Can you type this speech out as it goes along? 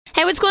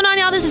Hey, what's going on,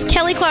 y'all? This is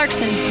Kelly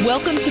Clarkson.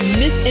 Welcome to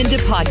Miss India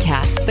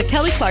Podcast, the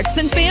Kelly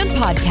Clarkson fan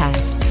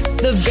podcast.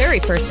 The very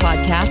first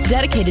podcast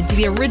dedicated to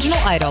the original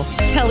idol,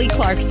 Kelly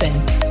Clarkson.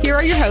 Here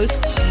are your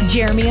hosts,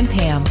 Jeremy and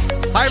Pam.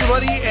 Hi,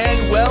 everybody,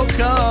 and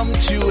welcome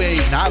to a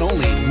not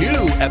only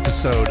new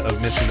episode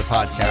of Miss India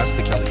Podcast,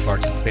 the Kelly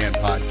Clarkson fan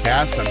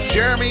podcast. I'm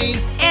Jeremy.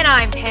 And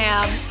I'm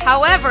Pam.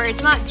 However,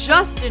 it's not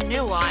just a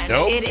new one.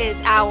 Nope. It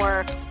is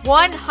our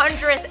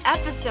 100th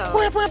episode.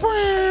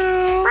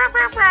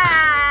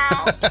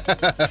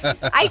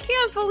 I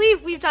can't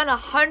believe we've done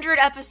 100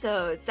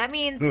 episodes. That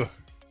means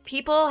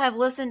people have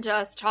listened to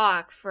us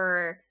talk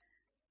for,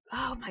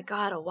 oh my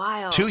God, a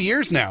while. 2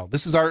 years now.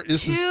 This is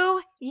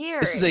 2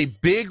 years. This is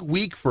a big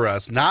week for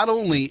us. Not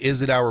only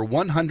is it our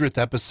 100th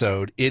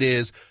episode, it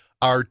is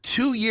our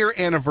 2-year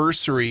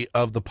anniversary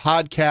of the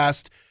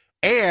podcast,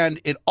 and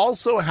it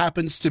also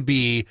happens to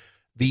be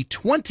the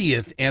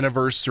 20th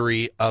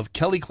anniversary of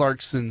Kelly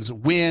Clarkson's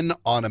win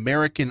on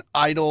American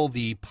Idol,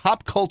 the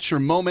pop culture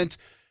moment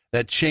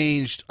that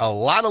changed a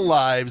lot of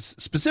lives,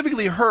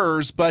 specifically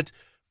hers, but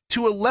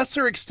to a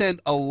lesser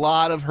extent, a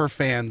lot of her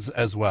fans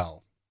as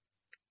well.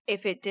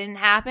 If it didn't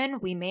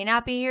happen, we may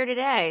not be here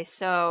today.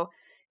 So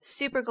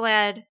super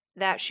glad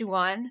that she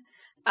won.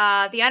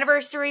 The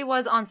anniversary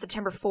was on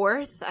September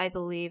 4th. I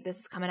believe this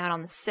is coming out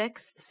on the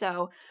 6th.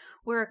 So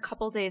we're a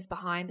couple days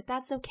behind, but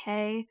that's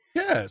okay.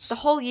 Yes. The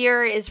whole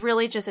year is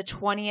really just a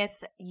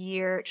 20th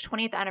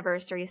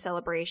anniversary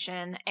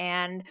celebration.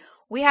 And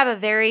we have a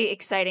very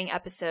exciting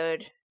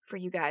episode for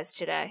you guys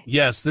today.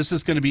 Yes, this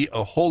is going to be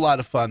a whole lot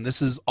of fun.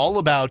 This is all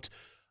about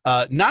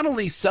not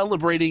only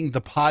celebrating the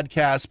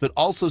podcast, but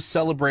also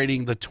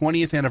celebrating the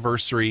 20th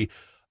anniversary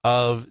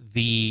of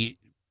the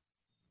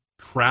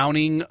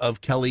crowning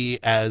of Kelly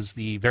as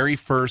the very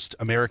first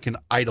American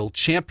Idol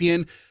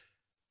champion.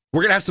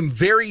 We're going to have some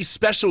very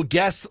special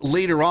guests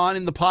later on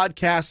in the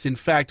podcast. In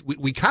fact,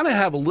 we kind of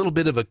have a little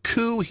bit of a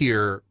coup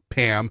here,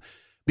 Pam,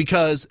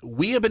 because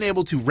we have been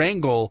able to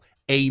wrangle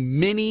a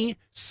mini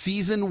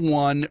season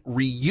 1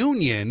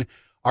 reunion.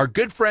 Our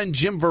good friend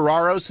Jim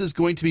Veraros is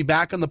going to be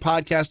back on the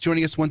podcast,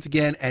 joining us once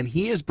again, and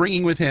he is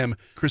bringing with him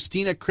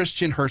Christina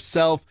Christian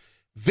herself.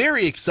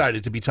 Very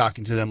excited to be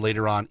talking to them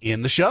later on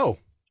in the show.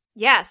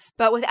 Yes,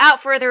 but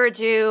without further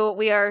ado,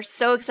 we are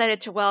so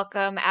excited to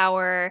welcome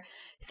our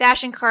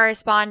fashion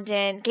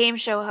correspondent, game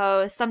show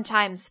host,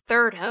 sometimes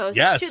third host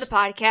to the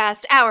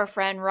podcast, our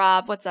friend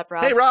Rob. What's up,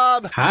 Rob? Hey,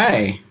 Rob.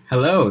 Hi.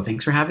 Hello.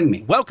 Thanks for having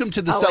me. Welcome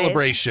to the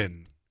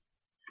celebration.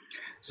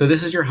 So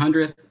this is your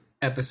 100th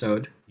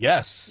episode.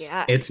 Yes.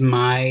 Yeah. It's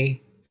my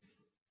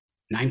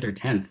 9th or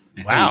 10th.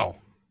 I Wow.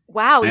 think.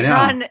 Wow.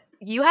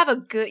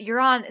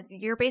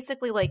 You're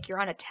basically like,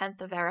 you're on a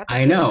 10th of our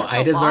episode. I know. That's I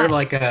a deserve lot.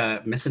 like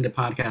a Miss Into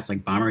Podcast,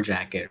 like bomber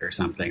jacket or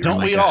something. Don't or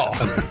like we all?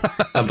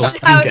 A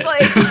blanket. I was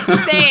like,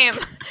 same.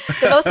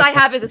 The most I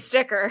have is a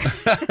sticker.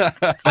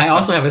 I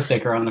also have a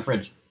sticker on the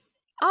fridge.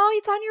 Oh,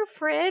 it's on your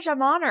fridge.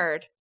 I'm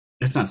honored.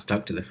 It's not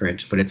stuck to the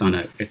fridge, but it's on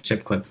a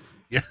chip clip.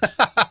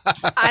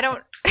 I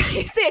don't.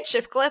 You say a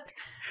chip clip?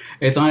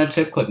 It's on a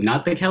chip clip,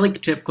 not the Kelly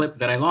chip clip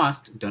that I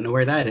lost. Don't know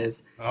where that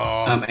is.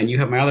 Oh. And you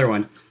have my other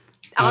one.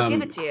 I'll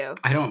give it to you.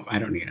 I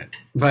don't need it,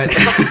 but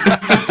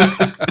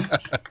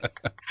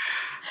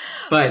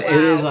but Wow.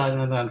 it is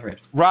on the fridge.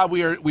 Rob,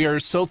 we are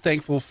so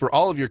thankful for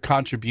all of your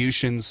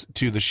contributions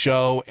to the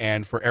show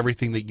and for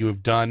everything that you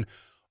have done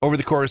over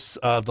the course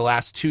of the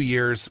last 2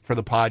 years for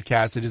the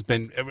podcast. It has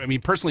been, I mean,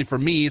 personally for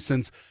me,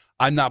 since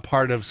I'm not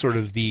part of sort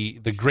of the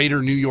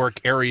greater New York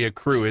area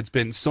crew, it's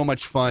been so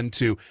much fun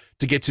to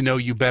get to know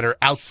you better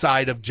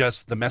outside of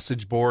just the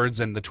message boards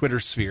and the Twitter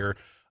sphere.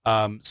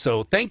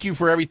 So thank you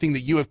for everything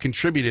that you have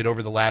contributed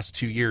over the last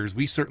 2 years.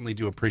 We certainly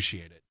do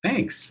appreciate it.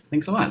 Thanks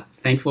a lot.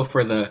 Thankful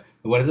for the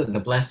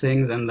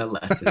blessings and the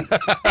lessons.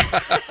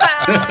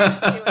 I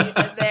see what you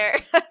did there.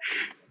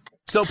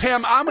 So,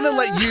 Pam, I'm going to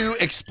let you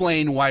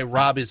explain why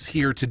Rob is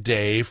here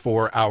today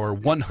for our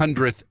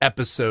 100th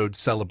episode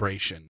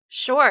celebration.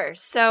 Sure.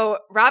 So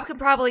Rob could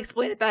probably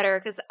explain it better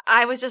because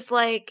I was just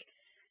like,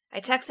 I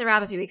texted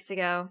Rob a few weeks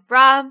ago.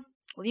 Rob,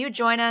 will you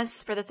join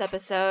us for this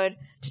episode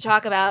to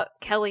talk about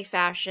Kelly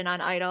fashion on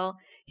Idol?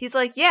 He's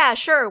like, yeah,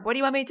 sure. What do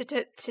you want me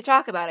to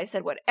talk about? I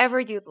said, whatever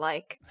you'd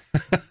like.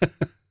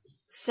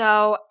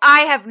 So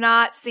I have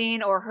not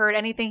seen or heard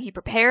anything he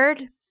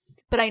prepared,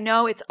 but I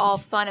know it's all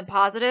fun and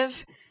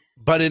positive.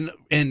 But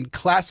in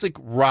classic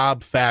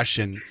Rob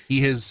fashion,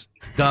 he has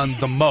done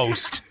the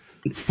most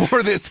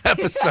for this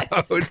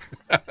episode.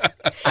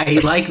 I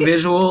like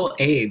visual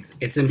aids.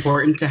 It's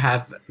important to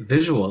have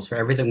visuals for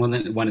everything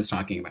one is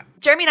talking about.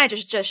 Jeremy and I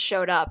just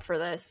showed up for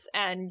this,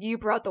 and you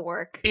brought the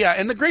work. Yeah,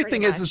 and the great Pretty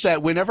thing is much.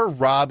 that whenever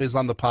Rob is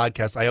on the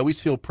podcast, I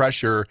always feel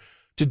pressure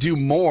to do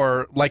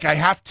more. Like I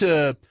have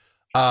to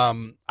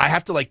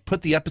like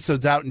put the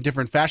episodes out in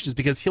different fashions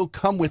because he'll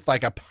come with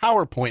like a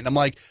PowerPoint, and I'm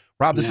like,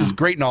 Rob, this is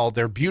great and all.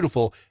 They're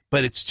beautiful,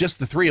 but it's just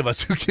the three of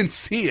us who can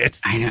see it.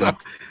 I know.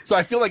 So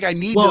I feel like I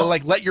need to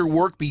like let your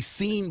work be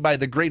seen by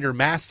the greater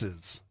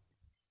masses.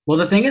 Well,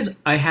 the thing is,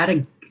 I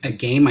had a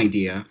game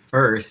idea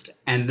first,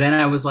 and then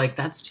I was like,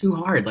 that's too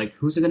hard. Like,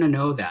 who's going to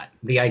know that?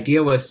 The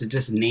idea was to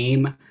just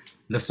name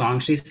the song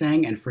she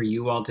sang and for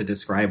you all to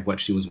describe what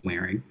she was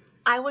wearing.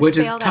 I would which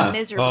fail is that tough.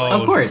 miserably.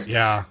 Of course.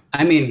 Yeah.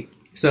 I mean,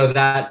 so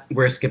that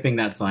we're skipping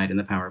that slide in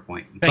the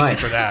PowerPoint. Thank you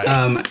for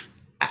that.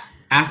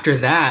 After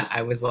that,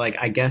 I was like,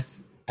 I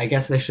guess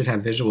they should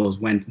have visuals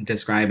when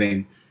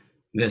describing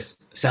this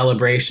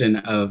celebration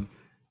of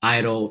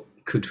idol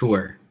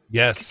couture.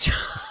 Yes.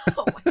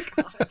 Oh my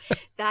God.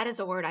 That is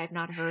a word I've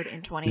not heard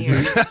in 20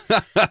 years.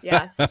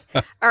 Yes.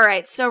 All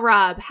right. So,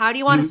 Rob, how do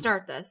you want to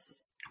start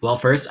this? Well,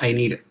 first, I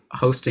need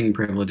hosting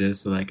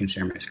privileges so that I can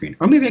share my screen.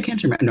 Or maybe I can't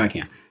share my... No, I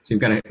can't. So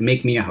you've got to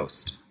make me a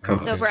host.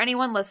 Co-host. So for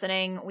anyone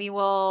listening, we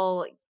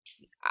will...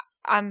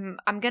 I'm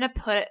going to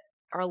put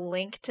our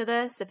link to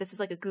this, if this is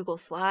like a Google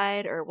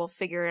slide, or we'll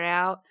figure it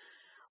out.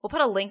 We'll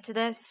put a link to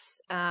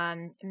this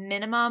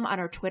minimum on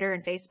our Twitter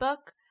and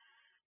Facebook,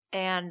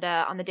 and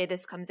on the day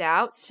this comes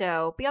out.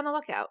 So be on the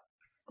lookout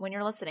when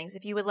you're listening. So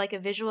if you would like a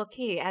visual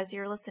key as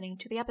you're listening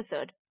to the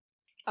episode.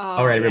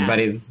 All right,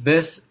 everybody.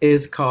 This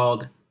is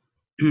called...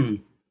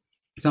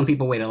 Some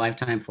people wait a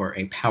lifetime for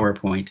a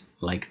PowerPoint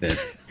like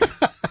this.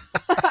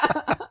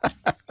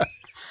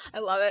 I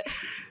love it.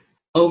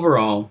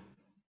 Overall,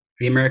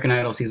 the American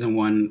Idol Season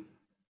 1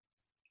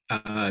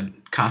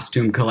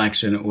 costume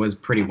collection was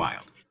pretty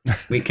wild.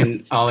 We can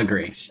all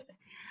agree.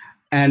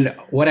 And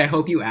what I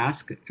hope you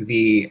ask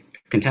the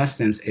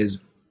contestants is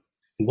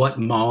what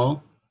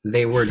mall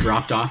they were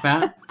dropped off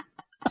at,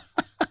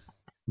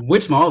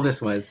 which mall this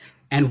was,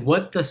 and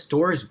what the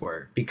stores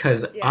were.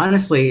 Because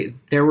honestly,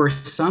 there were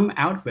some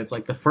outfits,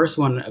 like the first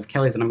one of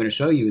Kelly's that I'm going to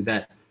show you,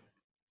 that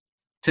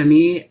to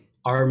me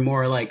are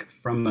more like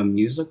from a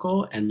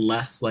musical and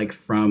less like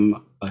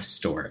from a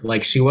store.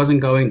 Like she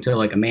wasn't going to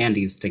like a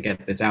Mandy's to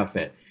get this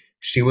outfit.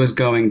 She was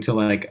going to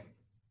like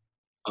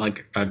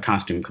a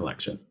costume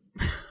collection.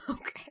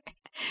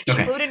 She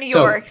flew to New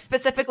York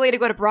specifically to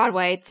go to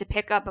Broadway to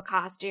pick up a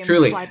costume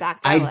to fly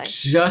back to LA. I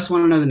just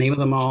want to know the name of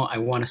the mall. I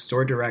want a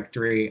store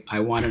directory.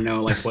 I want to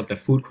know like what the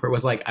food court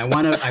was like. I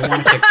want a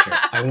picture.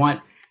 I want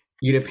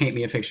you to paint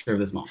me a picture of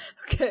this mall.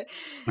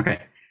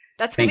 Okay.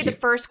 That's going to be the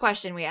first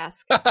question we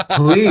ask.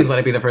 Please let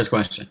it be the first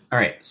question. All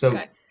right.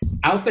 So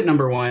outfit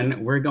number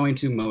 1, we're going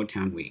to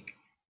Motown Week.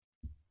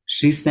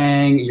 She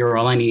sang You're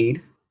All I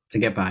Need to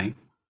Get By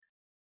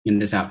in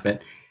this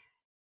outfit.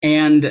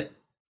 And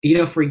you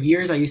know, for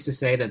years I used to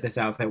say that this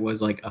outfit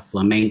was like a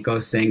flamenco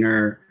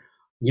singer,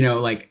 you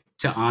know, like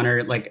to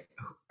honor like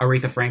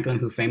Aretha Franklin,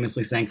 who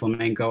famously sang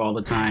flamenco all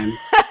the time.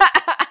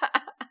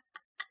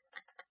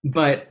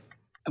 But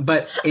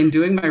in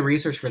doing my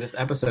research for this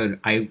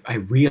episode, I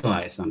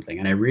realized something.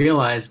 And I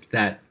realized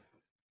that,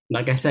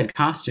 like I said,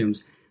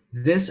 costumes,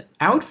 this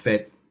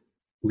outfit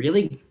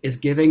really is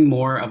giving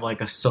more of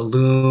like a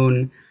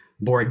saloon,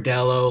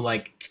 bordello,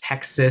 like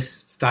Texas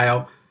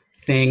style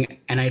thing.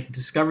 And I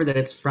discovered that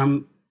it's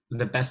from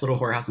the Best Little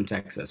Whorehouse in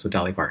Texas with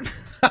Dolly Parton.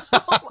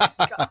 Oh my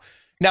God.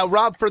 Now,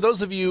 Rob, for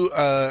those of you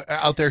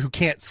out there who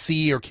can't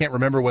see or can't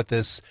remember what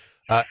this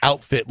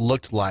outfit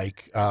looked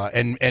like,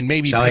 and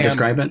maybe Shall I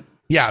describe it?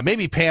 Yeah,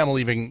 maybe Pam will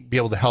even be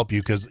able to help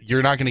you because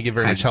you're not going to get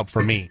very much help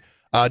from me.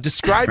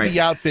 Describe the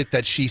outfit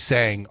that she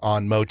sang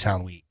on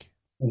Motown Week.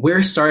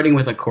 We're starting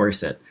with a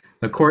corset.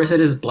 The corset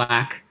is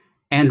black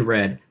and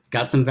red. It's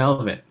got some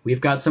velvet.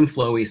 We've got some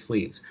flowy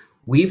sleeves.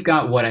 We've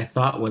got what I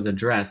thought was a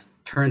dress.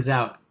 Turns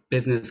out,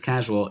 business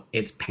casual,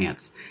 it's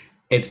pants.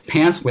 It's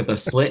pants with a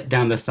slit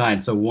down the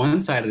side. So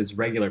one side is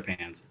regular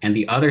pants and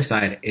the other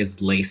side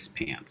is lace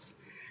pants.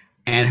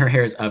 And her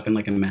hair is up in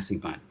like a messy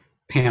bun.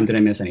 Pam, did I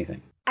miss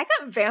anything? I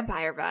got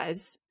vampire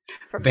vibes.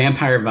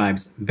 Vampire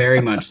vibes,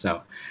 very much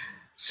so.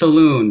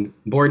 Saloon,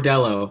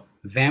 bordello,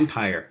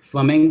 vampire,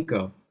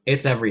 flamenco.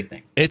 It's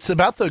everything. It's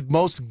about the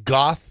most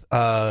goth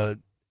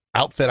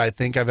outfit I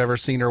think I've ever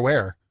seen her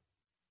wear.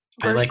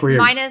 I like where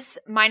you're...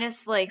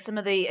 minus like some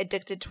of the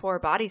Addicted Tour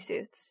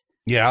bodysuits.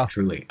 Yeah.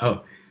 Truly.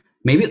 Oh,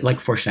 maybe like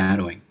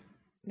foreshadowing.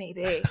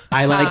 Maybe.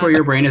 I like where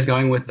your brain is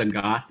going with the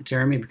goth,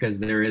 Jeremy, because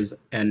there is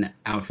an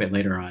outfit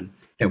later on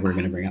that we're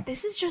going to bring up.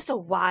 This is just a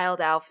wild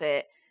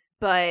outfit,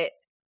 but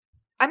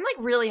I'm like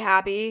really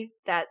happy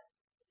that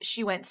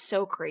she went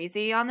so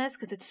crazy on this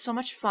because it's so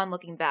much fun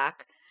looking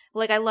back.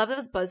 Like I love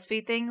those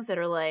BuzzFeed things that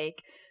are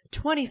like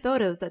 20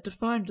 photos that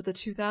defined the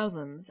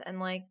 2000s, and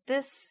like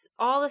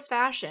all this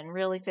fashion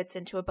really fits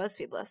into a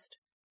BuzzFeed list.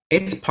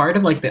 It's part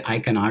of like the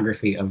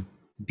iconography of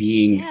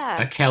being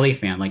a Kelly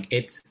fan. Like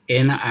it's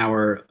in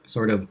our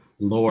sort of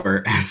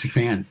lore as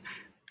fans.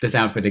 This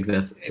outfit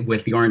exists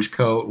with the orange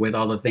coat, with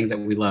all the things that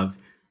we love.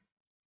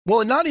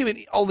 Well, and not even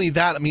only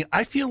that. I mean,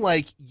 I feel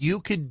like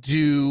you could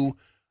do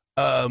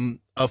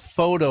a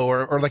photo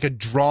or like a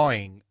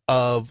drawing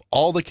of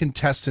all the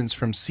contestants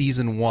from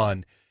season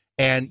 1,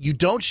 and you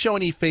don't show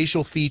any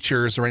facial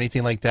features or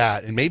anything like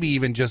that, and maybe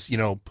even just, you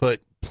know,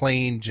 put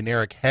plain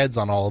generic heads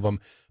on all of them,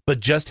 but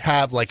just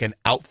have like an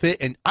outfit.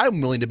 And I'm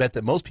willing to bet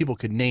that most people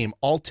could name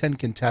all 10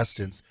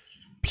 contestants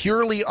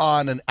purely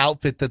on an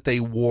outfit that they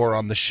wore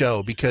on the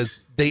show, because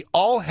they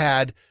all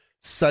had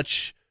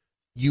such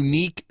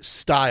unique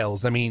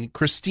styles. I mean,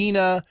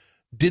 Christina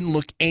didn't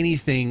look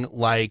anything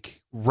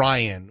like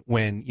Ryan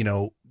when,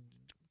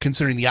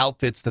 considering the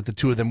outfits that the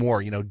two of them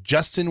wore.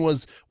 Justin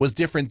was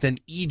different than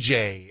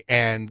EJ,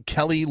 and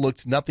Kelly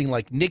looked nothing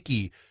like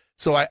Nikki.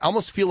 So I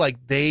almost feel like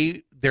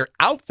their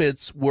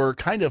outfits were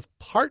kind of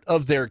part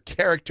of their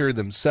character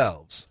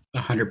themselves.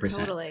 100%.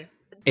 Totally.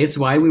 It's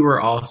why we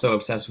were all so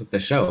obsessed with the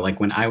show.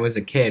 Like when I was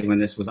a kid, when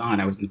this was on,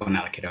 I was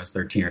not a kid, I was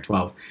 13 or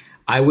 12.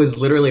 I was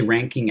literally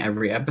ranking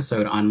every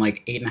episode on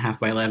like 8.5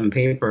 by 11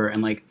 paper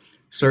and like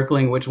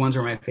circling which ones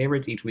were my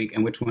favorites each week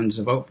and which ones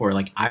to vote for.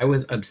 Like I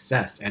was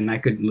obsessed, and I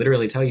could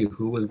literally tell you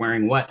who was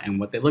wearing what and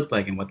what they looked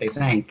like and what they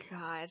sang. Oh my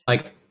God.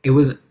 Like it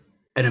was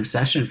an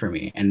obsession for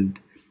me. And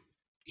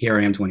here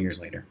I am 20 years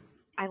later.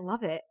 I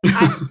love it.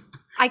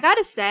 I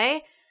gotta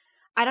say,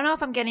 I don't know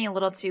if I'm getting a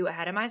little too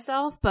ahead of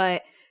myself,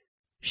 but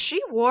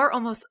she wore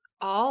almost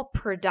all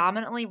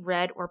predominantly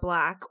red or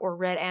black, or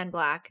red and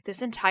black,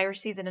 this entire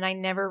season, and I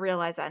never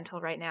realized that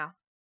until right now.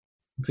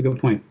 That's a good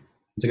point.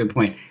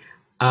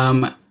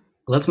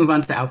 Let's move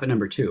on to outfit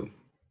number 2.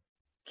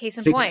 Case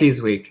in 60s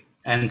point. week.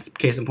 And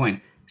case in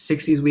point,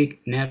 60s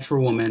week,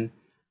 Natural Woman.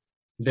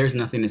 There's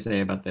nothing to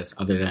say about this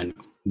other than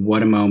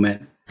what a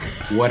moment,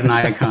 what an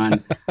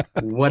icon,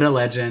 what a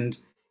legend.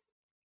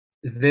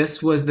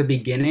 This was the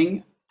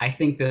beginning. I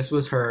think this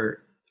was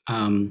her,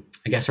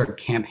 her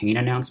campaign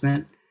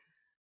announcement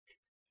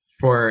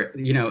for,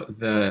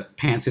 the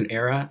pantsuit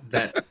era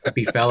that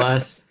befell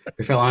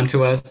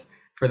onto us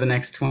for the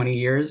next 20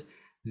 years.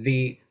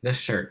 The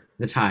shirt,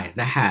 the tie,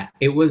 the hat.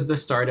 It was the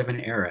start of an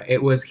era.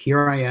 It was,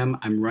 here I am.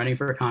 I'm running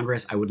for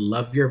Congress. I would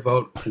love your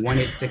vote.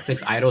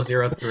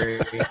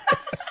 1-866-IDOL-03.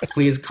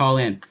 Please call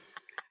in.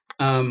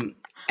 And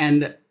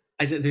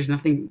there's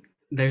nothing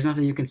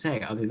you can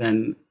say other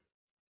than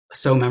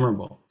so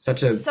memorable.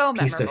 Such a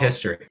piece of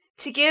history.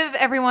 To give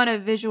everyone a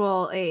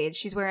visual aid,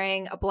 she's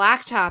wearing a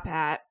black top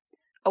hat,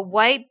 a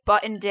white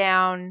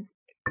button-down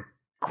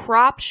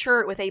cropped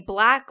shirt with a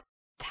black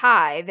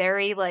tie,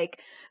 very like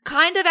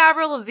kind of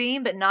Avril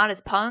Lavigne, but not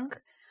as punk.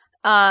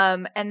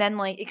 And then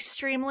like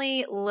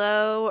extremely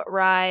low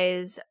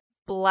rise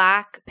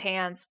black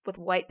pants with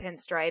white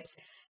pinstripes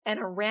and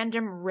a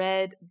random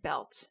red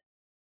belt.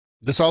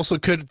 This also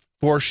could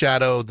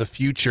foreshadow the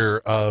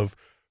future of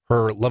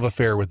her love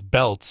affair with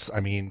belts. I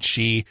mean,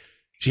 she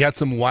had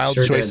some wild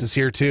choices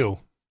here too.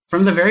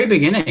 From the very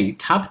beginning,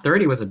 top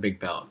 30 was a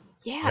big belt.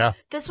 Yeah.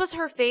 This was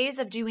her phase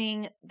of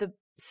doing the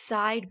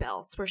side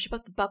belts where she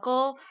put the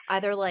buckle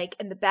either like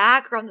in the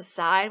back or on the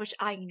side, which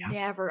I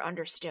never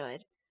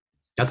understood.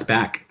 That's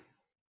back.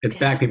 It's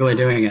back. People are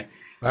doing it.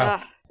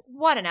 Wow.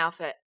 What an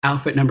outfit.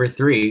 Outfit number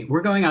 3.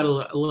 We're going out a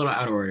little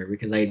out of order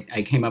because I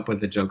came up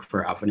with a joke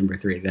for outfit number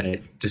 3 that I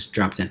just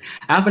dropped in.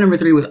 Outfit number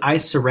 3 was I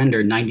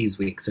Surrender 90s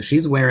week. So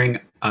she's wearing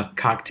a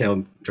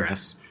cocktail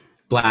dress,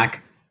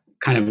 black,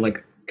 kind of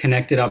like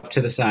connected up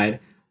to the side,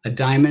 a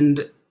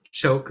diamond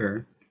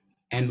choker,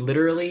 and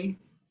literally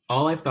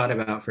all I've thought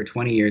about for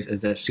 20 years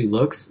is that she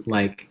looks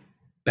like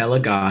Bella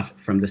Goth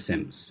from The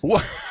Sims.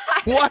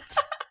 What?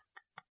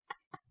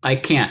 I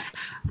can't.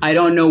 I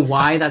don't know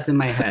why that's in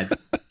my head.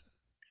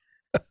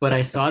 But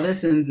I saw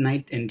this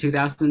in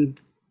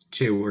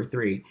 2002 or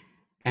 3,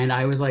 and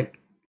I was like,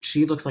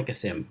 she looks like a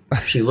Sim.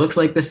 She looks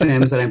like the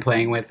Sims that I'm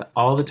playing with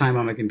all the time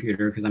on my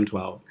computer because I'm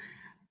 12.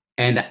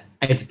 And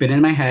it's been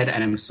in my head,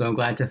 and I'm so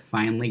glad to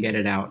finally get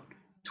it out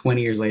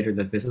 20 years later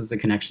that this is the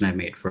connection I've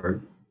made for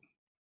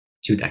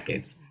 2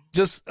 decades.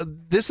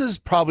 This is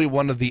probably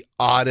one of the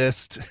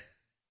oddest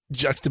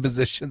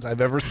juxtapositions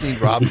I've ever seen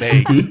Rob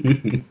make.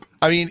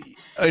 I mean,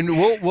 and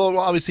we'll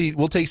obviously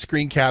take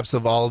screen caps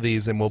of all of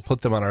these and we'll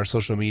put them on our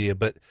social media.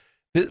 But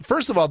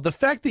first of all, the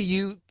fact that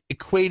you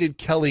equated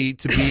Kelly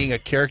to being a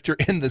character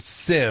in The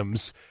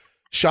Sims,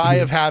 shy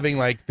of having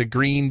like the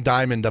green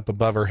diamond up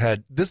above her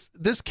head,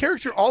 this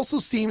character also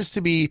seems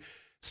to be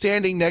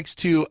standing next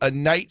to a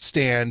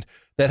nightstand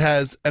that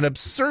has an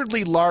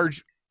absurdly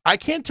large, I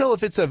can't tell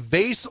if it's a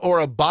vase or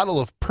a bottle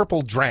of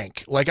purple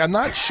drank. Like, I'm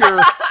not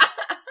sure.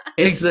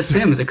 It's The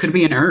Sims. It could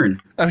be an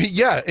urn. I mean,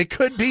 yeah, it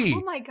could be.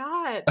 Oh my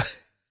God.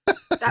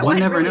 That One went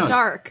never really knows.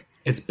 dark.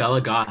 It's Bella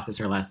Goth is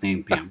her last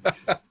name, Pam.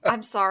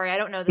 I'm sorry. I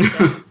don't know The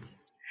Sims.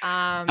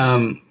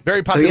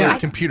 Very popular yeah.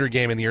 computer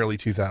game in the early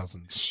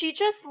 2000s. She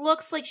just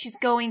looks like she's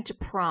going to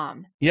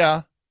prom.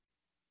 Yeah.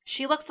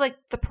 She looks like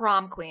the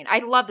prom queen. I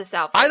love this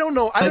outfit. I don't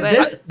know.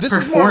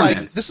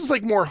 This is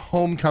like more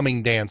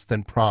homecoming dance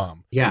than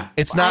prom. Yeah.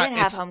 It's Well, not. I didn't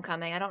have it's,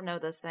 homecoming. I don't know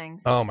those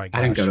things. oh my gosh.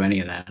 I didn't go to any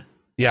of that.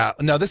 Yeah.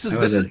 No, this is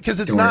because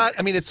it's dork. not.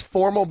 I mean, it's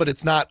formal, but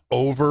it's not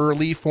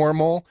overly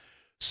formal.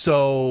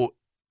 So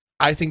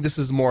I think this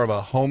is more of a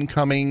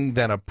homecoming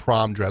than a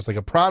prom dress. Like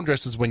a prom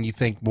dress is when you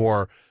think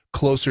more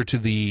closer to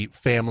the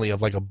family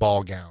of like a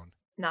ball gown.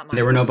 Not mine.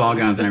 There were no ball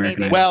gowns in Maybe.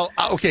 American Idol. Well,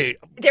 okay.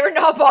 There were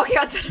no ball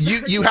gowns.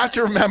 You have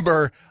to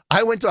remember,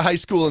 I went to high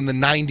school in the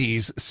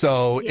 90s,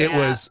 so it Yeah.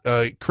 was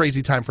a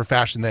crazy time for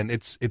fashion then.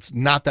 It's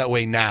not that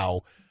way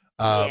now.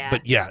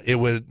 But yeah,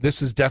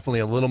 this is definitely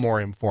a little more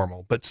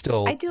informal, but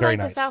still I do very like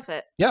nice. this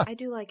outfit. Yeah. I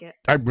do like it.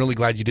 I'm really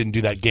glad you didn't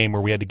do that game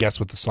where we had to guess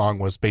what the song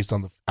was based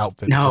on the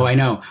outfit. No, I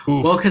know.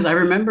 Oof. Well, because I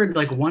remembered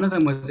like one of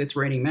them was "It's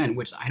Raining Men,"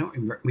 which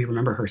we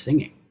remember her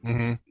singing.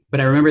 Mm-hmm.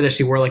 But I remember that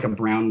she wore like a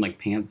brown like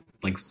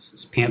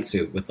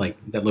pantsuit with like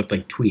that looked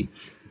like tweed.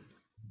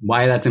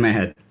 Why that's in my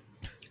head,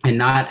 and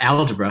not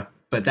algebra,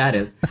 but that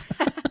is.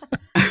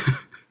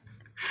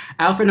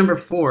 Outfit number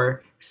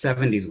 4,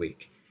 70s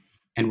week.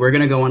 And we're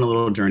going to go on a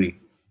little journey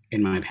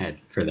in my head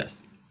for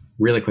this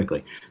really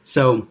quickly.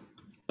 So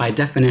by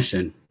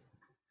definition,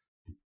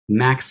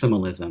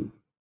 maximalism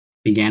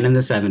began in the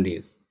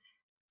 70s.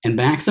 And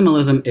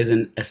maximalism is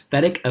an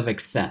aesthetic of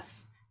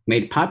excess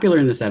made popular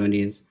in the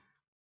 70s,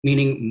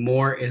 meaning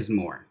more is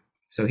more.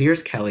 So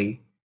here's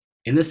Kelly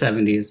in the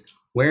 70s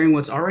wearing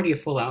what's already a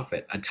full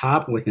outfit, a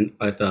top with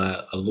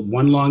a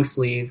one long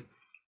sleeve,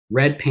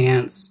 red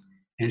pants,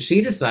 and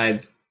she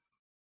decides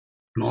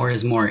more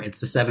is more. It's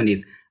the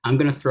 70s. I'm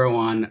going to throw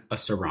on a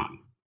sarong.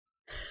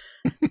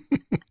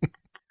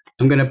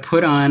 I'm going to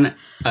put on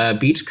a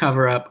beach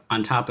cover-up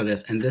on top of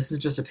this, and this is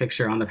just a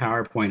picture on the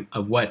PowerPoint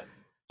of what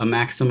a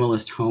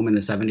maximalist home in the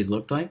 70s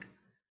looked like,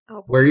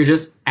 where you're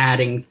just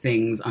adding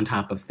things on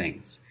top of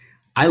things.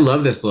 I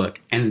love this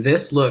look, and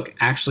this look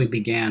actually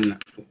began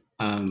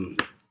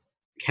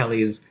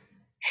Kelly's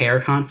hair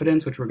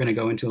confidence, which we're going to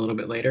go into a little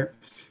bit later,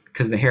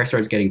 because the hair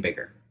starts getting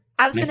bigger.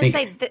 I was going to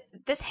say,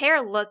 this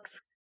hair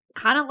looks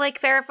kind of like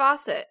Farrah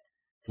Fawcett.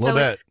 So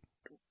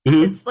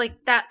it's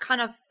like that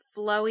kind of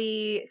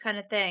flowy kind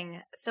of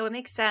thing. So it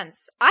makes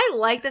sense. I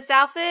like this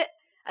outfit.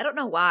 I don't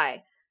know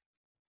why.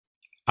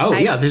 Oh,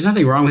 yeah. There's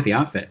nothing wrong with the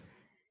outfit.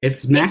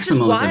 It's maximalism. It's just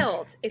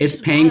wild.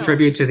 It's paying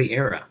tribute to the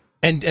era.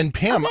 And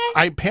Pam,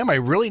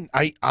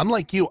 okay. I'm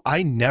like you.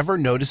 I never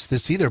noticed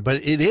this either, but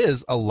it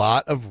is a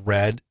lot of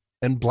red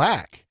and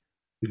black.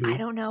 Mm-hmm. I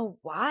don't know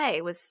why.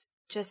 It was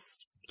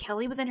just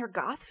Kelly was in her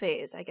goth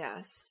phase, I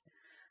guess.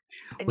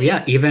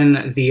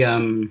 Even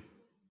the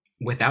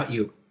Without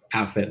You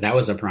outfit, that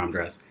was a prom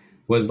dress,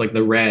 was like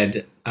the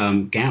red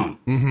gown.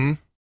 Mm-hmm.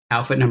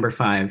 Outfits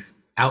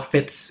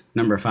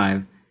number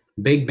 5,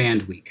 big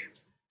band week.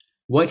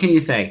 What can you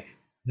say?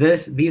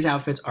 These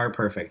outfits are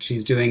perfect.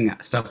 She's doing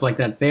stuff like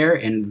that there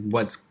in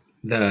what's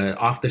the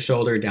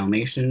off-the-shoulder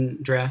Dalmatian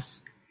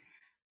dress.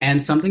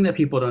 And something that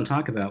people don't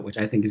talk about, which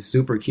I think is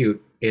super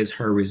cute, is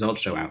her result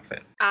show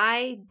outfit.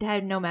 I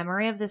had no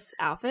memory of this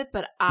outfit,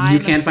 but you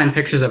can't find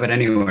pictures of it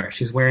anywhere.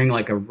 She's wearing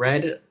like a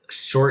red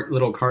short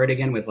little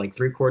cardigan with like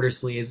 3/4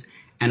 sleeves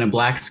and a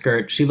black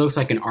skirt. She looks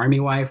like an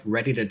army wife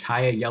ready to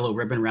tie a yellow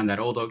ribbon around that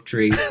old oak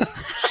tree.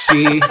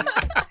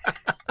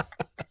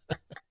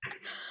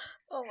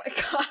 Oh my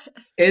God.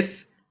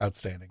 It's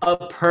outstanding.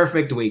 A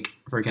perfect week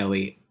for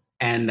Kelly.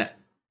 And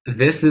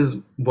this is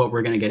what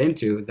we're going to get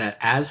into, that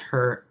as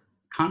her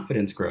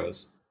confidence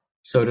grows,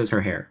 so does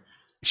her hair.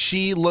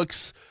 She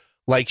looks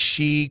like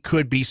she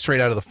could be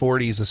straight out of the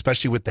 40s,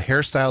 especially with the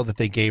hairstyle that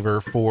they gave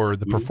her for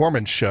the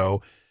performance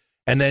show.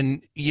 And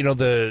then,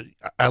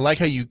 I like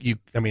how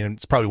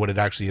it's probably what it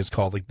actually is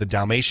called, like the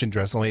Dalmatian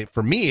dress. Only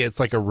for me, it's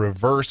like a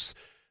reverse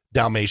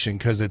Dalmatian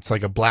because it's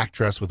like a black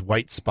dress with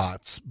white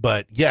spots.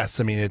 But yes,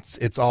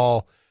 it's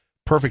all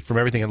perfect from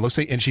everything. It looks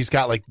like, and she's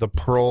got like the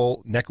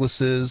pearl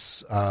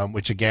necklaces,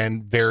 which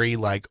again, very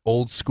like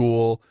old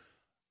school.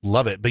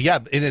 Love it. But yeah,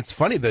 and it's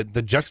funny that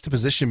the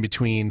juxtaposition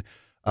between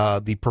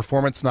the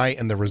performance night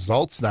and the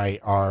results night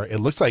it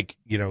looks like,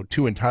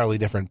 2 entirely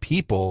different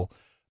people,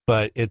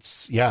 but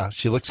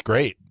she looks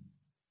great.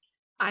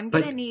 I'm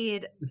going to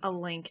need a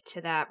link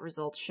to that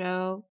results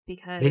show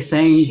because they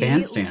sang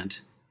Bandstand.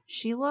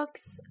 She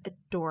looks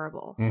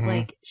adorable. Mm-hmm.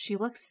 Like she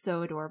looks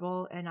so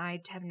adorable and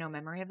I have no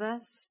memory of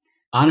this.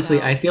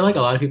 Honestly, I feel like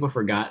a lot of people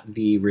forgot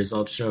the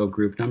results show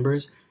group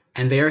numbers,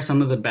 and they are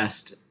some of the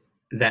best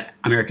that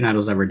American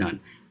Idol's ever done.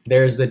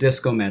 There's the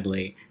disco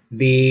medley,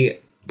 the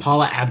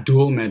Paula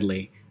Abdul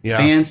medley,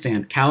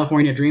 Bandstand,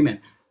 California Dreamin'.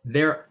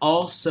 They're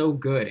all so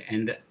good,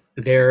 and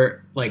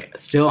they're like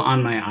still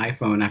on my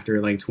iPhone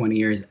after like 20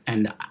 years,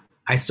 and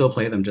I still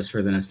play them just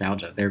for the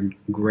nostalgia. They're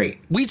great.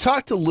 We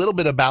talked a little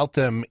bit about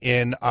them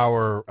in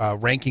our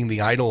Ranking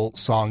the Idol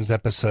Songs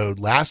episode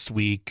last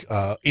week,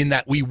 in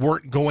that we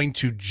weren't going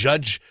to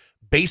judge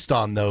based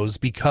on those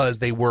because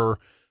they were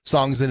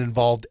songs that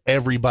involved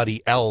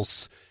everybody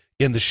else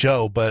in the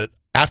show. But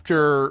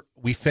after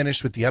we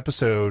finished with the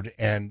episode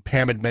and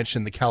Pam had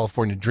mentioned the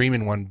California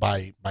Dreamin' one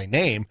by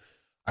name,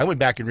 I went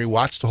back and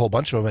rewatched a whole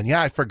bunch of them. And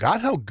I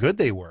forgot how good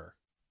they were.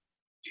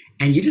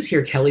 And you just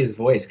hear Kelly's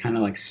voice kind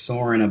of like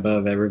soaring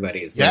above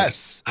everybody's.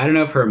 Yes. Like, I don't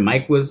know if her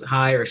mic was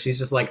high or she's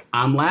just like,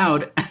 I'm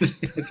loud.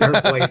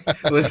 Her voice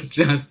was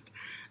just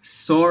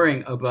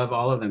soaring above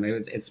all of them.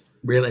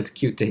 It's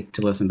cute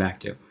to listen back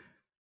to.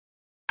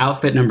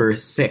 Outfit number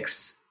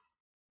 6,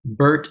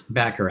 Burt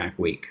Bacharach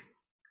week.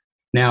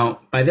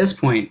 Now, by this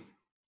point,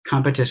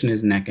 competition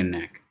is neck and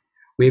neck.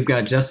 We've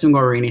got Justin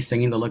Guarini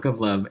singing The Look of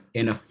Love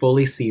in a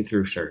fully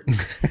see-through shirt.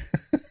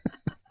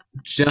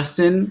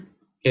 Justin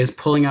is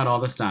pulling out all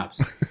the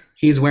stops.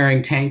 He's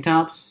wearing tank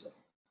tops.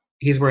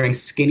 He's wearing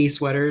skinny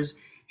sweaters.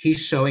 he's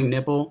showing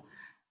nipple.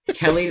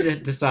 Kelly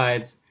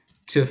decides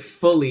to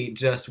fully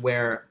just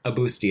wear a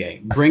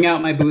bustier. Bring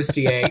out my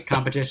bustier.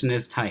 Competition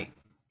is tight.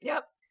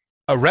 Yep.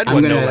 A red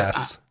one, no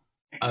less.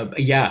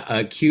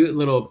 A cute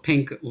little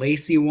pink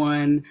lacy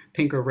one,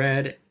 pink or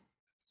red.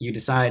 You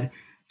decide.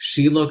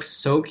 She looks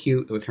so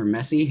cute with her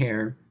messy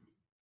hair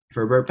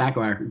for Burt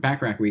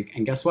Bacharach week.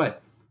 And guess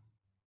what?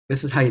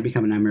 This is how you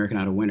become an American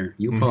Idol winner.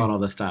 You pull out all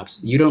the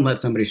stops. You don't let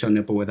somebody show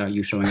nipple without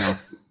you showing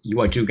off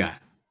what you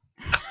got.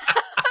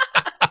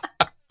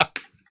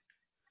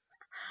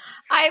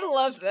 I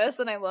love this,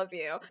 and I love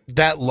you.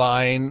 That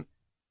line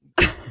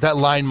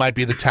might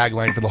be the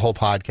tagline for the whole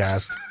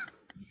podcast.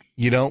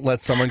 You don't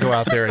let someone go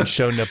out there and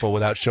show nipple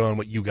without showing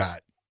what you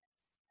got.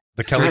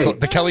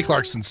 The Kelly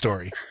Clarkson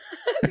story.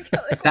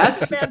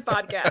 That's Fan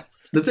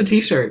podcast. That's a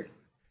T-shirt.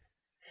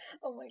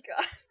 Oh my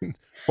god.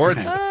 Or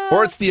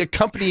it's the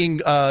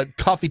accompanying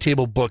coffee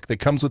table book that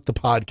comes with the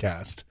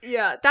podcast.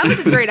 Yeah, that was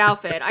a great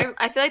outfit.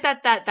 I feel like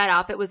that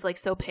outfit was like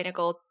so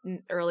pinnacle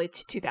in early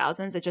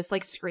 2000s. It just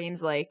like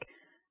screams like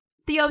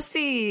the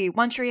OC,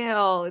 One Tree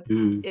Hill.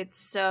 It's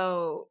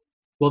so.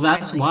 Well,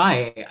 that's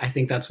why I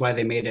think that's why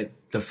they made it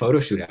the photo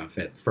shoot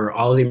outfit for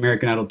all the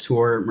American Idol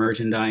tour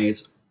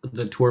merchandise,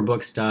 the tour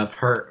book stuff.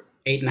 Her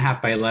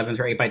 8.5 by 11s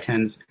or 8 by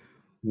 10s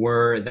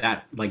were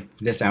that like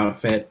this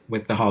outfit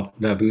with the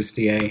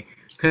bustier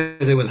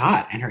because it was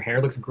hot and her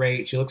hair looks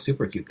great. She looks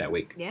super cute that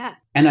week. Yeah.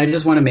 And I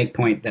just want to make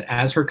point that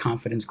as her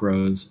confidence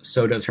grows,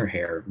 so does her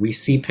hair. We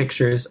see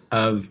pictures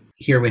of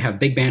here we have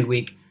Big Band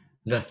Week,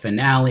 the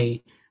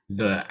finale,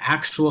 the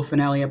actual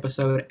finale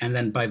episode, and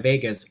then by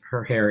Vegas,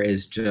 her hair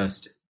is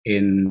just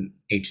in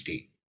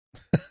HD.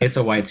 It's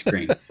a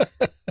widescreen.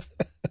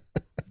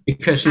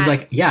 Because she's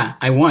like, yeah,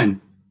 I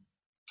won.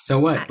 So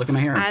what? Look at my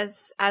hair.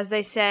 As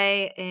they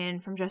say in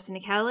From Justin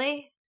to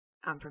Kelly,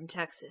 I'm from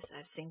Texas.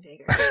 I've seen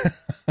bigger.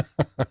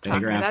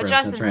 Talking about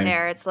Justin's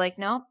hair, it's like,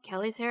 no,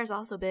 Kelly's hair is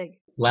also big.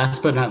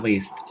 Last but not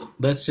least,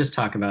 let's just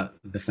talk about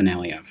the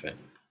finale outfit.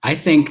 I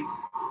think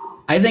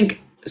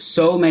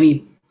so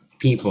many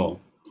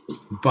people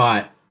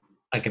bought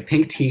like a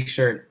pink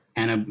t-shirt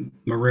and a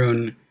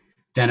maroon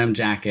denim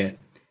jacket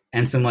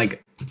and some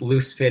like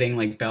loose fitting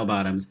like bell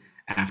bottoms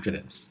after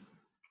this.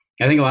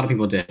 I think a lot of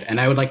people did. And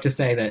I would like to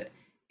say that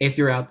if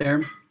you're out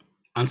there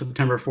on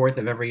September 4th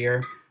of every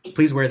year,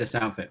 please wear this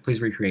outfit. Please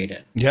recreate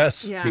it.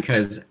 Yes. Yeah.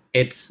 Because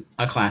it's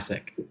a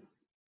classic.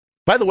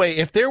 By the way,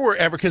 if there were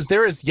ever, because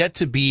there is yet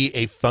to be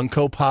a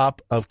Funko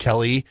Pop of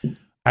Kelly,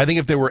 I think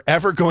if there were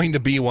ever going to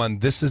be one,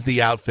 this is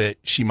the outfit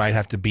she might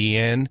have to be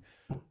in.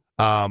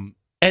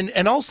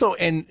 And also,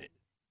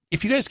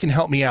 if you guys can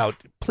help me out,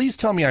 please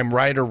tell me I'm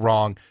right or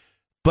wrong,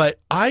 but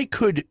I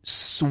could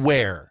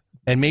swear,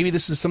 and maybe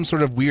this is some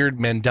sort of weird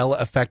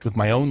Mandela effect with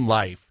my own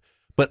life,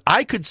 but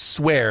I could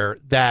swear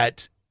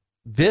that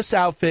this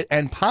outfit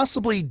and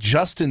possibly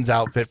Justin's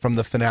outfit from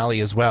the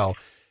finale as well,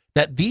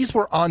 that these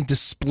were on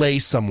display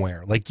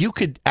somewhere. Like you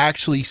could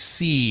actually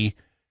see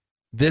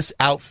this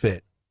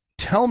outfit.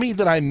 Tell me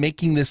that I'm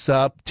making this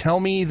up. Tell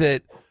me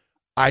that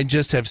I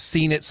just have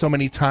seen it so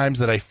many times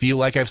that I feel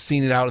like I've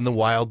seen it out in the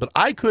wild, but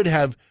I could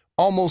have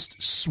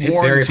almost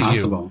sworn to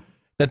you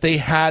that they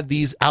had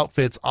these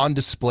outfits on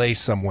display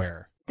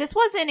somewhere. This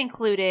wasn't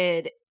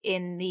included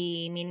in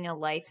the Meaning of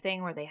Life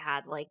thing where they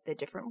had like the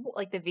different,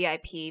 like the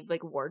VIP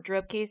like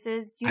wardrobe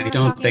cases. Do you know I what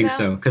I'm don't talking think about?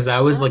 so, because that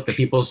was like the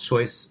People's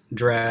Choice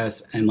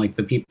dress and like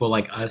the People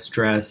Like Us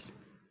dress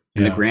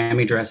and the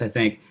Grammy dress, I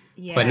think,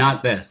 but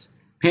not this.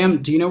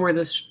 Pam, do you know where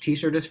this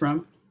t-shirt is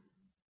from?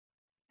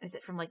 Is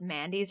it from like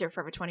Mandy's or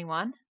Forever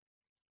 21?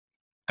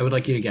 I would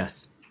like you to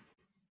guess.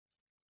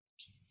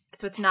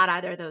 So it's not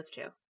either of those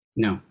two.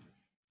 No.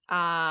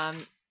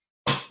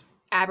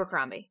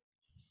 Abercrombie.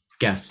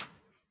 Guess.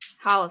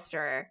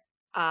 Hollister.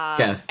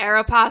 Guess.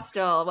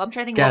 Aeropostale. Well, I'm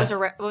trying to think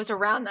what was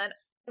around then.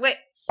 Wait.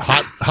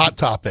 Hot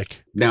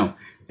Topic. No.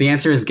 The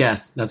answer is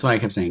guess. That's why I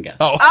kept saying guess.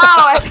 Oh,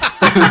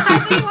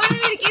 I think you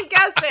wanted me to keep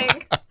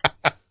guessing.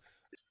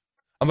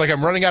 I'm like,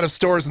 I'm running out of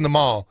stores in the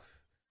mall.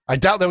 I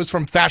doubt that was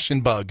from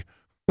Fashion Bug.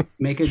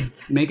 Make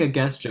a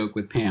guess joke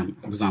with Pam.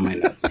 It was on my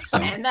notes. So.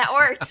 And that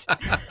worked.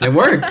 It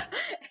worked.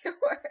 It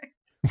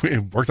worked.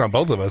 It worked on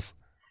both of us.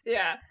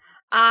 Yeah.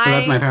 So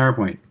that's my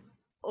PowerPoint.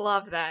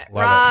 Love that.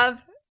 Love Rob,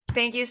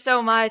 thank you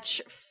so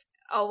much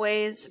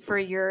always for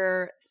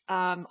your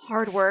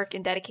hard work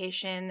and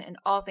dedication and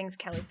all things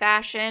Kelly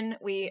fashion.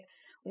 We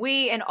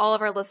and all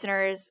of our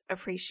listeners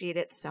appreciate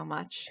it so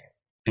much.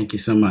 Thank you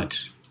so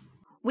much.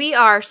 We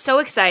are so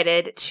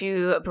excited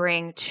to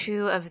bring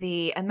two of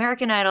the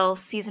American Idol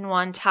Season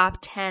 1 Top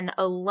 10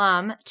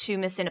 alum to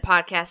Miss Into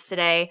Podcast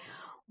today.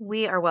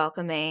 We are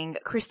welcoming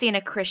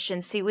Christina Christian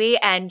Siwi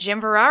and Jim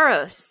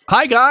Veraros.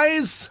 Hi,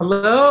 guys.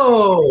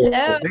 Hello.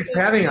 Hello. Thanks for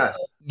having us.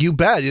 You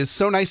bet. It's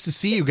so nice to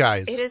see you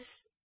guys. It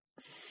is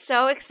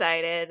so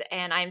excited,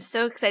 and I'm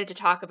so excited to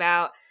talk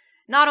about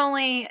not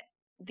only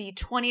the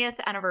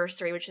 20th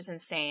anniversary, which is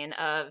insane,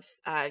 of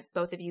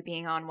both of you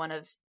being on one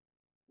of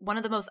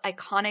the most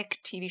iconic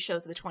TV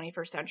shows of the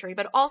 21st century,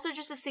 but also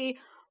just to see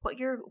what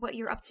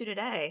you're up to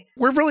today.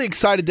 We're really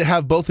excited to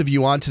have both of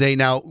you on today.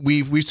 Now,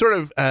 we've sort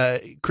of,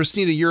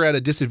 Christina, you're at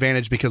a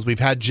disadvantage because we've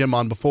had Jim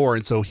on before,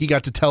 and so he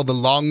got to tell the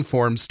long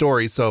form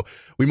story. So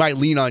we might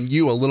lean on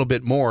you a little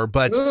bit more.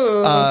 But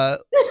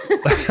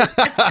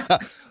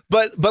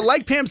but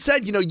like Pam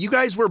said, you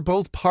guys were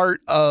both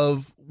part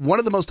of one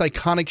of the most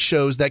iconic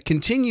shows that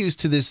continues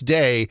to this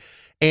day.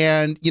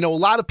 And, a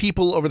lot of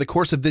people over the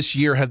course of this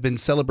year have been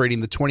celebrating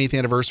the 20th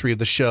anniversary of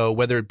the show,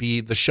 whether it be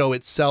the show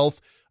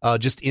itself,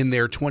 just in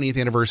their 20th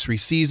anniversary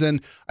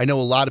season. I know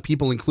a lot of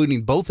people,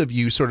 including both of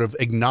you, sort of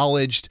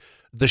acknowledged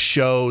the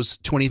show's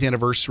 20th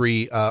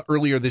anniversary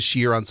earlier this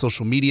year on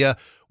social media.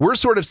 We're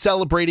sort of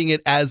celebrating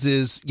it as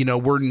is,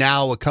 we're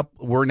now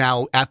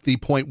at the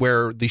point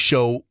where the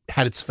show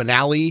had its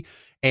finale,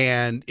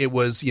 and it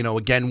was,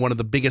 again, one of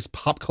the biggest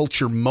pop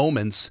culture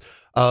moments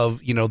of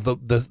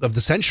the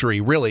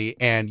century, really.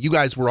 And you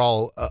guys were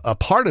all a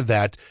part of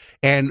that,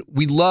 and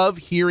we love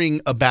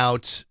hearing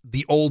about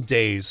the old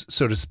days,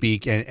 so to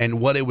speak, and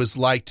what it was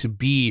like to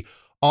be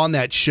on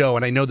that show.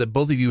 And I know that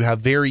both of you have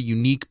very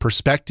unique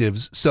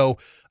perspectives. So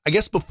I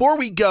guess before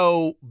we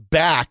go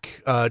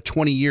back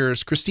 20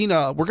 years,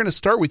 Christina, we're going to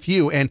start with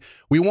you, and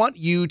we want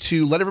you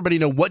to let everybody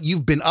know what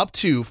you've been up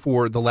to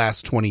for the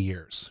last 20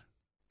 years.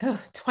 Oh,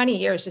 20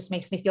 years just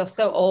makes me feel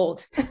so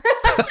old.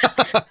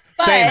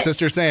 Same,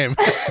 sister, same.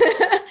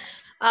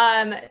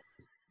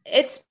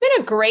 It's been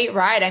a great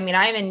ride. I mean,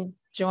 I'm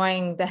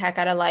enjoying the heck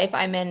out of life.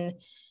 I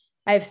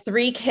have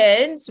 3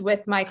 kids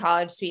with my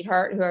college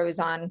sweetheart who I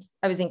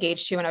was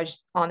engaged to when I was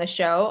on the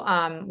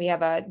show. We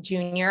have a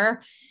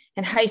junior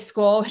in high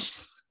school, which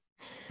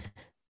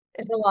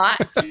is a lot.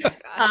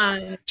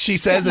 She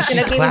says that she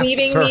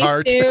clasps her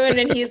heart soon,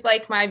 and he's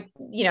like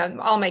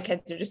all my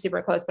kids are just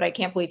super close, but I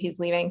can't believe he's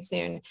leaving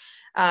soon.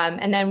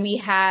 And then we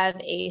have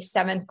a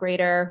 7th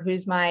grader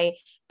who's my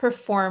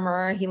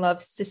performer. He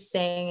loves to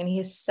sing, and he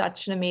has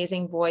such an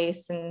amazing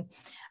voice. And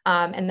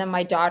then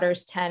my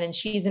daughter's 10, and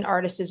she's an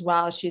artist as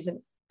well.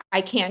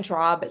 I can't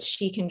draw, but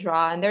she can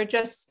draw, and they're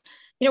just,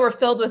 we're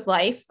filled with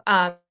life.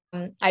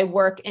 I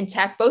work in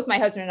tech. Both my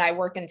husband and I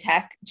work in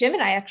tech. Jim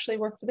and I actually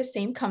work for the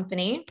same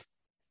company.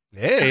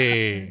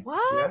 Hey.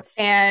 What?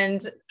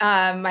 And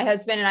my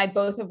husband and I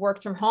both have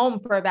worked from home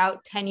for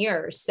about 10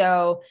 years.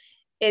 So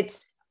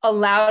it's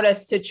allowed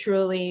us to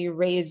truly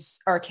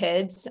raise our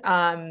kids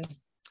and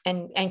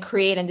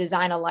create and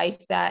design a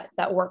life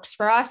that works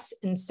for us.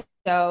 And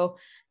so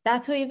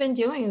that's what we've been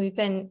doing.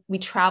 We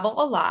travel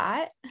a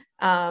lot.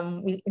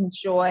 We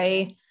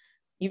enjoy,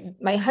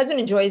 my husband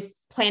enjoys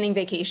planning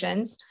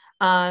vacations.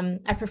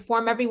 I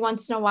perform every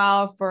once in a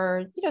while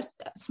for,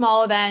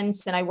 small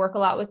events, and I work a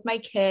lot with my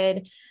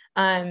kid,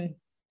 and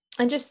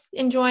just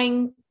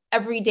enjoying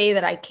every day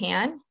that I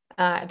can.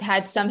 I've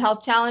had some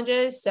health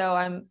challenges,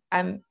 so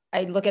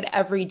I look at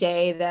every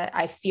day that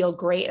I feel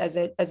great as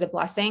a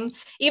blessing.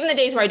 Even the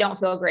days where I don't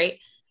feel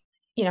great,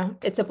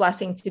 it's a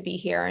blessing to be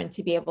here and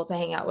to be able to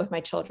hang out with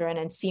my children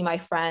and see my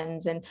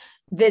friends and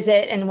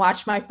visit and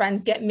watch my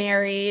friends get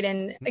married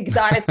and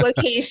exotic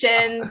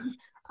locations.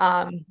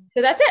 So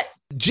that's it.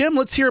 Jim,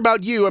 let's hear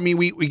about you. I mean,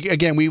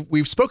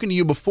 we've spoken to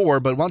you before,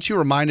 but why don't you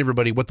remind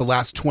everybody what the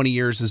last 20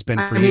 years has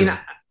been for you?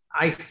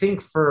 I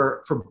think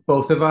for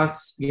both of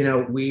us,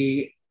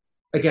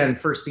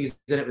 first season,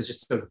 it was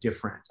just so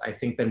different, I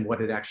think, than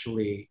what it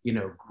actually,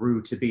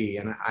 grew to be.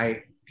 And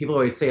people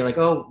always say like,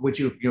 oh, would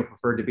you,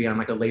 prefer to be on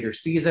like a later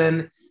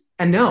season?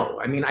 And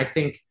no, I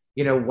think,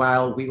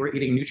 while we were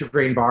eating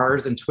Nutri-Grain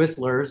bars and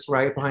Twizzlers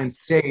right behind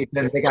stage,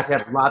 and they got to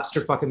have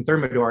lobster fucking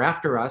Thermidor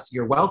after us,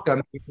 you're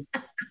welcome,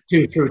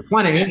 2 through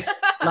 20.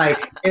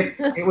 Like,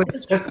 it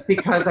was just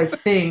because I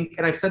think,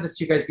 and I've said this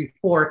to you guys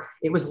before,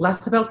 it was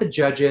less about the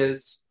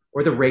judges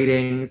or the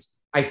ratings.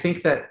 I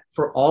think that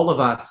for all of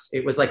us,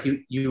 it was like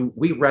we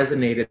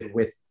resonated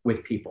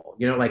with people,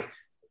 like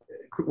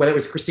whether it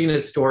was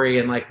Christina's story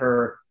and like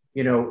her,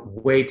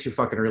 way too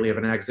fucking early of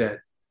an exit,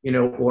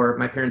 or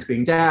my parents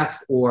being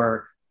deaf,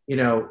 or,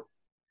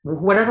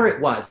 whatever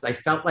it was. I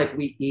felt like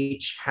we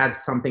each had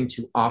something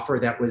to offer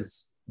that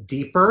was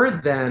deeper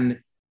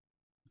than,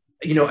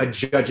 a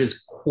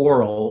judge's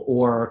quarrel,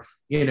 or,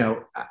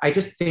 I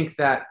just think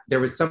that there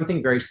was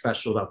something very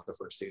special about the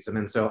first season.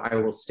 And so I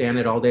will stand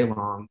it all day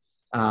long.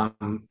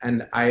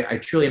 And I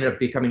truly ended up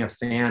becoming a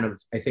fan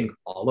of, I think,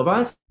 all of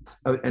us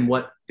and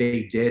what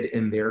they did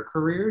in their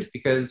careers,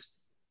 because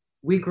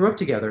we grew up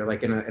together,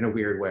 like in a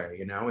weird way,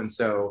 and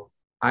so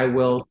I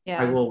will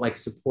like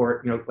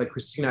support, like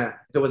Christina,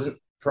 if it wasn't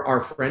for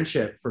our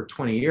friendship for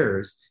 20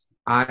 years,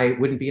 I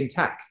wouldn't be in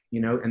tech,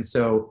 and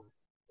so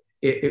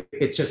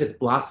it's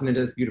blossomed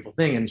into this beautiful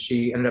thing. And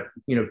she ended up,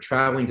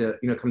 traveling to,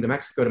 come to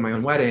Mexico to my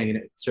own wedding. And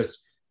it's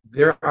just,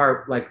 there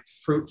are like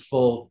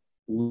fruitful,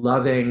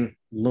 loving,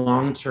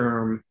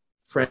 long-term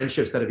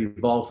friendships that have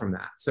evolved from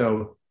that.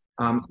 So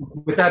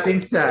with that being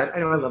said, I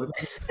know I love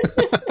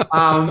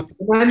it.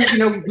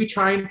 When, we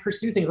try and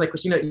pursue things like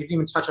Christina, you didn't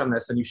even touch on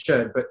this and you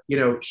should, but,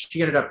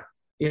 she ended up,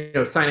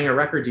 signing a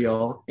record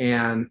deal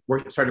and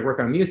started to work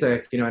on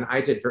music, and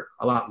I did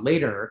a lot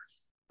later.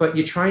 but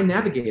you try and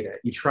navigate it.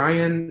 You try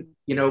and,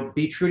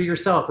 be true to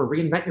yourself or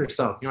reinvent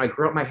yourself. I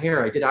grew up my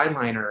hair, I did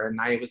eyeliner, and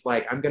I was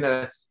like, I'm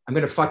gonna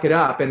fuck it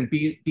up and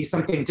be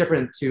something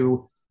different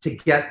to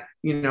get,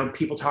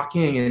 people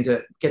talking and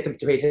to get them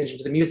to pay attention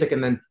to the music.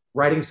 And then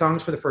writing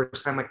songs for the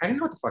first time, like, I didn't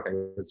know what the fuck I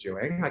was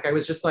doing. Like, I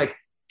was just like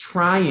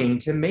trying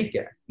to make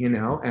it,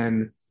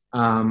 and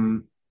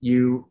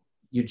you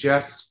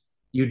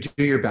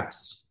do your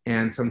best.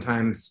 And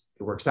sometimes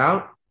it works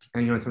out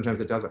and, and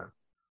sometimes it doesn't,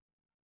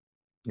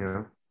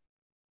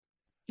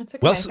 That's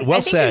okay. Well I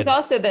think said. there's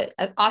also the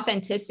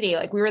authenticity.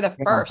 Like, we were the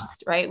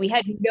first, right? We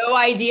had no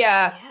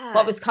idea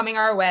what was coming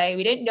our way.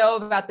 We didn't know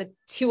about the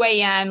 2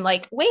 a.m.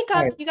 like, wake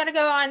up, you got to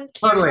go on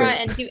camera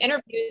and do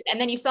interviews, and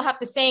then you still have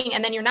to sing,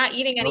 and then you're not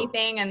eating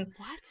anything, and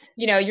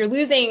you're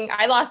losing.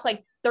 I lost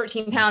like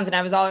 13 pounds, and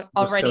I was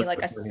already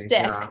like a stick.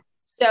 Yeah.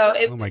 So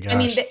it, oh my gosh. I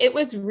mean, it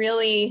was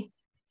really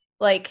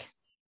like,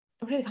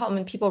 what do they call them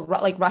when people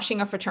like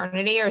rushing a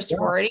fraternity or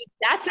sorority?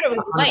 That's what it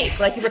was like.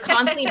 Like, you were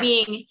constantly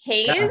being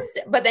hazed,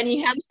 but then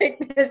you had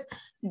like this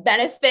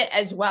benefit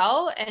as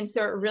well. And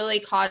so it really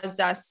caused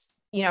us,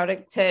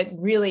 to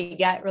really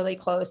get really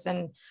close.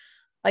 And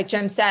like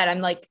Jim said,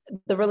 I'm like,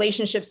 the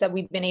relationships that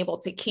we've been able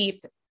to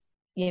keep,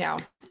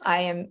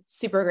 I am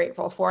super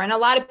grateful for. And a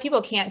lot of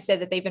people can't say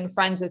that they've been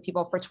friends with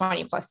people for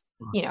 20 plus,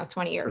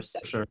 20 years. So.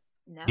 Sure.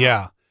 No.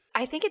 Yeah.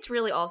 I think it's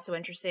really also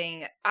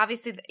interesting.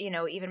 Obviously,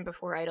 even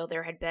before Idol,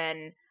 there have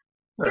been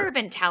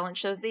talent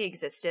shows. They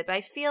existed, but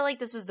I feel like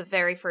this was the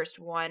very first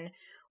one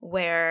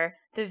where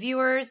the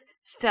viewers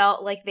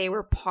felt like they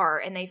were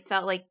part, and they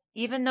felt like,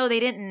 even though they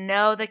didn't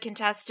know the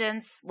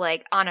contestants,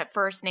 like on a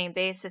first name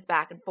basis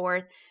back and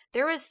forth,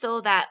 there was still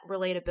that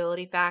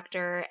relatability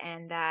factor,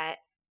 and that,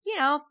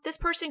 this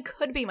person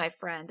could be my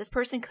friend. This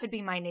person could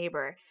be my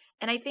neighbor.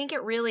 And I think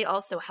it really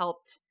also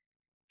helped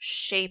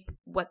shape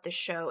what the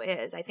show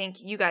is. I think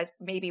you guys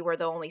maybe were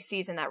the only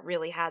season that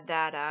really had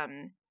that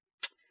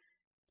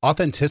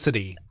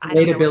authenticity,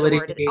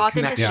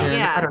 authenticity.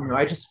 Yeah. I don't know.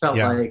 I just felt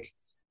like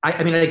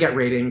I mean, I get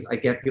ratings. I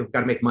get people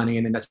got to make money,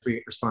 and then that's where you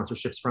get your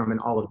sponsorships from,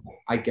 and all of that.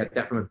 I get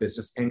that from a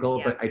business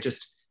angle, but I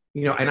just,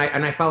 and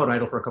I followed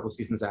Idol for a couple of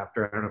seasons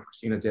after. I don't know if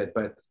Christina did,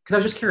 but because I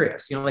was just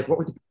curious, like, what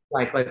were the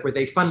like were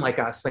they fun like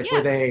us? Like,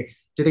 did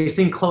they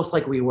seem close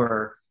like we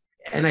were?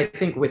 And I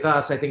think with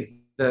us, I think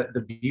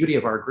the beauty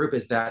of our group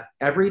is that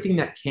everything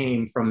that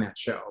came from that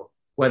show,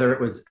 whether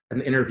it was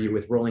an interview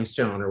with Rolling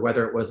Stone, or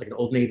whether it was like an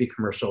Old Navy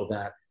commercial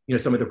that,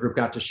 some of the group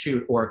got to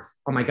shoot, or,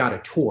 oh my God, a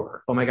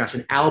tour, oh my gosh,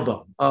 an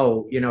album.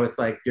 Oh, it's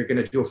like, you're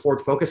going to do a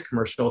Ford Focus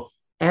commercial.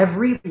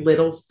 Every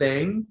little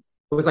thing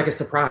was like a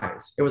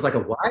surprise. It was like, a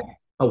what?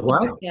 A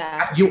what?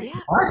 Yeah.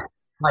 What?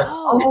 Like,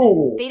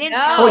 they didn't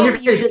tell you.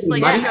 You just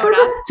like showed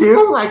up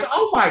too. Like,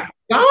 oh my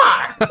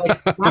God.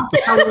 Like,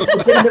 that's how it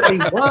legitimately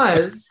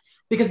was.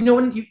 Because there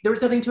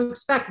was nothing to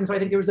expect. And so I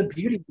think there was a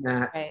beauty in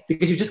that,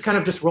 because you just kind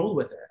of just rolled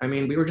with it. I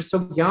mean, we were just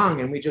so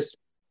young, and we just,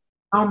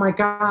 oh my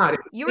God.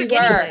 You were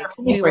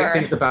getting great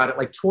things about it.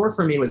 Like, tour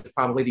for me was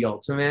probably the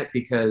ultimate,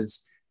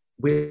 because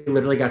we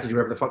literally got to do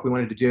whatever the fuck we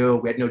wanted to do.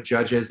 We had no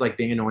judges, like,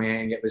 being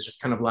annoying. It was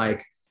just kind of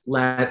like,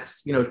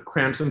 let's,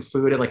 cram some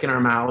food in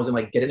our mouths and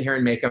like get in hair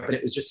and makeup. And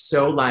it was just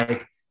so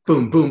like,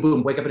 boom, boom,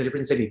 boom, wake up in a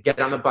different city, get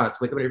on the bus,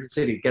 wake up in a different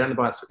city, get on the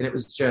bus. And it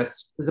was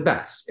the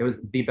best. It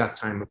was the best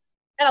time.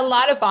 And a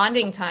lot of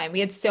bonding time. We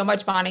had so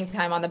much bonding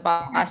time on the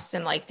bus.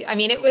 And like, I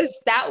mean,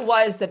 that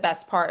was the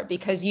best part,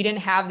 because you didn't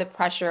have the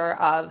pressure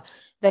of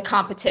the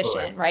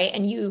competition, right?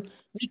 And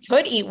we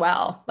could eat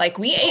well. Like,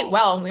 we ate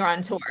well when we were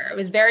on tour. It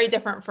was very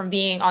different from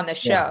being on the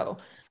show.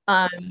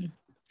 And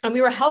we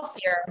were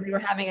healthier. We were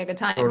having a good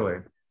time. Totally.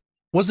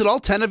 Was it all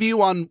 10 of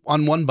you on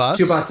one bus?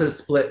 2 buses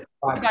split.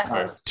 2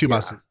 buses. 2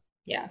 buses.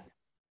 Yeah.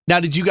 Now,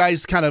 did you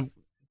guys kind of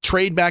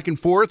trade back and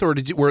forth, or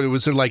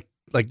was there like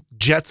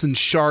Jets and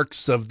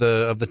Sharks of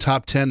the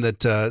top 10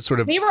 that sort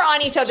of? We were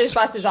on each other's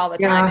buses all the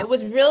time. It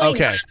was really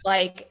okay. Not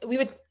like we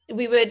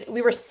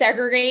were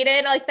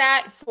segregated like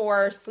that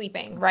for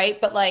sleeping,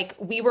 right? But like,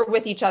 we were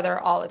with each other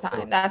all the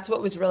time. That's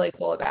what was really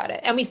cool about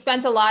it. And we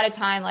spent a lot of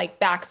time like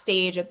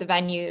backstage at the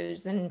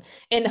venues and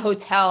in the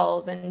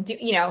hotels, and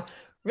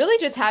really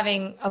just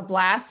having a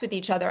blast with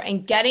each other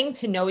and getting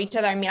to know each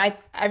other. I mean,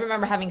 I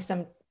remember having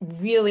some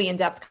really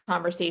in-depth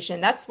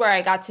conversation. That's where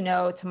I got to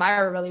know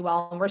Tamara really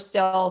well. And we're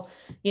still,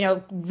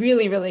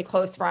 really, really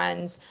close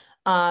friends.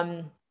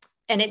 And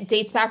it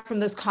dates back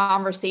from those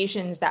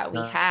conversations that we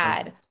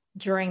had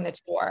during the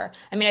tour.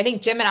 I mean, I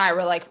think Jim and I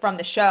were like from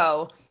the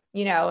show,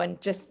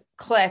 and just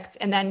clicked,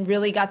 and then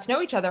really got to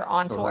know each other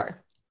on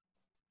tour.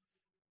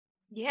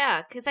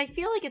 Yeah. Cause I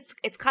feel like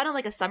it's kind of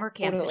like a summer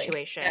camp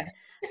situation,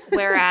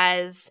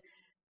 whereas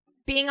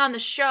being on the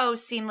show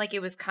seemed like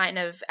it was kind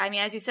of, I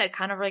mean, as you said,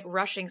 kind of like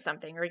rushing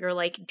something, or you're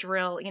like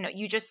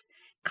you just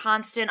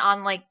constant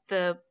on like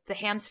the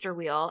hamster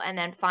wheel. And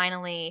then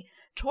finally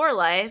tour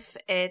life,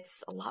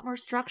 it's a lot more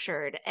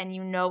structured, and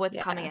what's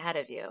coming ahead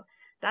of you.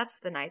 That's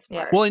the nice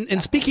part. Well,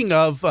 and speaking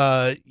of,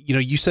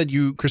 you said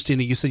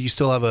Christina, you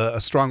still have a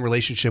strong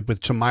relationship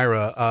with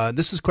Tamara.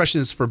 This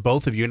question is for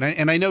both of you.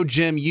 And I know,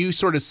 Jim, you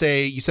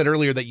said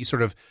earlier that you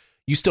sort of,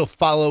 you still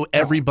follow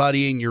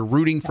everybody and you're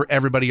rooting for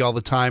everybody all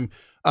the time.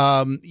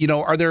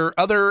 Are there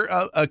other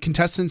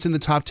contestants in the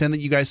top 10 that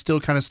you guys still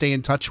kind of stay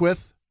in touch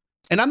with?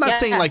 And I'm not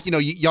saying like,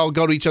 y'all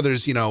go to each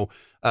other's,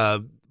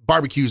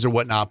 barbecues or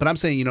whatnot, but I'm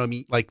saying,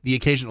 like the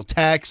occasional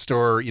text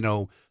or,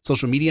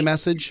 social media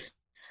message.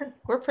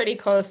 We're pretty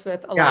close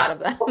with a lot of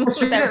them. Well,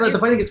 the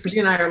funny thing is,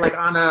 Christina and I are like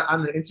on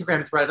an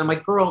Instagram thread. And I'm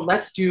like, girl,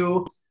 let's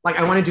do like,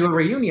 I want to do a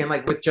reunion,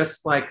 like with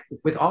just like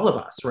with all of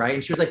us. Right.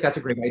 And she was like, that's a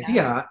great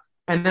idea.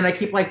 And then I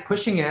keep like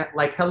pushing it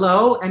like,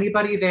 hello,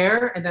 anybody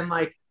there? And then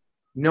like,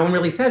 no one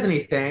really says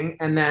anything.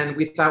 And then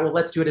we thought, well,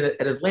 let's do it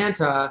at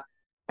Atlanta.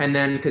 And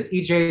then because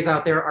EJ's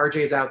out there,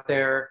 RJ's out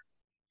there.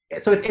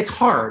 So it's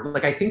hard.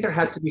 Like, I think there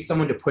has to be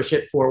someone to push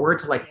it forward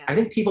to like, I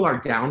think people are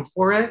down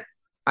for it.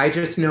 I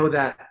just know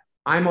that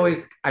I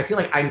feel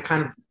like I'm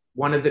kind of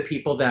one of the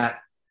people that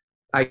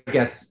I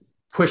guess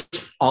push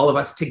all of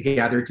us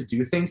together to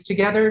do things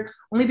together,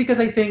 only because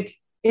I think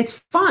it's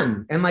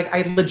fun. And like,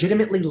 I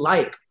legitimately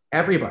like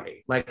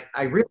everybody. Like,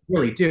 I really,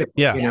 really do.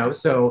 Yeah.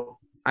 So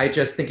I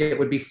just think it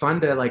would be fun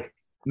to like,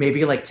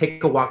 maybe like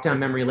take a walk down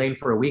memory lane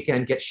for a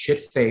weekend, get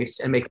shit-faced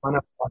and make fun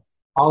of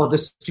all of the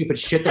stupid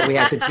shit that we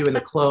had to do in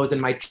the clothes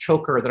and my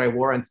choker that I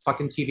wore on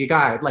fucking TV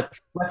Guide. Like,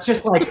 let's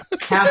just like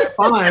have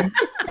fun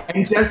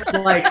and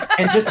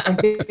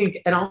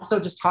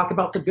also just talk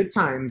about the good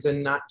times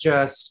and not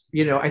just,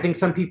 I think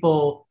some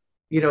people,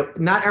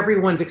 not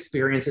everyone's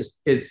experience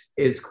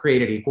is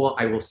created equal.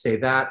 I will say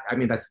that. I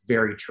mean, that's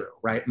very true,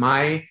 right?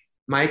 My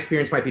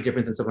experience might be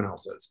different than someone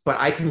else's, but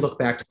I can look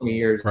back 20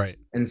 years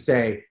and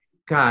say,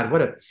 God,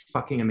 what a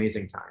fucking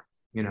amazing time,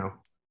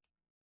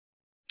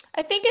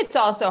 I think it's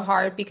also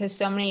hard because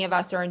so many of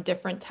us are in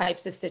different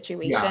types of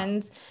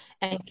situations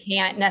and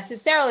can't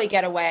necessarily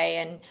get away.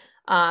 And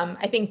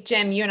I think,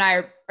 Jim, you and I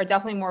are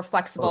definitely more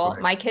flexible.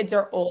 My kids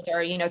are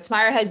older.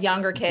 Tamara has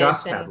younger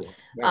kids.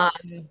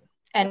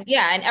 And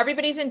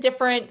everybody's in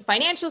different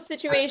financial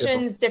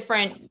situations,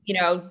 different,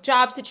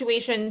 job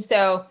situations.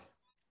 So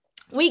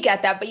we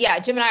get that. But yeah,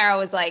 Jim and I are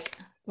always like,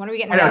 when are we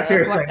getting together?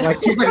 Seriously.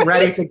 Like, she's like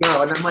ready to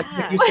go. And I'm like,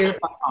 you say it,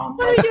 what are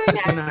we doing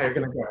now? No, you're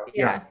going to go.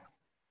 Yeah.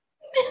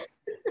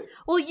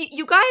 Well,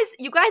 you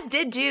guys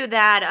did do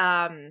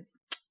that.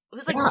 It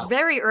was like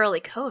very early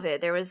COVID.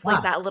 There was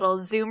like that little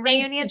Zoom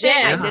reunion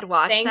thing. I did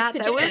watch that.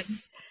 That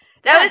was.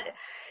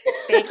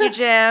 Thank you,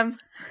 Jim.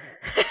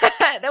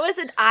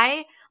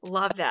 I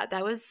love that.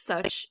 That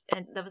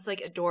was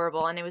like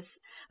adorable, and was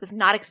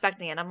not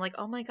expecting it. I'm like,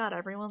 oh my God,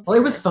 everyone's. Well,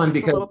 it was fun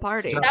because a little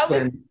party.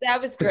 That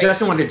was great.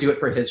 Justin wanted to do it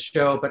for his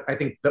show, but I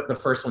think the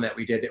first one that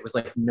we did, it was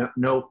like no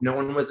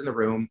one was in the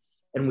room,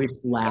 and we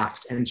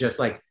laughed and just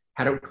like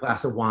had a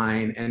glass of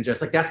wine and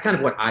just like, that's kind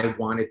of what I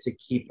wanted to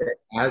keep it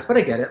as, but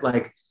I get it.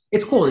 Like,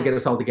 it's cool to get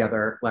us all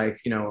together, like,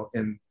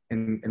 in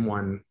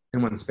one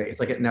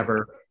space. Like, it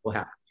never will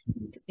happen.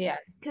 Yeah.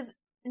 Because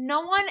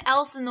no one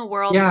else in the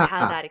world has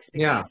had that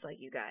experience like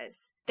you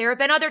guys. There have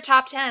been other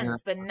top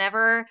 10s, but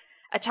never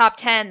a top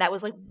 10 that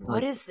was like,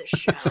 what is this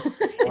show?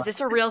 Is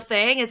this a real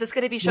thing? Is this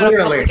going to be shown on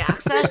public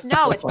access?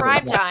 No, it's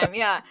prime time.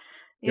 Yeah.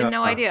 You had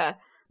no idea.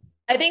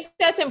 I think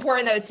that's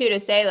important though too, to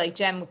say, like,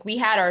 Jim, we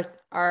had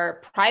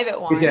our private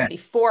one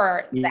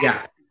before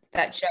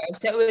that show.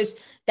 So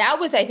that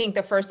was I think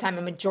the first time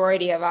a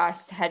majority of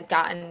us had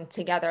gotten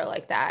together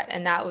like that.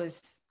 And that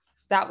was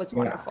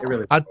wonderful.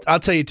 Really I'll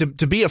tell you,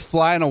 to be a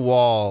fly on a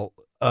wall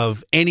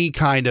of any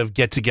kind of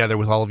get together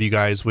with all of you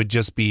guys would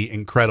just be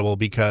incredible,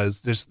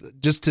 because there's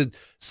just to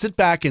sit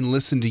back and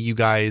listen to you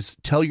guys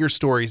tell your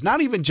stories,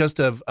 not even just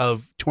of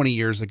 20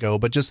 years ago,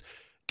 but just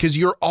because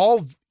you're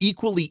all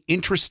equally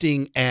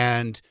interesting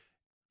and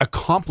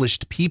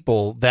accomplished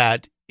people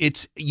that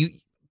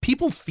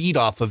people feed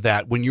off of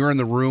that when you're in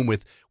the room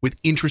with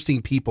interesting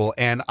people.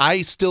 And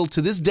I still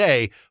to this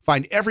day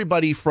find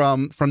everybody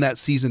from that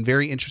season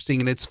very interesting.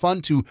 And it's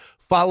fun to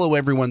follow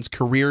everyone's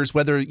careers,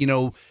 whether,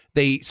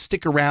 they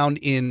stick around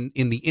in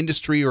the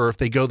industry or if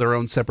they go their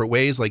own separate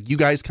ways, like you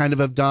guys kind of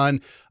have done.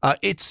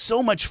 It's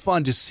so much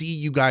fun to see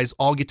you guys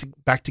all get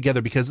back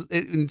together, because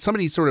and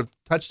somebody sort of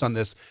touched on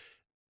this.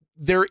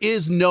 There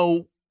is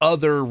no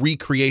other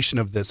recreation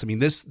of this. I mean,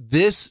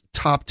 this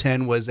top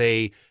 10 was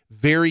a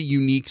very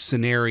unique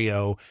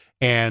scenario,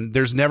 and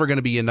there's never going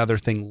to be another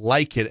thing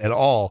like it at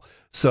all.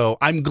 So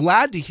I'm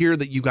glad to hear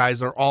that you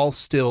guys are all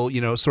still,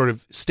 sort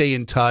of stay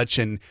in touch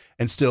and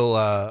still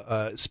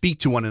speak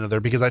to one another,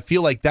 because I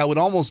feel like that would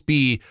almost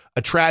be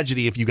a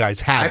tragedy if you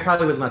guys had. I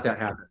probably would let that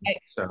happen.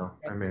 So,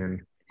 I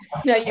mean.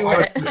 No, you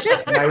wouldn't.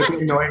 I would be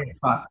annoying.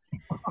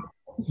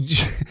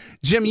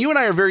 Jim, you and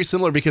I are very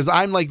similar, because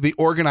I'm like the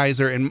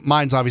organizer, and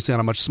mine's obviously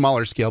on a much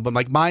smaller scale, but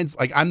like mine's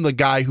like, I'm the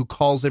guy who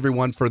calls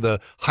everyone for the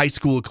high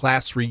school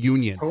class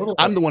reunion. Totally.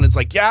 I'm the one that's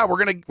like, yeah,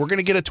 we're going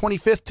to get a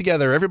 25th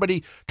together.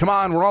 Everybody come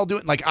on. We're all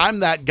doing, like,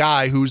 I'm that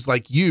guy who's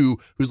like you,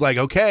 who's like,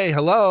 okay,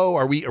 hello.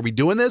 Are we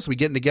doing this? Are we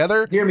getting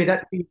together? Jeremy,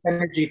 that's the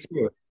energy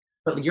too.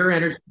 But your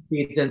energy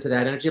feeds into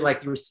that energy.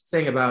 Like you were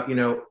saying about,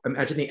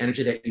 imagine the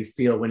energy that you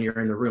feel when you're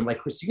in the room. Like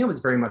Christina was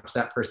very much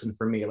that person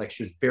for me. Like,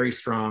 she was very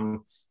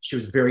strong. She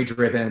was very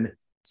driven,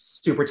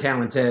 super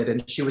talented,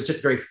 and she was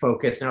just very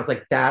focused. And I was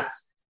like,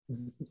 that's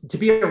to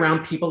be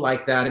around people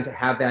like that and to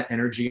have that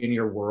energy in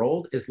your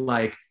world is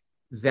like,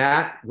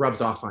 that rubs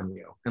off on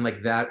you. And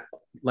like that,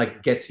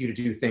 like gets you to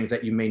do things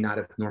that you may not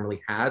have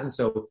normally had. And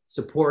so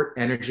support,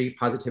 energy,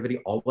 positivity,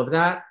 all of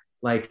that,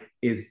 like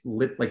is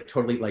lit, like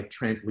totally like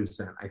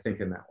translucent, I think,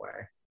 in that way.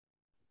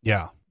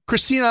 Yeah.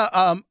 Christina,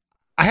 I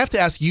have to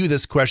ask you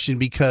this question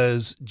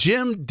because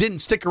Jim didn't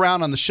stick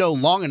around on the show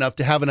long enough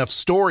to have enough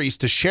stories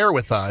to share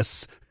with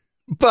us.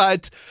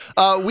 But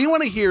we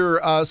want to hear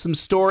some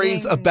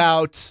stories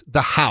about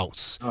the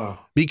house.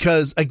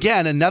 Because,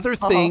 again, another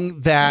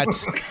thing that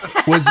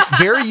was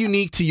very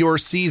unique to your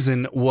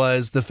season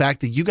was the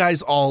fact that you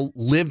guys all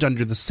lived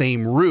under the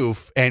same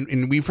roof.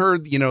 And we've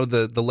heard, you know,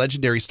 the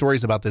legendary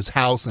stories about this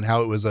house and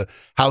how it was a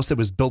house that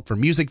was built for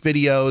music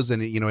videos.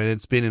 And, you know, and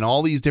it's been in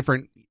all these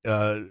different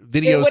videos.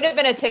 It would have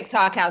been a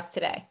TikTok house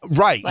today.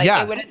 Right. Like,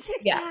 yeah. It would have,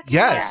 yeah.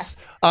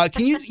 Yes.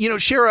 Can you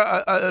share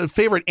a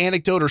favorite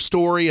anecdote or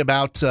story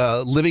about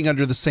living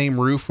under the same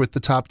roof with the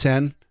top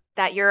 10?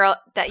 That you're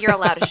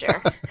allowed to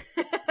share.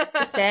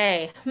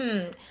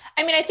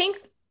 I mean, I think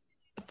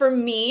for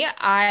me,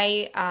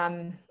 I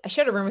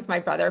shared a room with my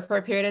brother for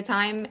a period of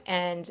time,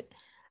 and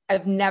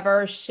I've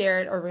never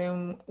shared a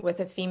room with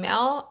a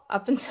female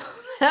up until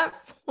that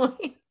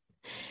point.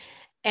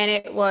 And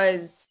it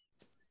was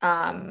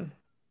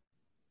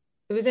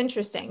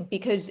interesting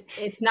because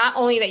it's not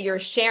only that you're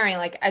sharing,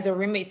 like as a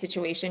roommate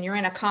situation, you're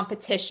in a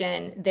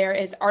competition. There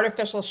is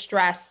artificial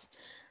stress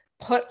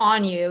put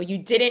on you. You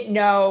didn't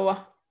know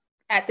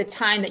at the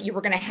time that you were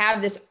going to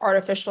have this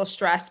artificial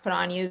stress put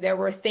on you. There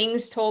were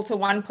things told to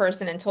one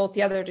person and told to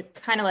the other to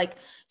kind of like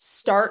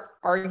start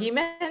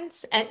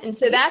arguments. And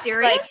so that's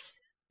serious?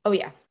 Like, oh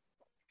yeah.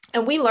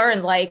 And we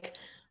learned, like,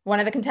 one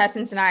of the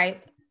contestants and I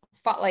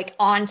fought, like,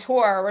 on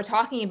tour, we're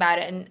talking about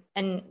it.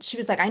 And she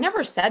was like, I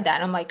never said that.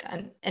 And I'm like,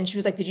 and she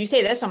was like, did you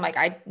say this? I'm like,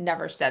 I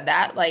never said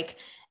that. Like,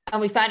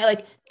 and we found it,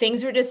 like,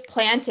 things were just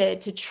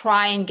planted to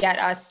try and get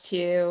us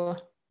to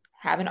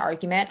have an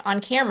argument on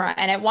camera.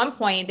 And at one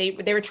point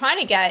they were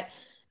trying to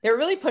they were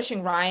really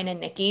pushing Ryan and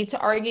Nikki to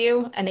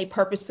argue, and they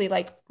purposely,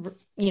 like,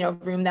 you know,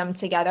 roomed them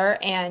together.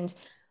 And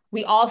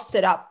we all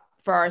stood up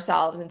for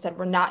ourselves and said,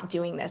 we're not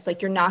doing this.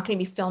 Like, you're not going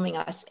to be filming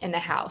us in the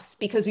house,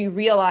 because we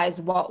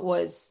realized what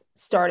was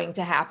starting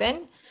to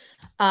happen.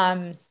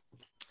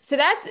 So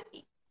that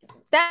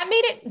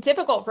made it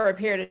difficult for a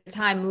period of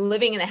time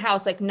living in the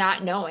house, like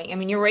not knowing. I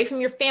mean, you're away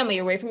from your family,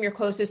 you're away from your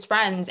closest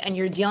friends, and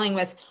you're dealing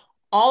with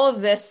all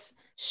of this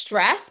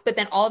stress, but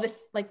then all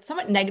this, like,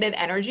 somewhat negative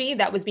energy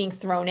that was being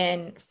thrown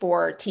in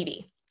for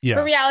TV,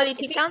 for reality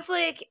TV.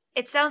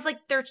 It sounds like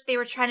they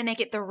were trying to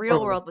make it the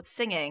real world with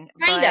singing.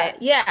 Kinda,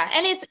 yeah.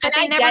 And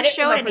they never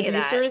showed any of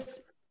that. Producer's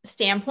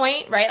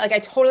standpoint, right? Like, I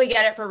totally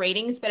get it for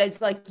ratings, but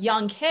as, like,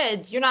 young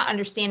kids, you're not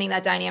understanding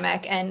that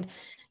dynamic, and,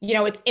 you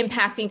know, it's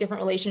impacting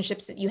different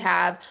relationships that you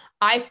have.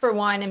 I, for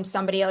one, am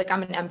somebody, like,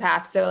 I'm an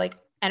empath, so, like,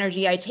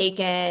 energy I take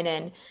in,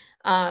 and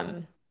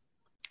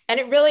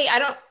it really,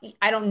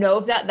 I don't know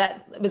if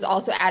that was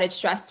also added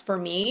stress for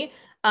me.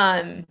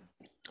 But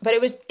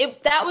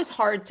that was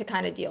hard to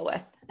kind of deal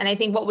with. And I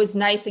think what was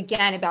nice,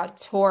 again, about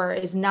tour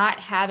is not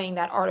having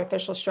that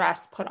artificial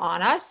stress put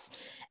on us,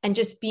 and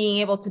just being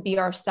able to be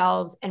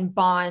ourselves and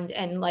bond.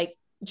 And, like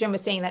Jim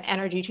was saying, that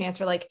energy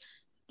transfer, like,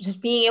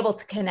 just being able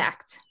to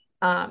connect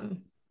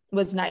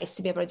was nice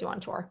to be able to do on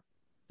tour.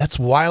 That's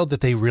wild that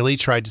they really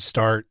tried to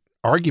start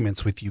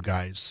arguments with you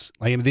guys.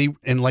 Like,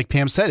 and like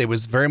Pam said, it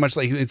was very much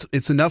like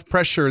it's enough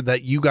pressure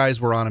that you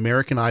guys were on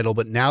American Idol,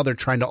 but now they're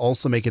trying to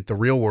also make it the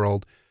real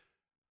world.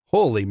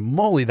 Holy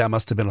moly, that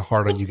must have been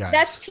hard on you guys.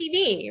 That's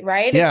TV,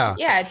 right? Yeah.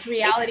 It's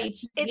reality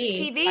TV. It's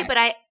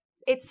TV,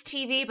 it's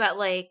TV, but,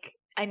 like,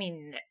 I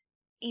mean,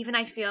 even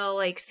I feel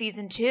like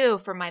season 2,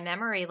 from my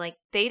memory, like,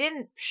 they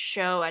didn't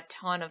show a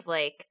ton of,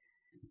 like,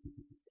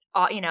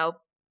 you know,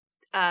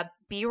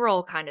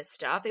 B-roll kind of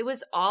stuff. It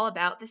was all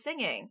about the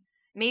singing.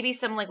 Maybe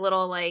some, like,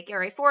 little, like, all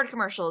right, Ford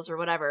commercials or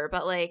whatever,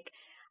 but, like,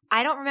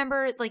 I don't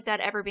remember, like,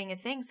 that ever being a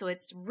thing. So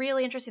it's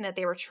really interesting that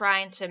they were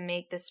trying to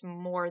make this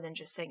more than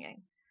just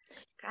singing.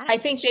 I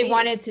think they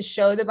wanted to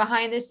show the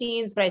behind the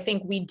scenes, but I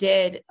think we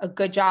did a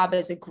good job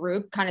as a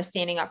group kind of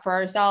standing up for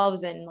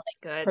ourselves and,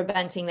 like,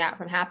 preventing that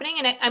from happening.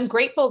 And I'm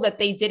grateful that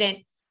they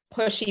didn't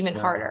push even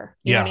harder.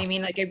 You know what I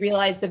mean? Like, I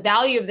realized the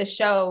value of the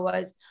show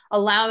was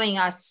allowing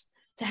us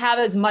to have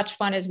as much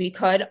fun as we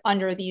could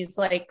under these,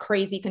 like,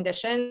 crazy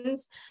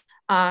conditions.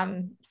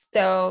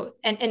 So,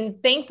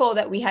 and thankful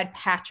that we had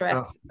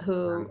Patrick,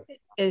 who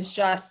is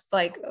just,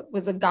 like,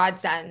 was a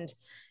godsend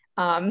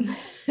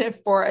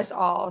for us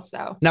all.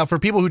 So now, for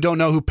people who don't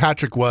know who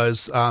Patrick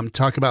was,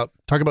 talk about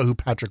who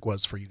Patrick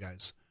was for you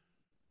guys.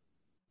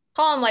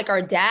 Call him like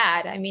our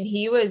dad. I mean,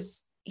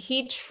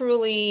 he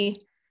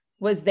truly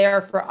was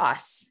there for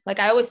us. Like,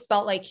 I always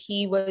felt like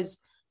he was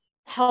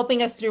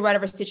helping us through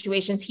whatever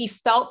situations. He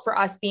felt for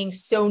us being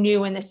so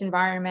new in this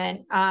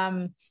environment.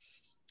 And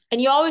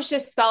you always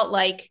just felt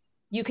like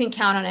you can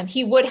count on him.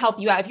 He would help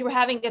you out. If you were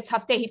having a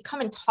tough day, he'd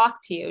come and talk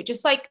to you,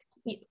 just like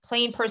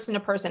plain person to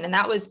person. And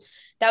that was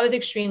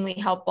extremely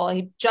helpful.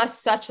 He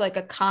just such, like,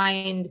 a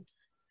kind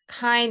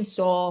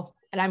soul.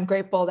 I'm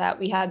grateful that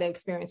we had the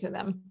experience with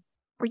them.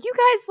 Were you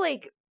guys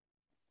like,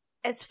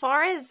 as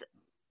far as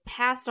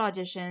past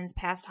auditions,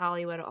 past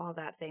Hollywood, all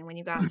that thing, when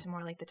you got to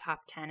more like the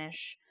top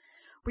 10-ish,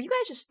 were you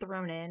guys just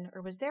thrown in,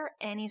 or was there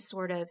any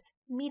sort of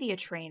media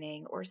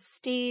training or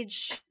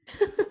stage?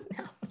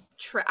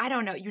 I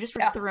don't know. You just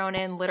were thrown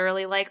in,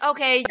 literally, like,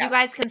 okay, you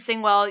guys can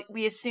sing well.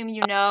 We assume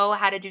you know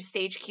how to do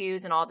stage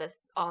cues and all this.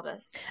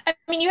 I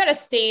mean, you had a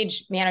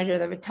stage manager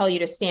that would tell you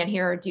to stand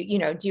here or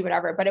do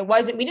whatever, but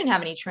we didn't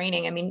have any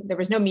training. I mean, there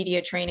was no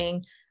media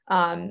training.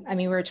 I mean,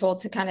 we were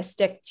told to kind of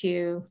stick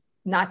to,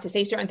 not to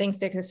say certain things,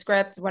 stick to the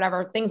script,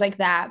 whatever, things like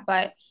that.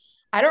 But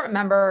I don't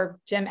remember,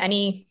 Jim,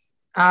 any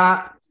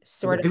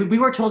we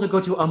were told to go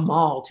to a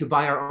mall to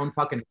buy our own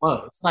fucking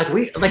clothes. Oh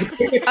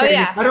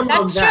yeah, I don't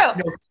know that's that.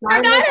 True.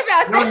 Forgot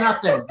about that.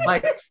 Nothing.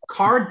 Like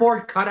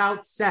cardboard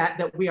cutout set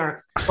that we are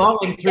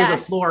falling through the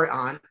floor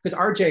on, because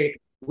RJ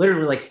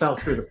literally like fell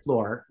through the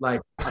floor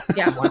one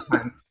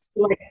time.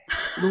 Like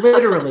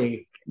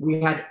literally,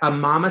 we had a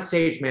mama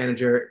stage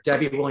manager,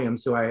 Debbie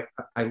Williams, who I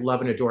love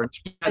and adore.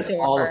 She does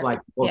all of like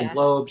Golden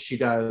Globes. She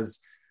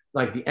does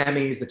like the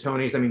Emmys, the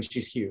Tonys. I mean,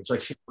 she's huge. Like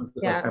she comes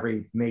with like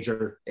every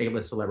major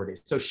A-list celebrity.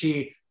 So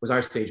she was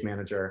our stage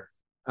manager,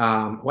 who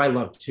I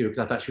loved too, because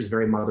I thought she was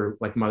very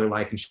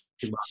mother-like, and she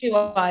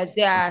was,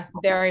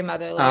 very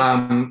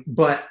motherly.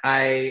 But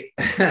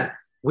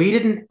we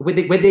didn't. When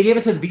they gave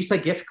us a Visa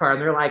gift card,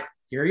 and they're like,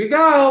 "Here you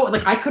go."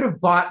 Like I could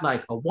have bought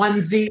like a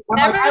onesie.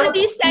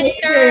 Beverly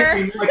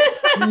Center. Like,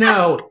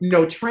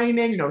 no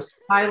training, no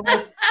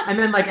stylist. And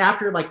then like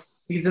after like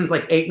seasons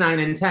like 8, 9,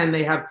 and 10,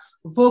 they have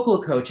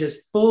vocal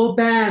coaches, full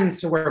bands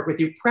to work with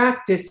you,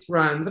 practice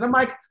runs. And I'm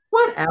like,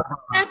 whatever.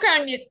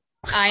 Background music.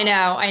 I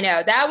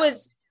know. That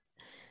was,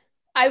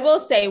 I will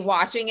say,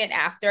 watching it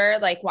after,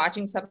 like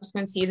watching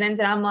subsequent seasons,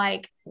 and I'm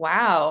like,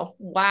 wow.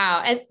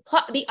 And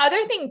the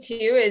other thing too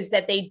is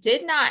that they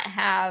did not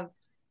have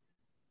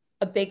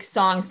a big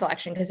song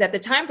selection, because at the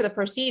time for the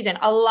first season,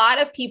 a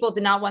lot of people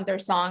did not want their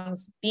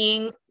songs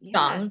being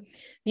sung.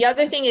 The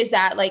other thing is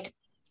that like,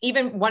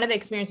 even one of the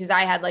experiences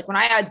I had, like when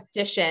I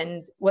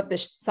auditioned, what the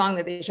song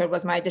that they showed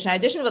was my audition. I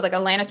auditioned with like a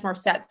Alanis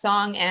Morissette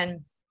song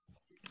and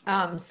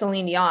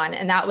Celine Dion,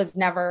 and that was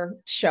never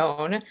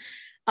shown.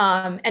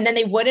 And then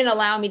they wouldn't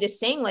allow me to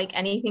sing like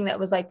anything that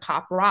was like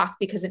pop rock,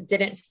 because it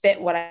didn't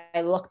fit what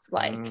I looked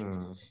like.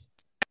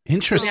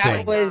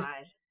 Interesting. It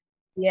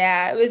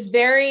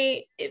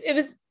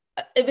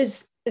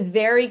was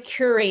very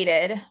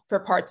curated for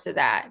parts of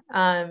that.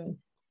 And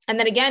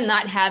then again,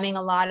 not having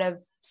a lot of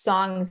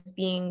songs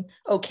being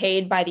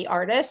okayed by the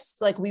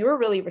artists, like we were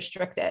really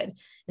restricted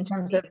in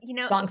terms of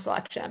song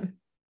selection.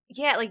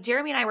 Yeah, like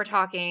Jeremy and I were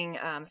talking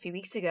a few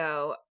weeks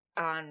ago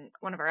on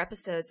one of our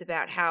episodes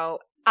about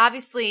how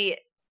obviously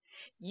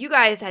you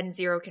guys had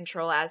zero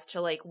control as to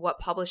like what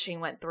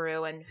publishing went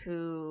through and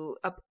who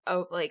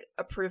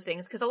approved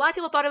things, because a lot of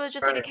people thought it was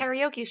just like a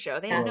karaoke show.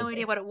 They had no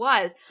idea what it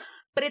was.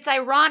 But it's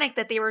ironic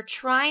that they were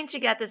trying to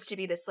get this to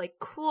be this like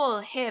cool,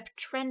 hip,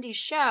 trendy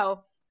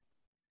show.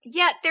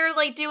 Yet they're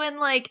like doing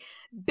like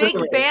big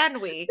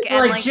band week. It's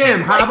and like Jim,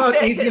 how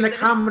about Easy and the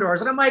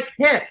Commodores? And I'm like,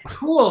 hip,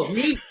 cool,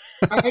 neat.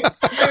 I'll be a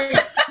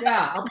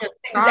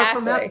star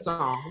from that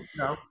song.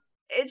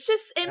 It's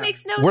just, it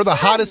makes no sense. We're the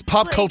hottest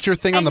pop culture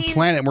thing on the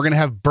planet. We're going to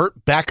have Burt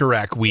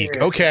Bacharach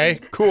week. Okay,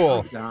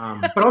 cool.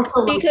 But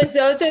also, because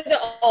those are the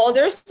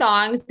older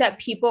songs that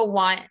people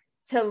want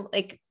to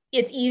like,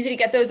 it's easy to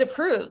get those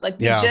approved. Like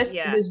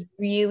it was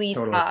really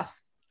tough.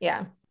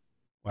 Yeah.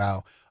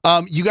 Wow.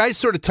 You guys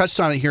sort of touched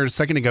on it here a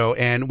second ago,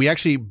 and we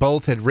actually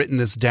both had written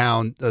this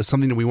down.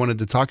 Something that we wanted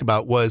to talk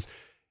about was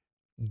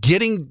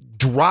getting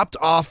dropped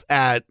off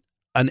at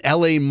an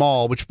LA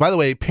mall, which by the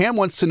way, Pam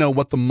wants to know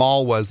what the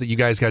mall was that you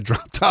guys got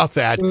dropped off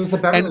at. The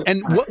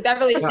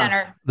Beverly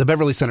Center. The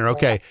Beverly Center.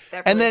 Okay.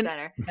 Beverly and then,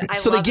 Center.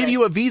 So they give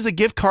you a Visa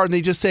gift card and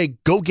they just say,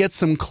 go get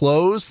some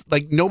clothes.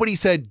 Like nobody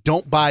said,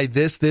 don't buy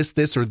this,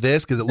 or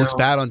this, because it looks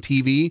bad on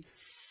TV.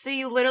 So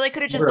you literally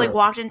could have just like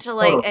walked into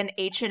like an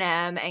H&M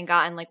and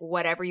gotten like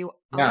whatever you,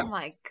 oh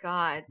my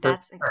God,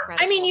 that's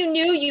incredible. I mean, you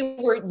knew you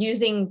were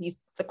using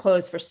the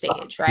clothes for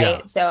stage, right?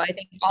 Yeah. So I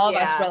think all of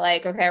us were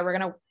like, okay, we're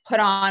going to put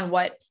on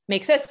what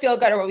makes us feel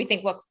good or what we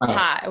think looks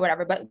hot or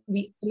whatever. But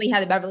we only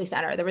had the Beverly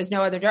Center. There was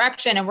no other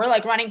direction. And we're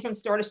like running from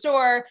store to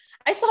store.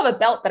 I still have a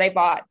belt that I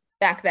bought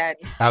back then.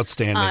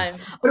 Outstanding.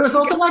 But it was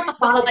also like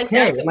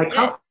 5K. Like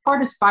how far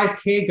does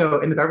 5K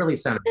go in the Beverly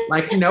Center?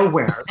 Like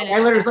nowhere. I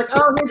literally was like,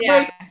 oh, here's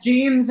my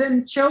jeans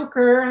and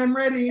choker. I'm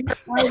ready.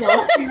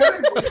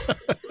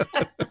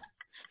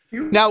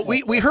 Now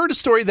we heard a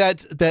story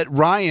that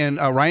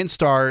Ryan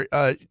Starr,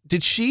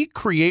 did she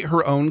create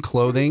her own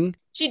clothing?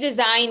 She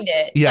designed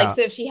it. Yeah. Like,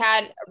 so if she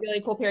had a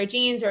really cool pair of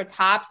jeans or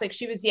tops, like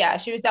she was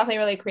definitely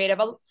really creative.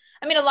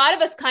 I mean, a lot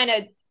of us kind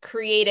of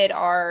created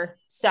our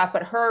stuff,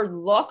 but her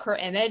look, her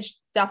image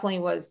definitely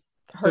was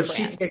her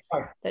brand. She'd take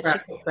like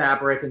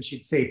fabric and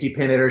she'd safety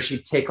pin it, or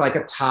she'd take like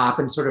a top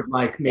and sort of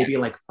like maybe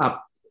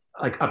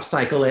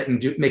upcycle it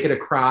and make it a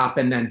crop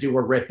and then do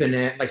a rip in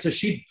it. Like, so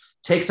she'd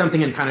take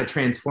something and kind of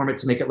transform it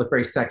to make it look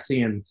very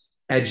sexy and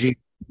edgy.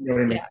 You know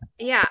what I mean?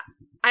 Yeah.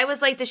 I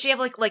was like, does she have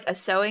like a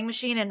sewing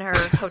machine in her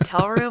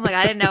hotel room? Like,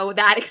 I didn't know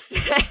that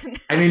extent.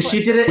 I mean,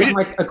 she did it in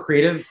like a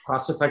creative,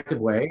 cost-effective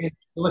way.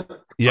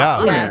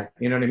 Yeah.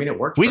 You know what I mean? It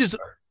worked.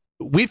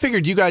 We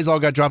figured you guys all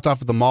got dropped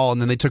off at the mall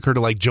and then they took her to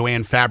like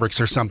Joanne Fabrics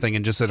or something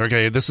and just said,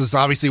 okay, this is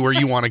obviously where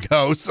you want to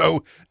go.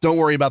 So don't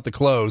worry about the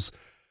clothes.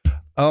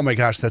 Oh my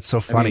gosh, that's so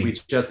funny.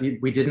 I mean,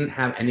 we didn't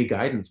have any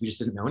guidance. We just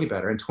didn't know any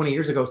better. And 20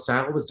 years ago,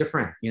 style was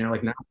different, you know,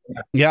 like now.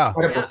 Yeah.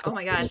 Oh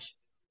my gosh.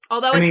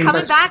 Although it's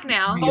coming back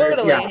now.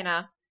 Totally. You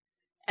know,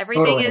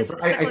 everything is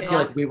cyclical. I feel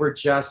like we were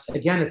just,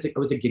 again, it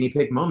was a guinea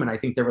pig moment. I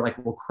think they were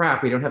like, well,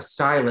 crap, we don't have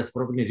stylists.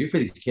 What are we going to do for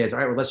these kids? All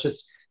right, well, let's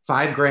just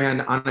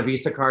 $5,000 on a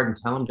Visa card and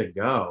tell them to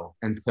go.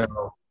 And so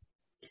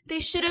they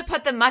should have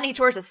put the money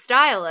towards a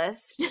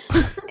stylist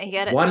and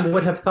get it. One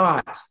would have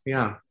thought.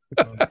 Yeah.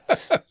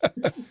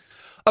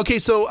 Okay,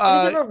 so it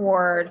was a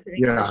reward for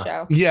the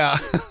show. Yeah.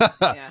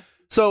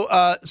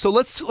 So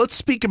let's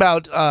speak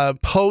about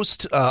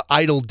post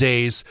Idol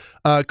days.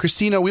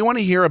 Christina, we want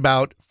to hear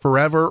about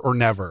Forever or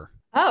Never.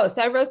 Oh,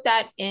 so I wrote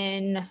that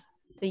in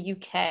the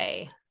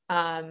UK.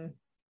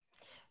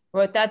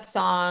 Wrote that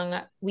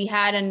song. We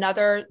had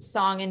another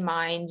song in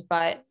mind,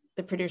 but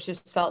the producers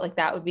felt like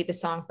that would be the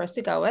song for us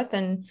to go with.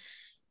 And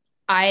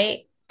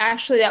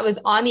that was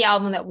on the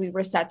album that we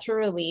were set to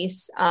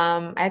release.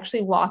 I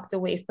actually walked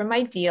away from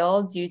my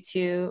deal due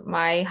to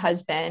my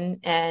husband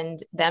and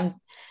them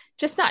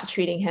just not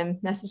treating him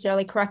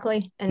necessarily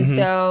correctly. And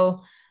so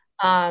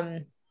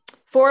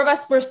 4 of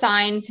us were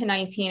signed to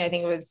 19. I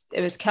think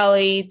it was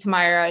Kelly,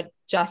 Tamira,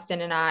 Justin,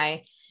 and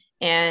I.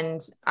 And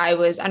I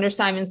was under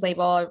Simon's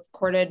label. I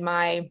recorded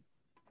my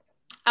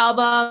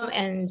album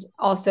and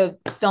also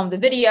filmed a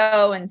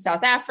video in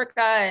South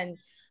Africa and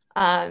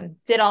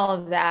did all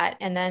of that.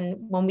 And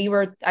then when we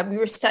were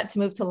set to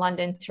move to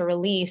London to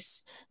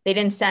release, they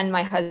didn't send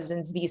my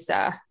husband's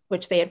visa,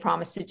 which they had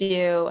promised to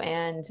do.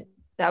 And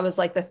that was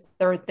like the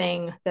third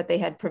thing that they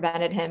had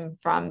prevented him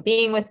from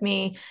being with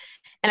me.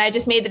 And I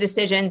just made the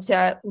decision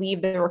to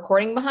leave the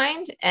recording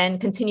behind and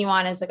continue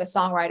on as like a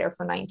songwriter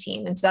for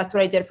 19. And so that's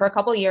what I did for a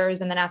couple of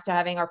years. And then after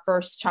having our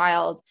first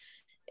child,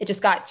 it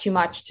just got too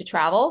much to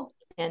travel.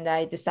 And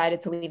I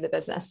decided to leave the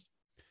business.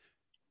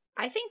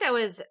 I think that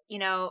was, you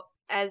know,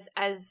 as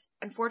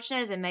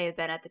unfortunate as it may have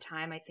been at the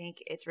time, I think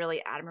it's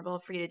really admirable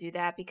for you to do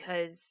that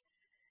because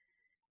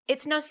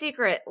it's no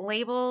secret.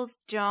 Labels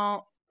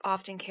don't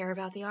often care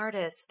about the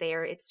artists.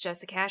 It's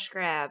just a cash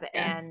grab,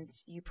 and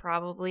you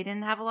probably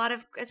didn't have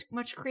as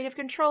much creative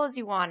control as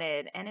you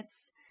wanted. And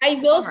I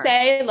will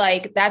say,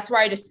 like, that's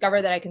where I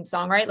discovered that I can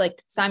songwrite.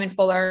 Like Simon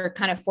Fuller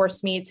kind of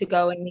forced me to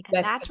go and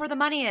that's where the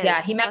money is.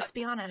 Yeah, let's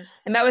be honest.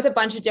 I met with a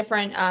bunch of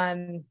different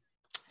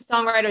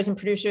songwriters and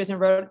producers and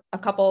wrote a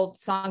couple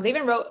songs. I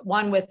even wrote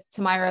one with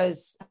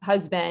Tamira's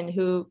husband,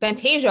 who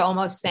Fantasia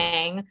almost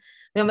sang.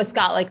 We almost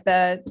got like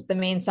the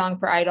main song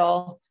for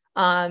Idol.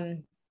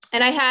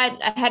 And I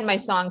had my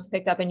songs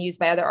picked up and used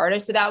by other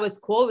artists. So that was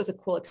cool. It was a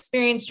cool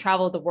experience,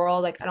 traveled the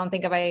world. Like, I don't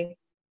think if I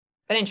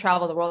didn't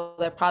travel the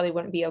world, I probably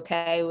wouldn't be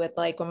okay with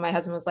like when my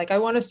husband was like, I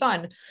want a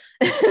son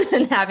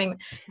and having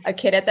a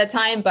kid at that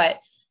time. But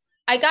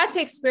I got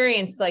to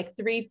experience like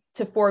 3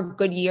 to 4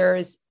 good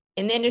years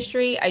in the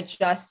industry. I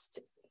just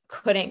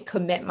couldn't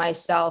commit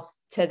myself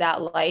to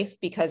that life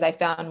because I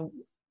found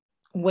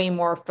way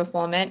more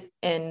fulfillment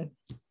in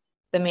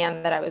the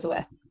man that I was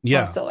with.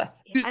 Yeah.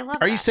 I love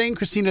Are you saying,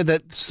 Christina,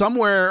 that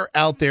somewhere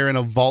out there in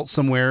a vault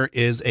somewhere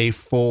is a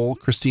full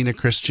Christina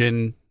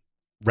Christian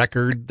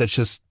record that's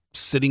just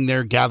sitting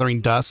there gathering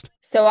dust?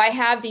 So I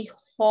have the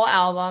whole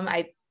album.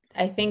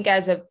 I think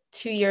as of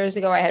 2 years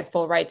ago, I had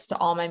full rights to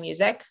all my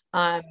music.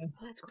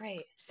 That's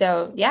great.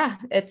 So yeah,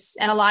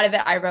 and a lot of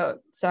it I wrote.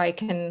 So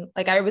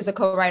I was a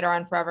co-writer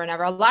on Forever and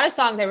Ever. A lot of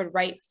songs I would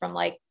write from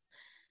like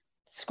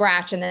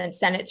scratch and then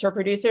send it to a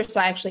producer.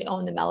 So I actually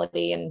own the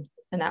melody and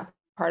that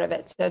part of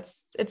it. So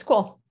it's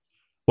cool.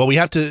 Well, we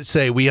have to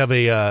say we have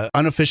a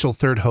unofficial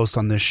third host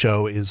on this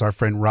show is our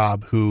friend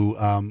Rob, who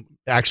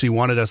actually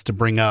wanted us to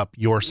bring up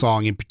your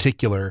song in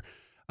particular.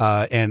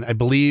 And I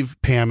believe,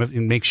 Pam,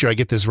 and make sure I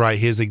get this right,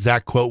 his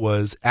exact quote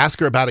was, ask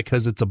her about it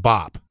because it's a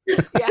bop.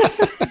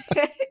 Yes.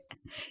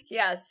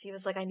 Yes. He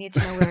was like, I need to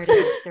know where it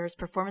is. There's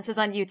performances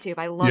on YouTube.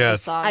 I love the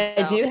song.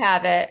 I do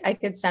have it. I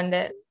could send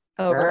it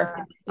over.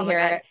 Oh my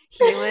God.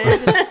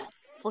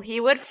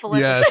 He would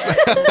flip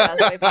it in the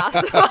best way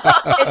possible.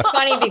 It's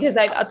funny because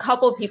a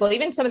couple of people,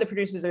 even some of the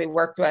producers that we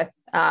worked with,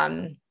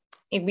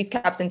 we've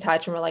kept in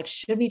touch and we're like,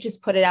 should we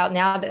just put it out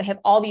now that have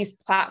all these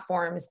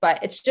platforms?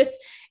 But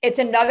it's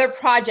another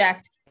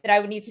project that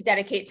I would need to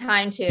dedicate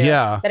time to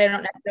that I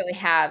don't necessarily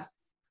have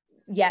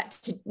yet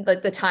to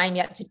like the time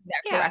yet to do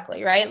that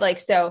correctly. Right. Like,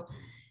 so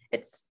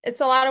it's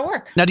a lot of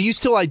work. Now, do you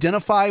still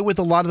identify with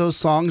a lot of those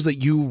songs that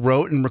you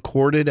wrote and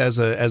recorded as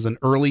an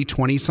early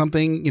 20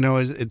 something,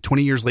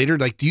 20 years later?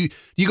 Like, do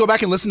you go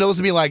back and listen to those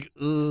and be like,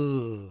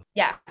 ugh?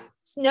 Yeah.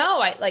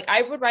 No,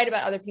 I would write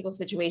about other people's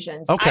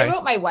situations. Okay. I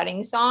wrote my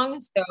wedding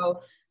song.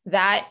 So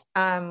that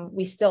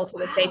we still to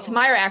this day,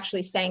 Tamira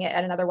actually sang it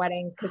at another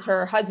wedding because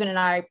her husband and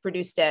I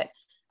produced it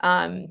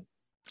and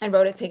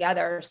wrote it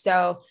together.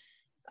 So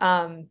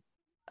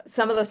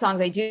some of the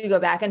songs I do go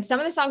back, and some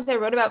of the songs I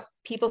wrote about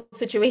people's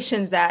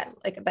situations that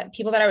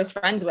people that I was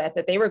friends with,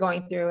 that they were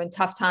going through in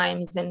tough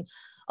times. And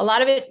a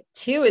lot of it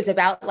too is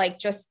about like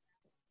just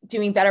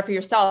doing better for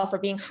yourself or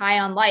being high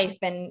on life.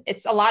 And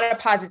it's a lot of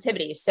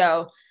positivity.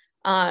 So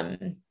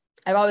I've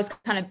always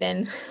kind of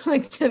been,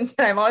 like Jim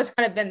said, I've always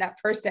kind of been that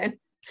person.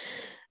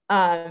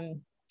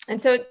 And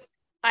so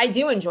I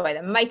do enjoy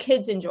them. My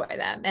kids enjoy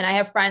them. And I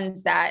have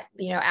friends that,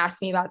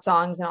 ask me about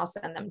songs, and I'll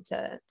send them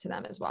to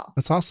them as well.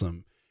 That's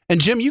awesome. And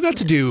Jim, you got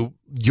to do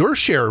your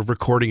share of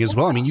recording as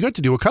well. I mean, you got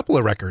to do a couple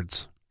of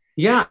records.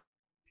 Yeah.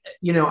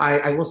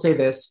 I will say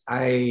this,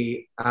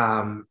 being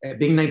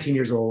 19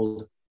 years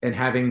old and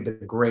having the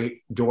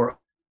great door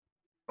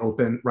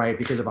open, right,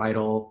 because of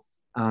Idol,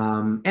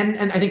 and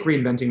I think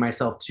reinventing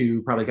myself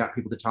too probably got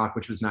people to talk,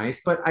 which was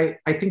nice. But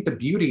I think the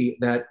beauty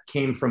that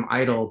came from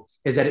Idol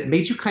is that it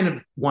made you kind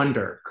of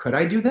wonder, could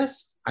I do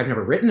this? I've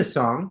never written a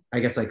song. I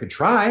guess I could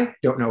try.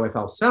 Don't know if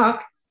I'll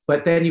suck.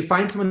 But then you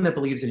find someone that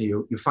believes in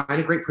you. You find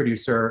a great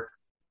producer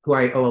who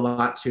I owe a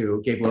lot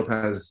to. Gabe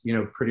Lopez,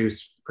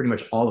 produced pretty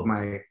much all of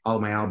my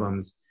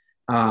albums.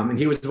 And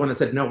he was the one that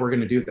said, no, we're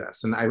going to do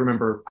this. And I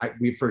remember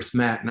we first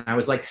met and I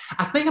was like,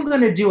 I think I'm going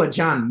to do a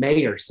John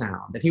Mayer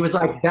sound. And he was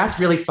like, that's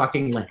really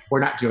fucking lame. We're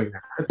not doing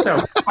that. And so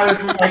I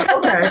was like,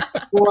 okay,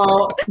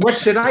 well, what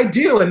should I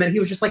do? And then he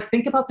was just like,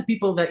 think about the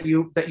people that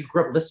you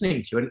grew up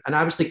listening to. And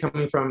obviously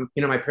coming from,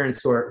 my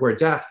parents who are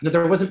deaf,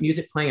 there wasn't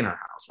music playing in our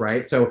house,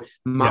 right? So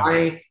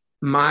my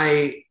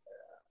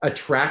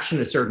attraction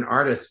to certain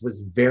artists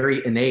was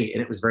very innate,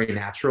 and it was very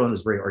natural, and it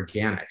was very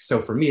organic.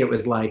 So for me, it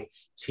was like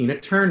Tina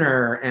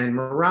Turner and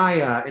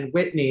Mariah and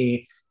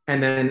Whitney.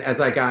 And then as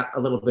I got a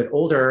little bit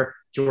older,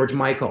 George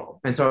Michael.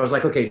 And so I was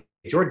like, okay,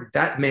 George,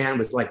 that man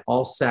was like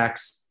all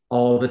sex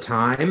all the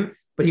time,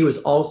 but he was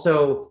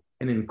also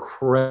an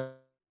incredible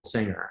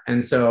singer.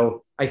 And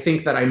so I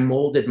think that I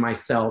molded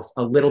myself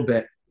a little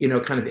bit,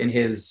 kind of in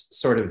his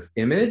sort of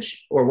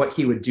image, or what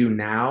he would do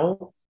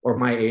now, or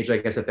my age, I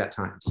guess, at that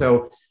time.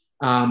 So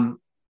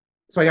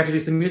I got to do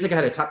some music. I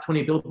had a top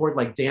 20 Billboard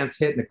like dance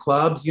hit in the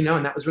clubs, and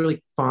that was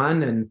really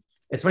fun. And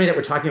it's funny that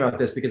we're talking about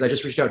this because I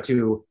just reached out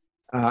to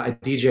a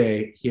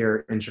DJ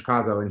here in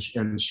Chicago,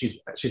 and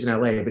she's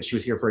in LA, but she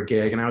was here for a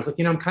gig. And I was like,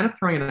 I'm kind of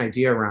throwing an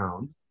idea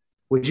around.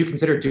 Would you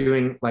consider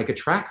doing like a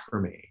track for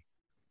me?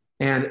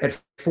 And at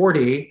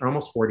 40 or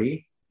almost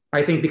 40,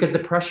 I think because the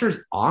pressure's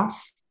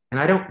off and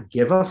I don't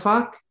give a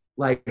fuck,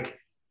 like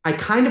I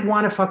kind of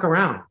want to fuck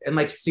around and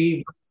like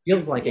see what it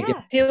feels like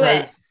again. Do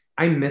it.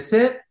 I miss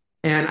it.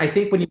 And I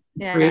think when you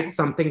create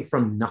something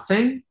from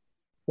nothing,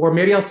 or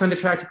maybe I'll send a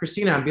track to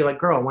Christina and be like,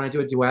 girl, I want to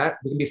do a duet.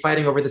 We can be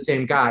fighting over the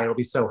same guy. It'll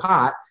be so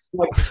hot.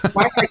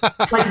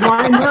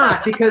 Why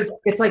not? Because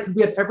it's like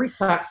we have every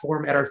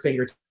platform at our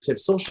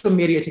fingertips. Social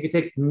media, it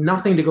takes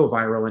nothing to go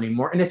viral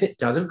anymore. And if it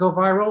doesn't go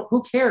viral,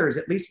 who cares?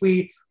 At least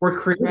we were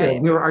creative,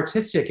 right. We were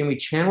artistic, and we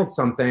channeled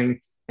something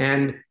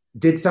and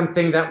did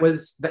something that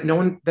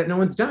no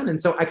one's done. And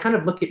so I kind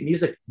of look at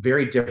music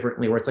very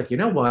differently, where it's like, you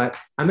know what,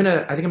 I think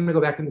I'm gonna go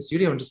back in the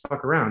studio and just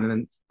fuck around and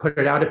then put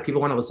it out if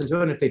people want to listen to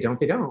it. And if they don't,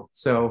 they don't.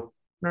 So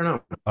I don't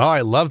know. Oh, I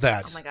love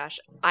that. Oh my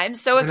gosh. I'm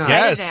so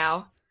excited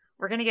now.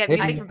 We're going to get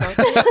music from both.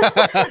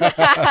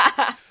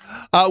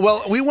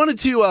 Well, we wanted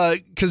to,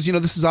 because,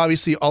 this is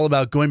obviously all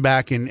about going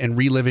back and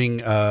reliving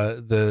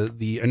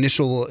the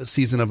initial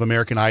season of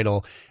American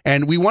Idol.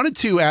 And we wanted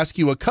to ask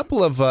you a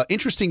couple of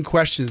interesting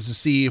questions to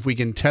see if we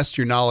can test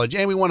your knowledge.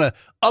 And we want to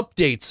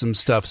update some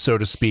stuff, so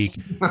to speak.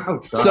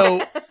 So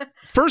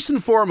first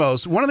and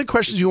foremost, one of the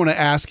questions we want to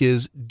ask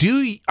is,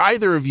 do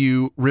either of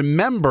you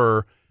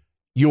remember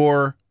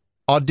your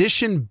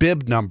audition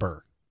bib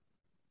number?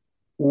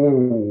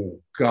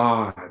 Oh,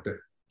 God.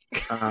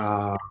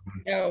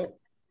 No.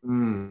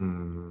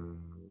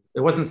 It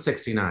wasn't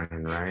 69,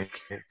 right?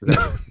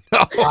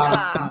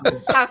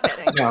 How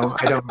fitting. No,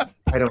 I don't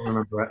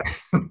remember it.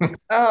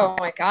 Oh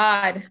my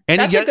God.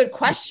 That's a good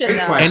question,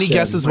 though. Any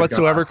guesses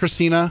whatsoever,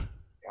 Christina?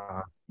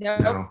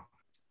 No.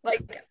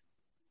 Like,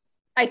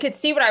 I could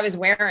see what I was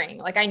wearing.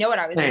 Like, I know what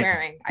I was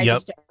wearing. I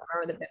just don't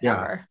remember the bib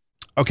number.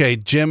 Okay,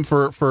 Jim,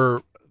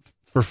 for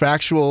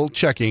factual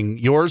checking,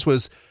 yours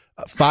was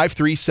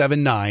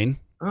 5379.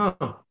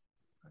 Oh.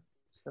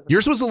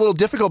 Yours was a little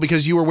difficult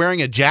because you were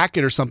wearing a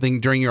jacket or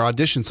something during your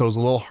audition, so it was a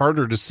little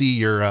harder to see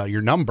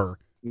your number.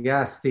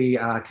 Yes, the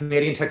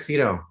Canadian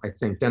tuxedo, I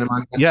think. Denim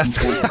on.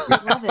 Yes.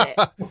 Love it.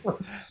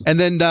 And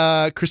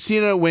then,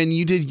 Christina, when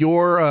you did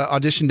your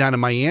audition down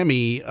in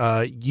Miami,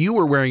 you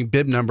were wearing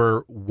bib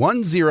number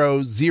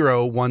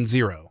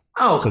 10010.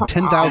 Oh, so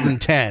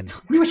 10,010.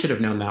 We should have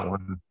known that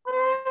one.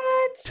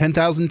 What?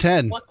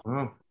 10,010.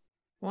 Oh.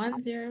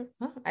 10.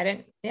 Oh, I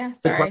didn't. Yeah,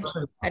 sorry.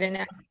 I didn't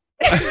know.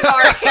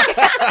 Sorry.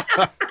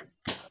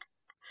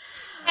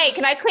 Hey,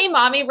 can I claim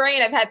mommy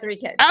brain? I've had 3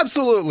 kids.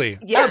 Absolutely.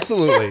 Yes.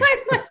 Absolutely.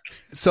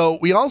 So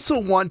we also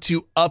want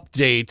to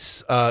update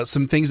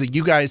some things that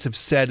you guys have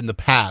said in the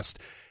past.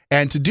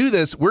 And to do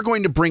this, we're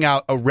going to bring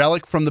out a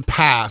relic from the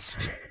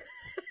past.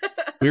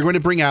 We're going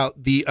to bring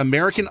out the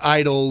American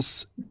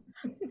Idol's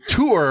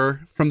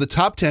tour from the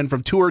top 10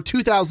 from tour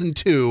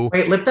 2002.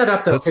 Wait, lift that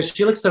up though, because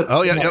she looks so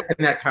Oh, yeah, cute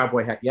in that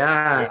cowboy hat.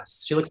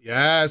 Yes, she looks.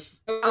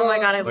 Yes. Oh my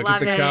God, I Look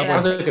love at the it. cowboy. That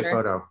was a good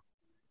photo.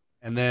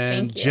 And then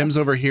Thank you. Jim's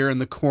over here in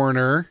the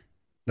corner.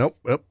 Nope.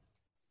 No,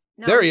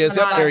 There he is.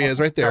 Yep, not. there he is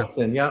right there.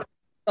 Carlson, yep.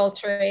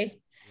 Sultry.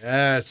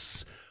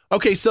 Yes.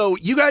 Okay, so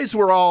you guys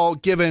were all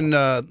given,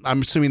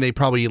 I'm assuming they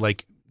probably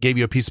like gave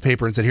you a piece of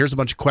paper and said, here's a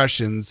bunch of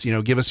questions,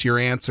 give us your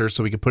answer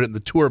so we can put it in the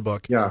tour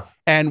book. Yeah.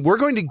 And we're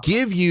going to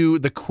give you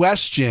the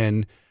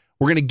question.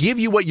 We're going to give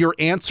you what your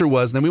answer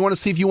was. And then we want to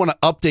see if you want to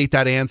update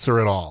that answer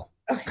at all.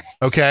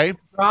 Okay.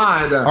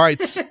 God. All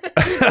right.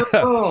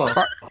 Oh.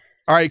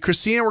 All right,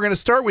 Christina, we're going to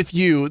start with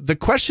you. The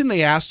question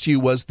they asked you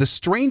was the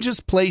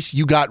strangest place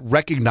you got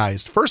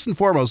recognized. First and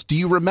foremost, do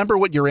you remember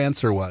what your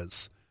answer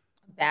was?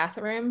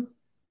 Bathroom.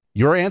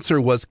 Your answer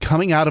was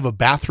coming out of a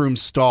bathroom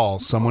stall.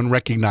 Someone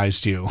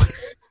recognized you.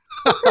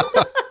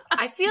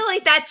 I feel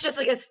like that's just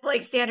like a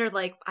standard.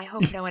 Like, I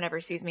hope no one ever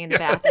sees me in the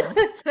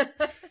bathroom.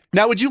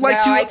 Now, would you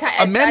like No,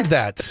 to amend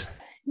that?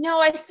 No,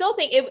 I still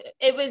think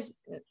it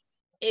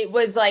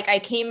was like I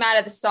came out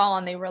of the stall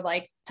and they were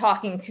like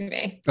talking to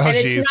me. Oh, and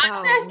geez. it's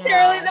not Oh,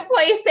 necessarily no. the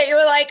place that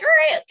you're like,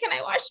 all right, can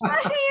I wash my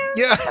hair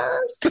Yeah.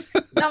 first?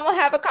 Then we'll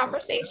have a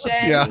conversation.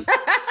 Yeah.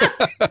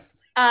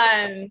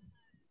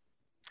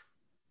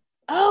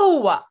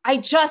 Oh, I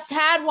just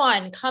had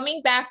one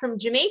coming back from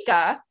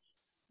Jamaica,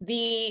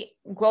 the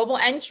global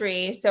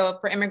entry. So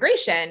for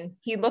immigration,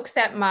 he looks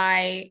at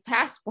my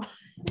passport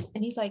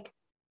and he's like,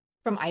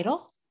 from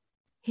Idol?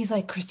 He's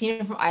like,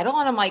 Christina from Idol?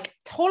 And I'm like,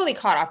 totally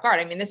caught off guard.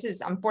 I mean,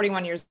 I'm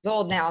 41 years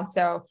old now.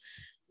 So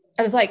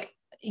I was like,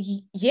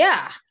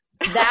 yeah,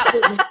 that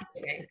was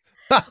amazing.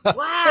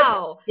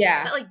 Wow.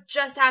 Yeah. That like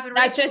just happened.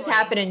 That recently. just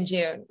happened in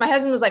June. My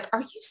husband was like,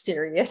 are you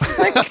serious?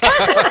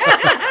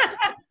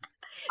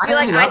 You're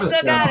like, I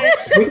still got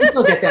it. We can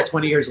still get that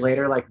 20 years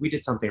later. Like, we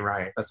did something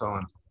right. That's all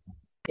I'm saying.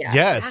 Yeah,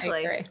 Yes. I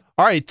agree.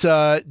 All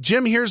right,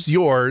 Jim, here's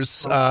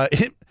yours.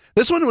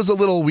 This one was a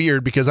little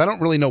weird because I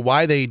don't really know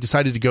why they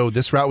decided to go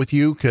this route with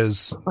you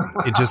because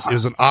it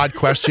was an odd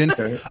question.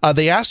 Okay.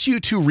 They asked you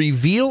to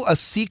reveal a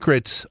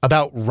secret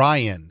about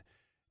Ryan.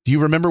 Do you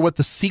remember what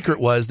the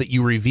secret was that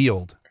you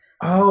revealed?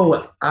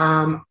 Oh,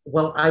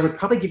 well, I would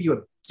probably give you a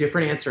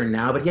different answer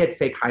now, but he had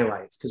fake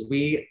highlights because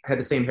we had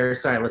the same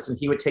hairstylist and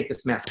he would take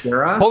this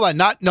mascara. Hold on,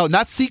 not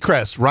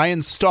Seacrest,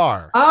 Ryan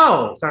Starr.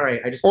 Oh, sorry.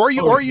 Or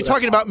are you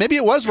talking about, maybe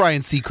it was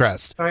Ryan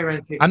Seacrest. Sorry,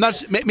 Ryan. I'm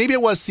not, maybe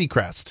it was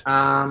Seacrest.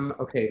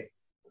 Okay.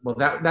 Well,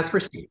 that's for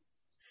Steve.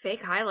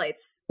 Fake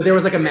highlights. But there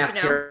was like a Good to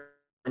mascara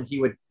and he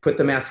would put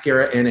the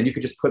mascara in and you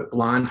could just put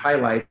blonde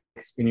highlights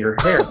in your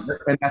hair.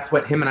 And that's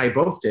what him and I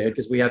both did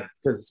because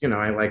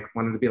I like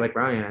wanted to be like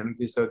Ryan.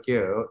 He's so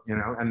cute,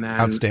 and then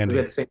Outstanding. we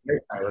had the same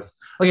hairstylist.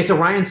 Okay, so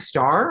Ryan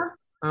Starr.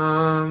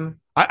 I'm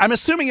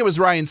assuming it was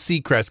Ryan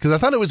Seacrest because I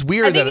thought it was I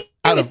weird think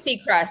that it was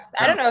Seacrest.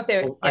 I don't know if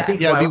they would. I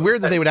think it'd be so.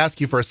 weird that they would ask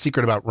you for a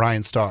secret about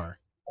Ryan Starr.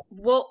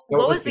 Well, What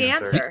what was was the the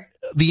answer? answer?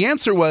 The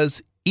answer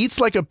was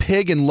eats like a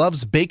pig and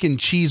loves bacon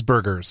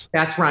cheeseburgers.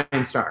 That's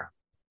Ryan Starr.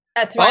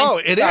 That's right. Oh,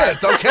 it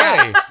is.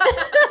 Okay.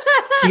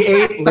 He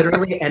ate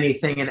literally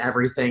anything and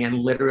everything, and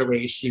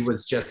literally she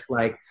was just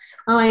like,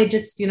 "Oh, I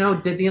just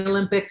did the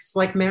Olympics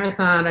like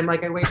marathon." I'm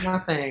like, "I weighed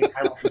nothing."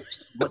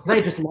 I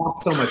just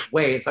lost so much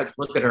weight, so I just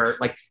look at her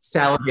like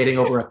salivating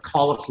over a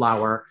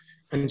cauliflower,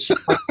 and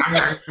she's like,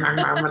 and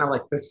I'm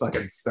like, "This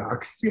fucking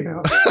sucks,"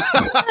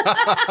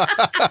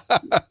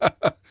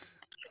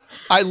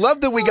 I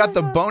love that we got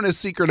the bonus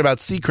secret about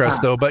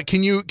Seacrest though, but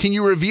can you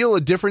reveal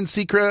a different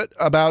secret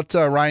about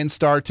Ryan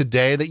Starr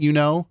today that you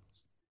know?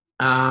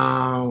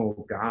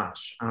 Oh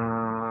gosh.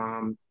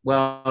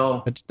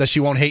 Well, That she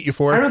won't hate you I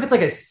for? don't know if it's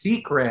like a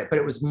secret, but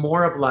it was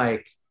more of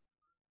like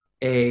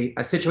a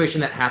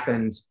situation that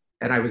happened,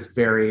 and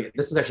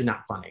this is actually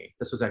not funny.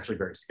 This was actually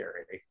very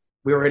scary.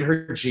 We were in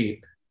her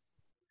Jeep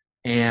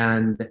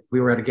and we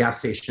were at a gas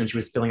station and she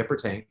was filling up her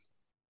tank.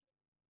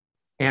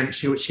 And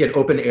she had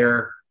open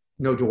air,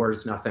 no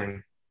doors,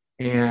 nothing.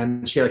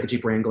 And she had like a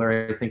Jeep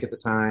Wrangler, I think at the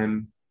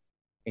time.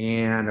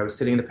 And I was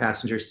sitting in the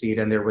passenger seat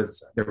and there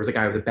was a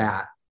guy with a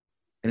bat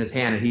in his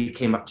hand and he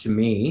came up to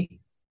me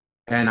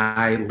and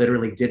I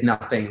literally did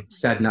nothing,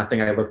 said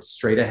nothing. I looked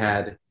straight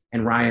ahead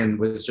and Ryan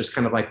was just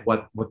kind of like,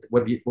 what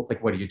are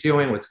you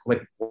doing? What's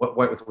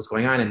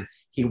going on? And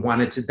he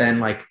wanted to then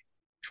like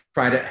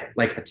try to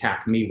like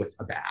attack me with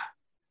a bat.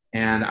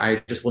 And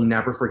I just will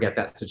never forget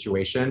that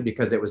situation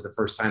because it was the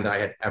first time that I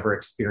had ever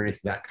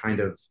experienced that kind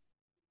of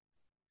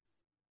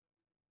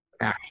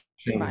action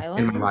in my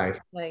life.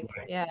 Like,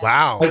 yeah.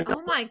 Wow.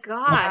 Oh my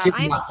gosh, did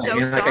I'm nothing. so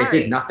And, sorry. I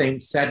did nothing,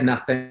 said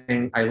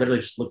nothing. I literally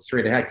just looked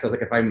straight ahead because I was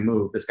like, if I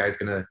move, this guy's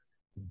gonna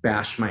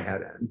bash my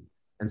head in.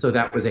 And so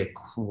that was a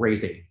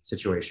crazy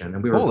situation.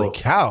 And we were Holy both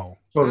cow.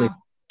 totally.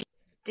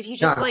 Did he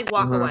just Yeah. like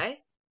walk Mhm.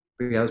 away?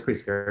 Yeah, that was pretty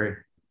scary.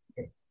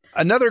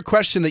 Another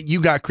question that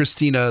you got,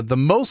 Christina, the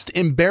most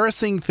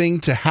embarrassing thing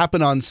to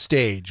happen on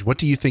stage. What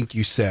do you think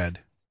you said?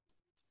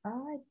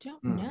 I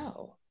don't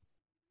know.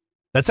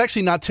 That's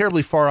actually not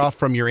terribly far off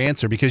from your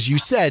answer because you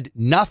said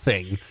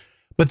nothing,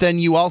 But then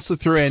you also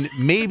threw in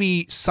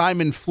maybe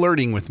Simon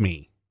flirting with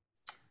me.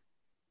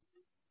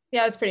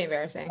 Yeah, it was pretty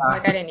embarrassing.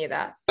 Like, I didn't need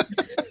that.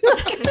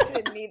 I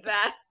didn't need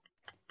that.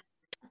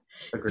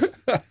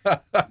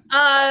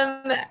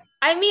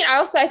 I mean,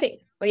 I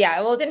think,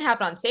 well, it didn't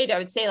happen on stage. I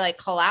would say like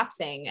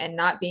collapsing and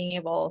not being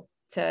able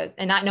to,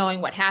 and not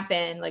knowing what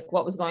happened, like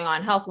what was going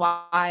on health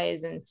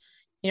wise, and,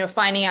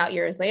 finding out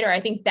years later. I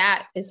think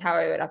that is how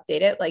I would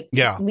update it. Like,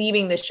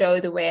 leaving the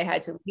show the way I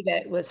had to leave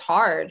it was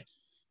hard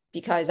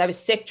because I was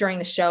sick during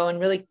the show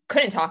and really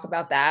couldn't talk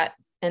about that.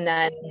 And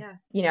then,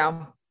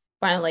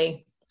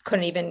 finally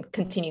couldn't even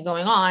continue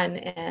going on.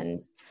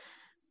 And,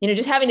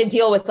 just having to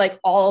deal with like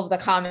all of the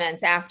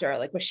comments after,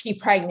 like, was she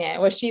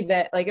pregnant? Was she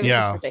that? Like, it was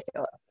just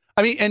ridiculous.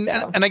 I mean,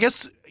 and I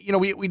guess,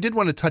 we did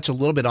want to touch a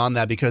little bit on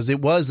that because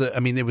it was a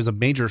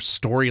major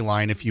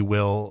storyline, if you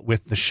will,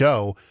 with the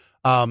show.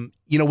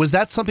 Was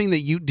that something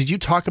that did you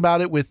talk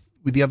about it with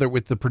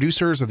the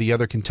producers or the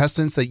other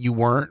contestants that you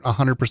weren't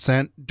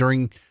 100%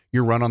 during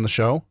your run on the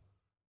show?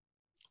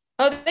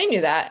 Oh, they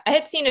knew that. I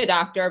had seen a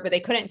doctor, but they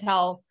couldn't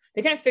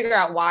figure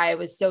out why I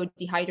was so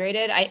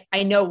dehydrated.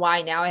 I know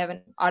why now. I have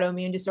an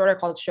autoimmune disorder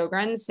called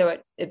Sjogren's. So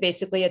it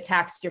basically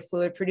attacks your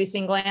fluid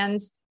producing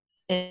glands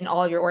in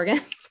all of your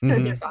organs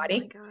in your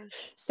body. Oh my gosh.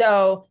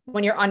 So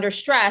when you're under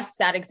stress,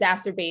 that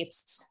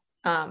exacerbates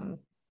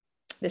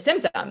the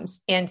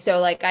symptoms. And so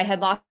like I had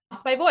lost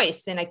my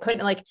voice and I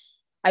couldn't, like,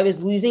 I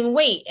was losing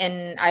weight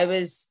and I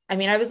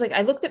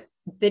looked at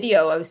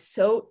video. I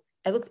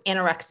looked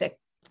anorexic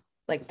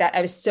like that.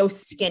 I was so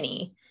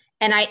skinny.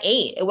 And I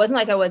ate. It wasn't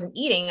like I wasn't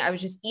eating. I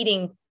was just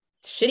eating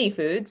shitty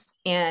foods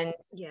and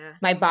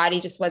my body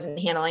just wasn't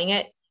handling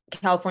it.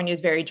 California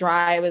is very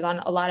dry. I was on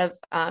a lot of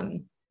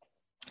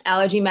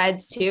allergy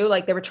meds too.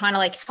 Like they were trying to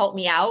like help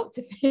me out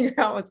to figure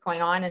out what's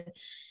going on. And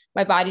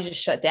my body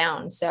just shut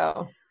down.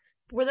 So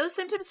were those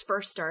symptoms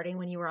first starting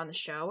when you were on the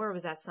show, or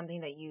was that something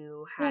that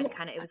you had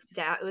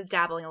it was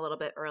dabbling a little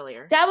bit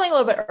earlier? Dabbling a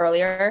little bit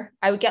earlier.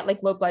 I would get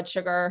like low blood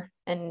sugar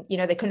and,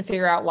 they couldn't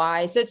figure out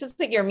why. So it's just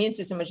like your immune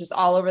system was just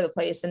all over the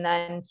place. And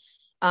then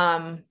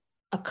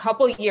a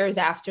couple years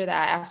after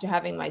that, after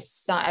having my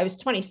son, I was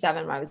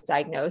 27 when I was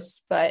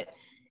diagnosed, but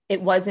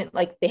it wasn't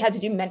like they had to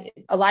do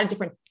a lot of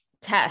different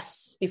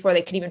tests before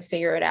they could even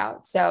figure it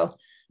out. So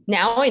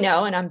now I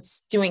know, and I'm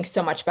doing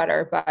so much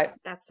better, but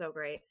that's so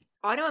great.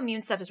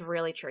 Autoimmune stuff is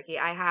really tricky.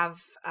 I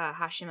have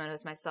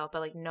Hashimoto's myself,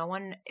 but like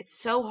it's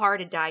so hard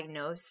to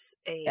diagnose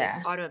a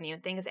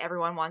autoimmune thing because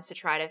everyone wants to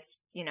try to,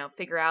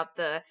 figure out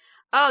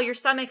your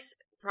stomach's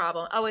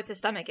problem. Oh, it's a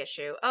stomach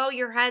issue. Oh,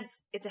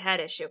 it's a head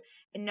issue.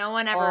 And no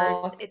one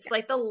ever, it's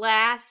like the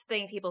last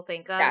thing people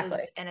think of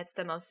and it's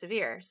the most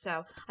severe.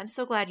 So I'm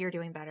so glad you're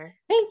doing better.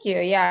 Thank you.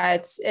 Yeah.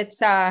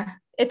 It's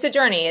a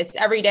journey. It's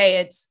every day.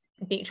 It's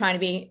trying to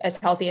be as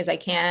healthy as I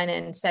can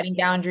and setting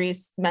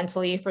boundaries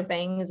mentally for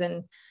things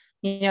and,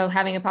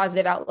 having a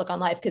positive outlook on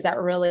life, because that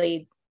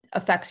really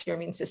affects your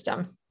immune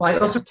system. Well, I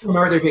also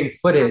remember there being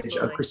footage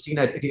of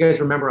Christina. If you guys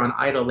remember on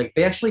Idol, like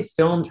they actually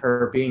filmed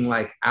her being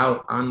like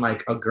out on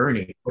like a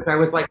gurney, which I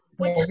was like,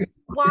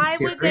 why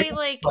would they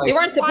like? They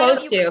weren't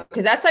supposed to,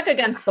 because that's like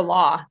against the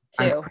law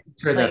too. I'm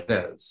sure that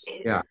is.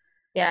 Yeah.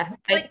 Yeah.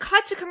 Like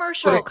cut to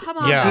commercial. Come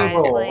on, guys.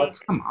 Like,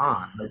 come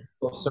on. That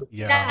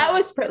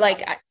was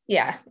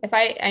if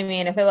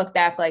I look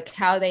back, like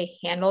how they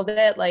handled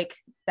it, like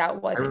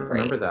that wasn't great.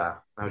 I remember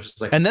that. I was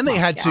just like, and then they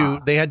had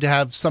to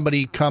have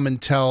somebody come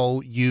and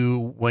tell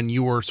you when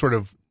you were sort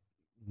of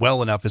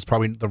well enough is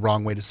probably the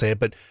wrong way to say it,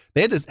 but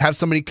they had to have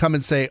somebody come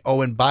and say,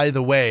 oh, and by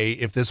the way,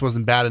 if this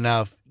wasn't bad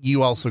enough,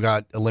 you also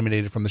got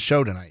eliminated from the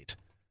show tonight.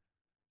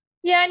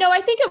 Yeah, no, I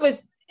think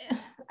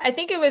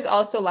it was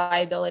also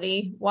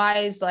liability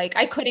wise. Like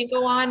I couldn't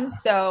go on.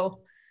 So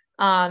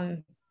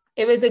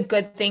it was a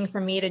good thing for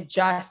me to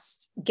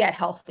just get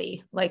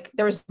healthy. Like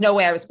there was no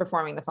way I was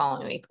performing the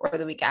following week or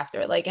the week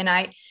after. Like, and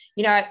I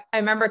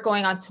remember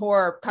going on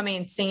tour, coming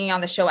and singing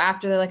on the show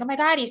after. They're like, oh my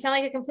God, you sound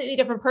like a completely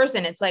different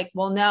person. It's like,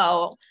 well,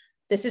 no,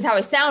 this is how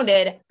I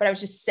sounded, but I was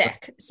just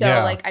sick. So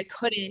like I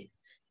couldn't,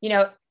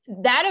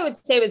 that I would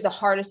say was the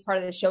hardest part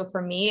of the show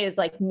for me, is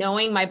like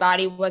knowing my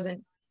body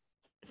wasn't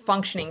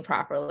functioning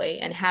properly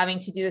and having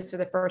to do this for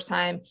the first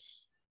time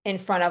in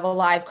front of a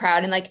live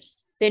crowd. And like,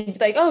 they'd be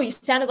like, oh, you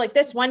sounded like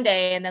this one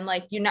day. And then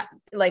like, you're not,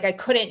 like, I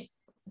couldn't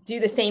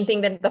do the same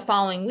thing the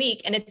following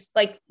week. And it's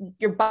like,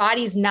 your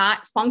body's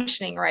not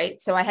functioning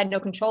right. So I had no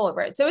control over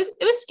it. So it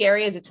was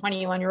scary as a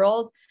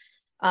 21-year-old,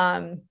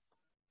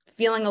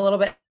 feeling a little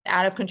bit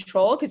out of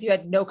control because you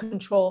had no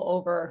control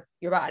over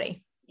your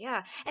body.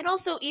 Yeah. And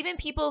also even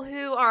people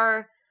who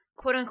are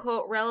quote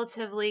unquote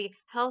relatively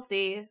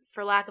healthy,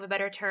 for lack of a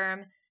better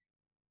term,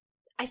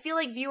 I feel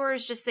like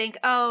viewers just think,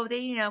 oh,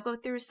 they, go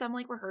through some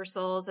like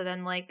rehearsals and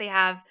then like they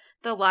have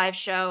the live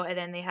show and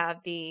then they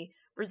have the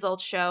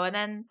results show and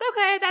then,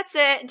 okay, that's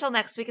it until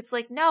next week. It's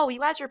like, no, you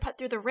guys are put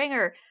through the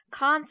ringer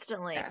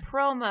constantly. Yeah.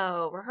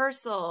 Promo,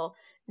 rehearsal,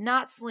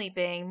 not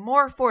sleeping,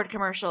 more Ford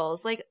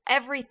commercials, like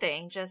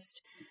everything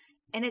just,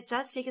 and it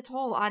does take a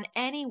toll on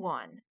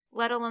anyone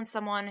let alone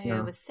someone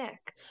who was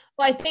sick.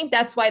 Well, I think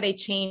that's why they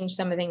changed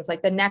some of the things.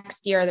 Like the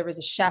next year, there was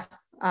a chef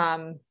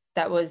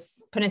that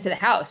was put into the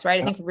house,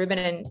 right? I think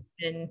Ruben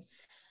and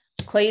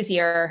Clay's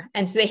year.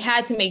 And so they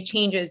had to make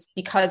changes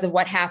because of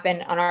what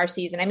happened on our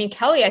season. I mean,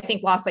 Kelly, I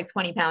think, lost like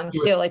 20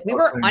 pounds too. Like we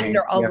were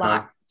under a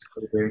lot.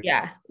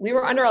 Yeah, we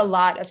were under a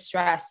lot of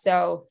stress.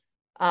 So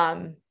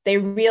they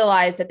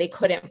realized that they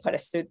couldn't put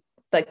us through,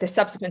 like the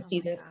subsequent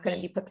seasons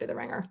couldn't be put through the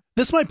ringer.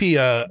 This might be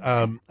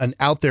an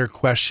out there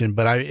question,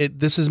 but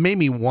this has made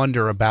me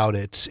wonder about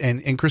it.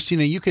 And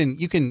Christina, you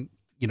can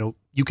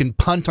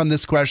punt on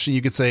this question.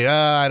 You could say,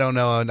 I don't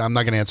know. I'm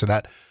not going to answer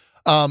that.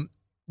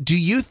 Do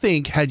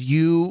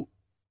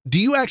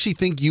you actually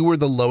think you were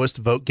the lowest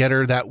vote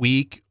getter that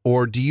week?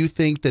 Or do you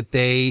think that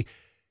they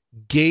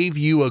gave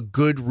you a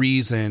good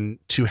reason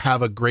to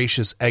have a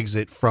gracious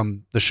exit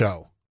from the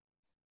show?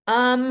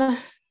 I'll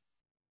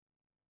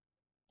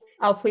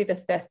plead the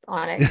fifth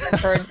on it.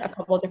 I've heard a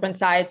couple of different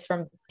sides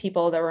from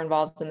people that were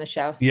involved in the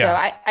show. Yeah. So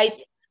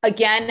I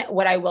again,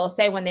 what I will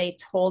say, when they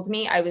told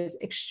me, I was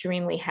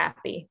extremely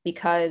happy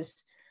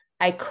because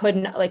I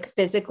couldn't, like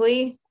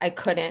physically, I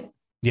couldn't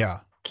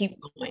keep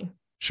going.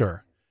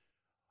 Sure.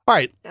 All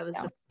right. That was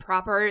the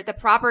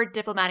proper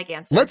diplomatic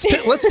answer. Let's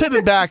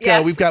pivot back.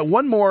 Yes. We've got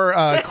one more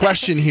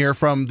question here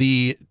from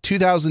the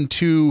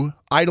 2002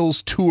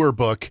 Idols Tour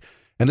book,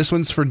 and this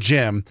one's for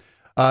Jim.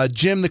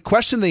 Jim, the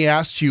question they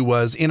asked you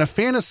was, in a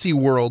fantasy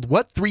world,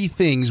 what 3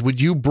 things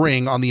would you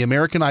bring on the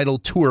American Idol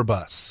tour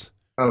bus?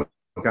 Oh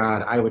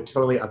God, I would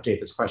totally update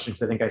this question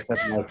because I think I said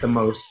like the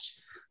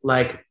most,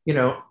 like,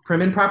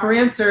 prim and proper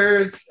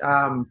answers.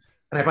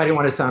 And I didn't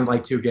want to sound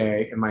like too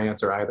gay in my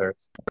answer either.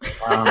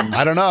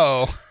 I don't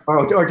know.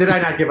 Or did I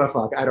not give a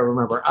fuck? I don't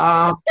remember.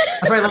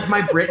 If I left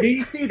my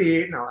Britney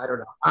CD, no, I don't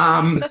know.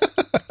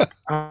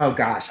 Oh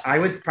gosh,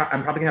 I'm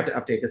probably gonna have to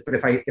update this. But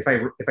if I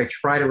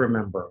try to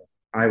remember,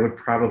 I would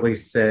probably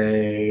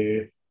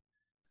say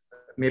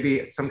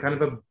maybe some kind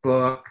of a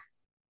book,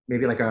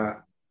 maybe like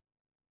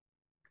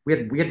we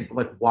had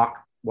like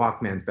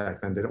Walkmans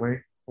back then, didn't we?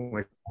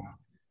 Like,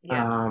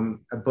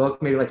 a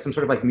book, maybe like some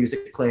sort of like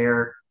music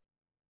player,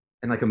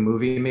 and like a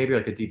movie, maybe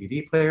like a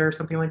DVD player or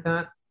something like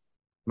that.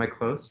 Am I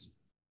close?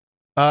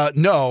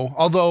 No,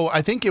 although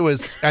I think it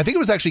was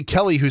actually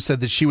Kelly who said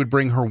that she would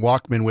bring her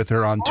Walkman with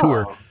her on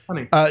tour.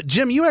 Funny.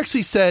 Jim, you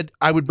actually said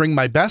I would bring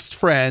my best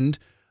friend,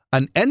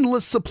 an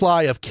endless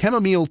supply of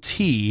chamomile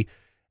tea,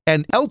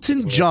 and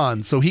Elton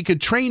John so he could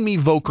train me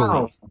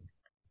vocally.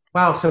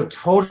 Wow, so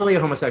totally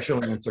a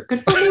homosexual answer.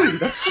 Good for me.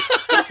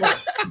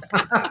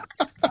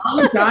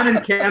 Elton John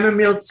and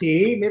chamomile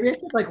tea. Maybe I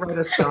should like write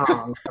a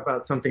song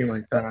about something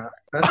like that.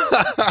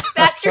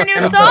 That's your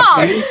new song.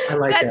 I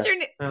like That's that. your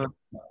new.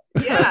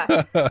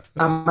 Yeah.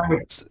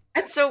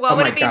 So what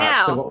would it be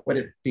now? So what would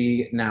it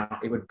be now?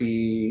 It would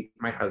be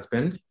my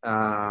husband.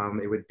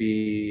 It would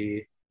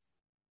be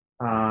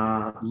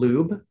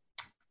lube,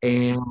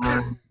 and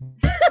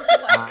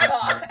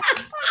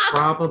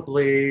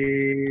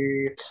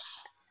probably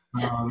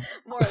More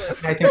lube.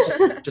 I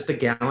think just a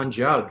gallon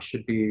jug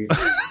should be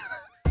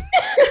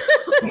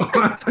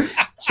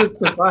should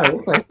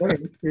suffice, I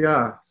think.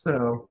 Yeah.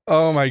 So.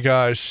 Oh my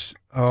gosh,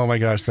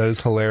 that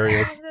is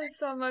hilarious. That is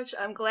so much.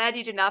 I'm glad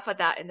you did not put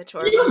that in the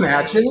tour. Can you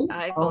imagine?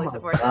 I fully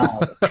support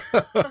this.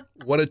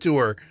 What a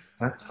tour.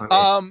 That's funny.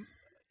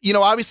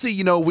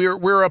 Obviously,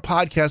 we're a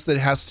podcast that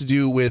has to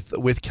do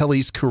with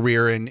Kelly's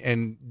career,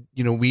 and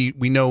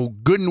we know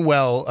good and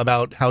well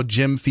about how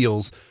Jim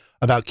feels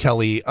about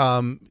Kelly.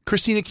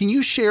 Christina, can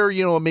you share,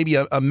 maybe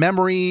a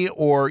memory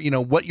or,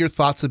 what your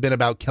thoughts have been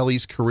about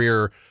Kelly's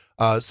career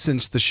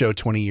since the show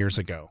 20 years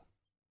ago?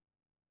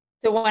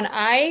 So when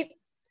I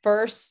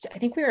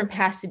think we were in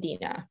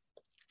Pasadena,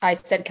 I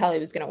said Kelly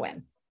was going to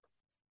win.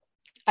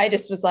 I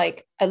just was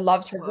like, I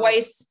loved her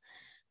voice.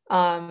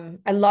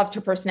 I loved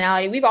her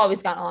personality. We've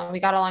always gotten along.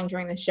 We got along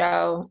during the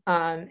show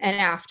and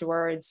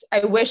afterwards.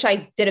 I wish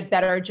I did a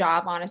better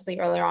job, honestly,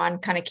 earlier on,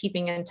 kind of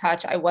keeping in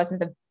touch. I wasn't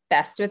the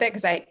best with it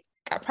because I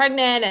got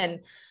pregnant and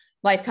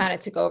life kind of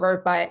took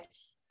over. But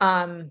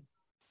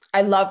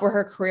I love where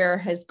her career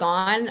has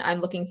gone. I'm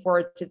looking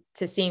forward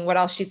to seeing what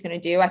else she's going to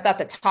do. I thought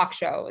the talk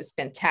show was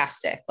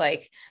fantastic.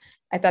 Like,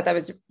 I thought that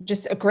was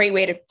just a great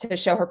way to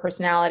show her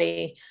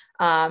personality.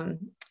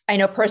 I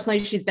know personally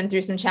she's been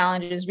through some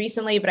challenges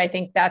recently, but I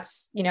think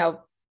that's,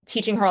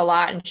 teaching her a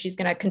lot, and she's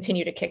going to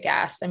continue to kick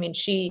ass. I mean,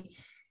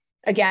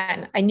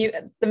 I knew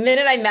the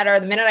minute I met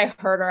her, the minute I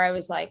heard her, I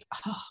was like,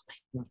 oh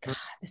my God,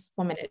 this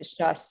woman is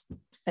just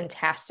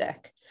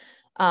fantastic.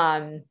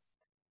 So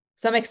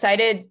I'm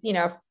excited,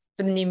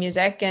 for the new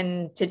music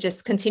and to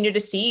just continue to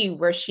see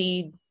where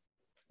she,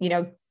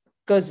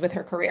 goes with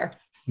her career.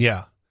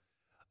 Yeah.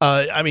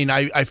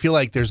 I feel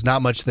like there's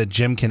not much that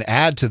Jim can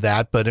add to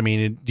that, but do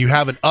you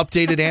have an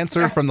updated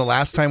answer from the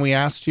last time we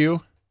asked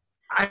you?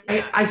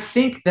 I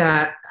think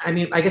that,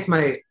 I guess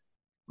my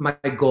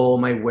goal,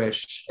 my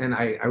wish, and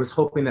I was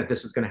hoping that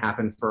this was going to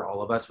happen for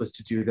all of us, was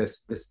to do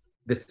this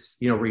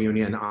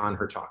reunion on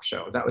her talk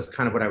show. That was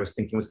kind of what I was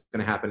thinking was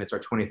going to happen. It's our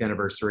 20th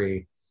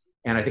anniversary.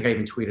 And I think I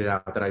even tweeted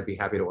out that I'd be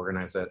happy to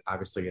organize it,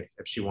 obviously,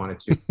 if she wanted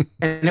to.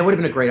 And it would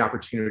have been a great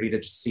opportunity to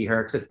just see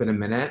her, because it's been a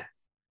minute.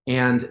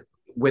 And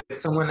with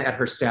someone at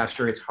her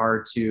stature, it's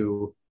hard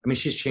to, I mean,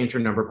 she's changed her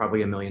number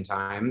probably a million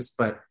times,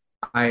 but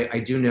I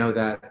do know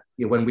that,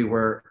 you know, when we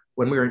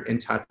were in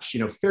touch, you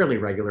know, fairly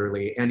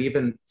regularly, and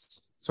even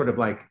sort of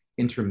like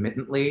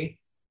intermittently,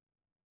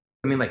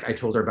 I mean, like I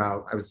told her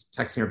about, I was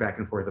texting her back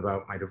and forth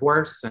about my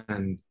divorce,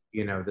 and,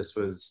 you know, this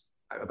was,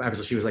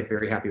 obviously she was like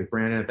very happy with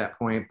Brandon at that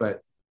point,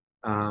 but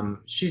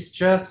she's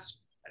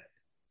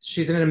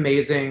an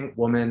amazing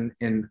woman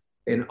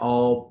in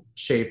all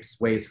shapes,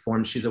 ways,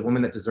 forms. She's a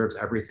woman that deserves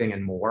everything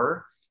and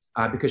more,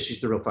 because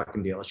she's the real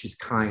fucking deal. She's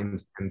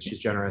kind and she's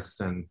generous,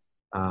 and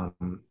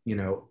you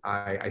know,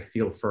 I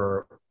feel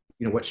for,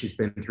 you know, what she's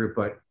been through.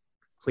 But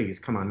please,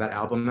 come on, that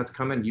album that's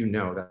coming, you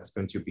know, that's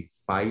going to be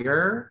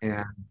fire.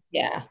 And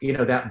yeah, you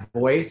know, that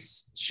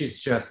voice, she's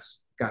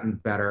just gotten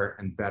better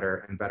and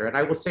better and better. And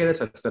I will say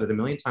this, I've said it a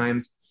million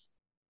times,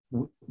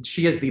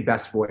 she is the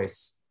best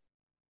voice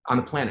on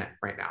the planet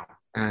right now,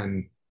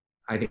 and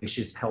I think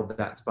she's held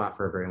that spot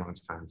for a very long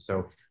time.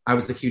 So I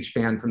was a huge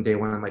fan from day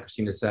one. Like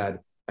Christina said,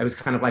 I was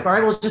kind of like, all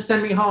right, well, just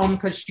send me home,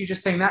 because she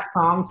just sang that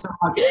song so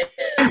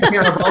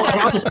terrible,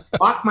 and I'll just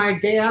walk my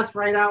gay ass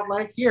right out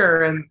like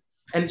here. And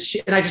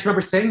I just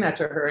remember saying that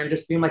to her and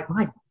just being like,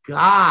 my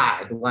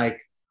God,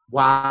 like,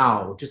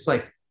 wow, just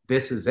like,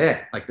 this is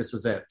it. Like, this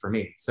was it for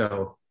me.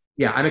 So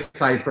yeah, I'm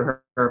excited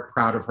for her,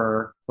 proud of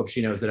her. Hope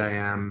she knows that I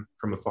am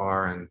from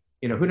afar. And,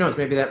 you know, who knows,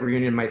 maybe that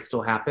reunion might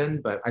still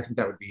happen, but I think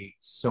that would be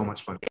so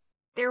much fun.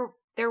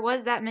 There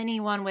was that mini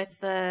one with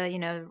the, you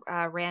know,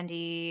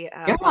 Randy,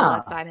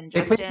 Paula, Simon, and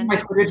Justin.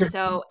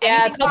 So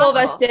yeah, a couple of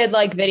us did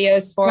like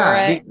videos for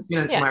it.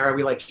 Christina and Tamara,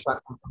 we like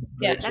shot.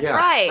 Yeah, that's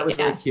right. That was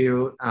really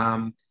cute.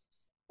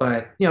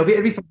 But you know,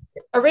 it'd be fun.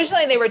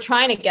 Originally, they were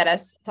trying to get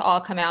us to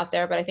all come out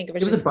there, but I think it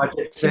was just a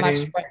budget too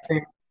thing. much.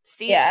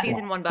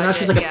 Season one budget. So now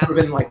she's like a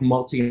proven like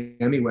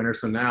multi-Emmy winner.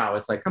 So now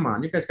it's like, come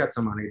on, you guys got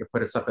some money to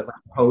put us up at like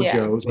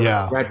Hojo's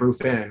or Red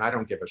Roof Inn. I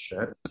don't give a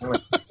shit.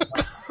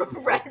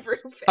 Red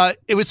Roof Inn.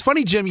 It was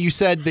funny, Jim. You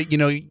said that, you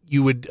know,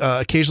 you would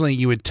occasionally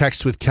you would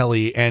text with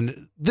Kelly,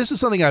 and this is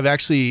something I've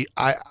actually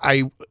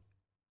I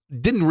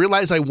didn't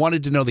realize I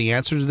wanted to know the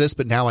answer to this,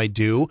 but now I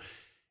do.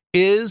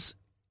 Is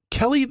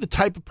Kelly the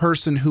type of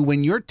person who,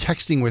 when you're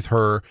texting with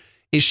her,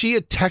 is she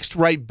a text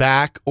right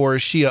back, or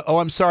is she oh,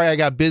 I'm sorry, I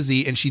got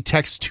busy, and she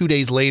texts 2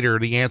 days later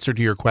the answer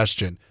to your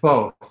question?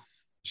 Both.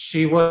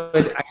 She would,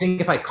 I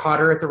think if I caught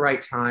her at the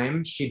right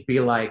time, she'd be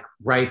like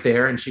right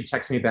there and she'd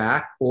text me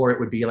back, or it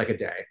would be like a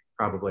day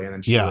probably, and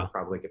then she would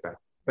probably get back.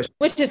 But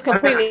which is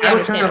completely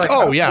understandable.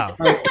 Oh yeah.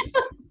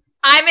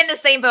 I'm in the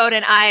same boat,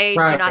 and I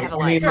do not have a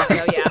life.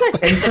 So yeah.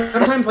 And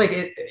sometimes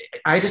like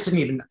I just didn't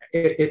even,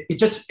 it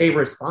just a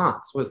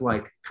response was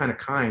like kind of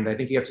kind. I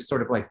think you have to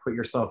sort of like put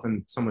yourself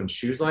in someone's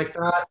shoes like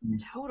that.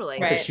 Totally.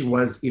 That she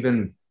was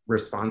even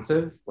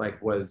responsive,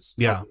 like was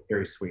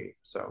very sweet.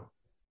 So.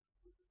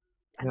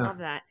 I love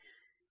that.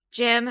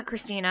 Jim,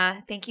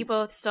 Christina, thank you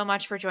both so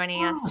much for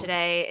joining us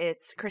today.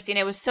 Christina,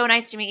 it was so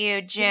nice to meet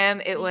you.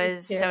 Jim, it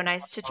was so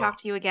nice to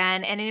talk to you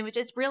again. And it was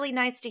just really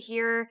nice to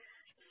hear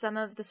some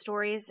of the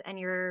stories and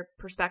your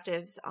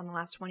perspectives on the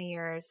last 20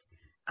 years.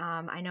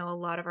 I know a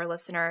lot of our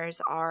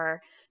listeners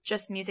are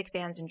just music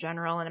fans in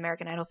general and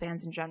American Idol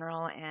fans in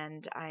general.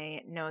 And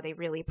I know they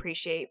really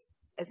appreciate,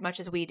 as much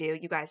as we do,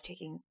 you guys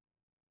taking,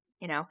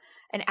 you know,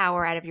 an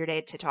hour out of your day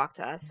to talk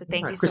to us. So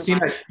thank you Christina,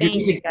 so much. You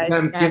need to give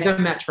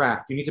them that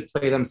track. You need to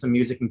play them some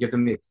music and give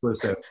them the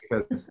exclusive,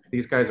 because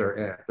these guys are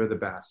it. They're the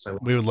best.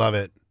 We would love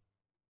it.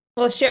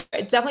 Well,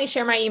 definitely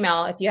share my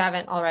email if you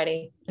haven't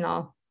already, and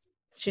I'll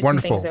shoot some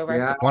things over.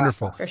 Yeah.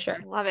 Wonderful. For sure.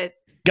 Love it.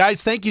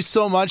 Guys, thank you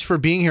so much for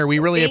being here. We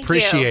really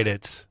appreciate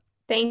it.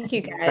 Thank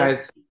you,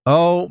 guys.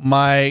 Oh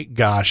my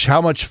gosh.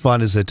 How much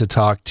fun is it to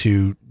talk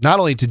to not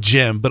only to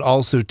Jim, but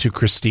also to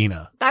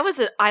Christina?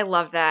 I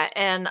love that.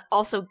 And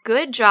also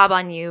good job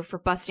on you for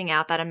busting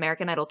out that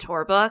American Idol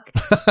tour book.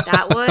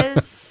 That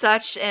was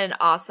such an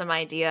awesome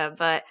idea.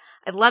 But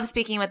I love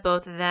speaking with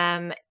both of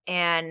them.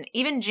 And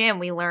even Jim,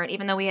 we learned,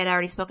 even though we had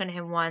already spoken to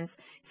him once,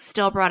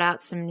 still brought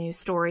out some new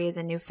stories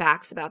and new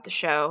facts about the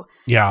show.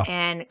 Yeah.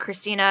 And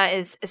Christina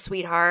is a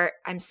sweetheart.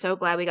 I'm so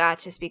glad we got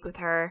to speak with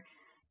her.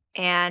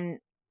 And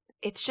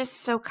it's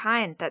just so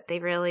kind that they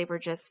really were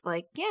just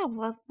like, yeah,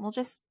 we'll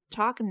just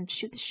talk and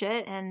shoot the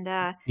shit. And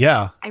I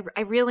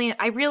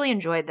really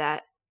enjoyed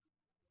that.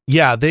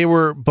 Yeah, they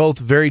were both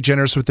very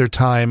generous with their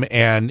time.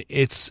 And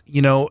it's,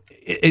 you know,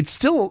 it's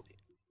still,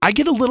 I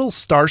get a little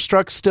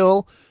starstruck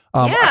still.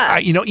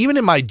 Even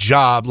in my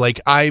job, like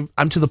I'm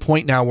to the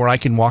point now where I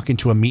can walk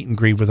into a meet and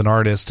greet with an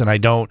artist and I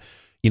don't,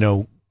 you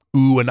know,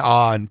 ooh and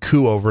ah and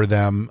coo over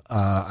them.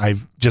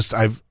 I've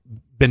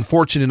been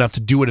fortunate enough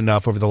to do it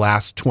enough over the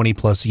last 20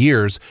 plus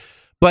years,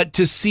 but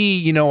to see,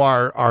 you know,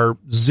 our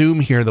Zoom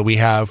here that we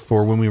have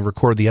for when we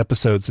record the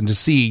episodes, and to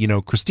see, you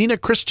know, Christina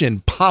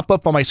Christian pop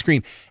up on my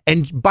screen.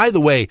 And by the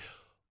way,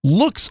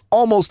 looks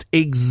almost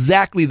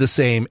exactly the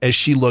same as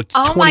she looked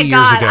 20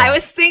 years ago. I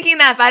was thinking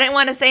that, but I didn't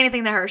want to say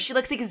anything to her. She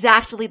looks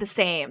exactly the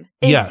same.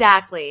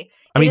 Exactly.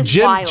 I mean,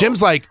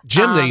 Jim's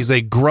he's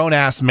a grown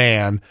ass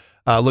man.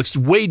 Looks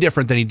way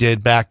different than he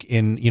did back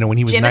in, when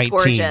he was Jim 19.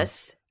 Is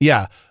gorgeous.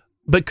 Yeah.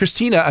 But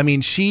Christina, I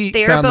mean,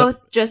 they're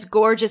both just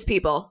gorgeous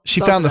people.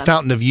 She found the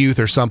fountain of youth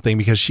or something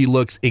because she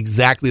looks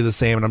exactly the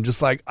same. And I'm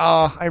just like,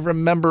 I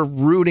remember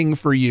rooting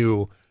for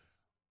you.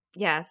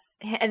 Yes.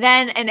 And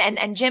then,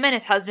 and Jim and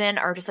his husband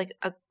are just like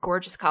a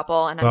gorgeous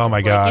couple. And I'm oh just my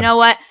like, God. You know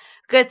what?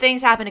 Good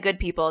things happen to good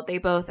people. They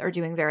both are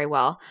doing very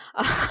well.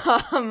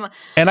 And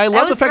I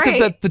love the fact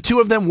that the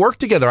two of them work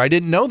together. I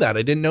didn't know that.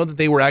 I didn't know that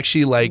they were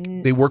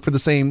actually they work for the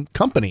same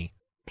company.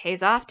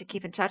 Pays off to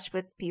keep in touch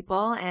with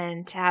people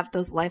and to have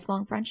those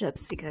lifelong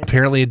friendships because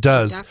apparently it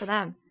does for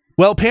them.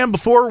 Well, Pam,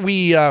 before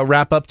we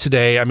wrap up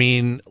today, I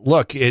mean,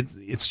 look,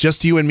 it's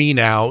just you and me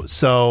now.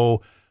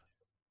 So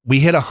we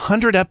hit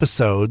 100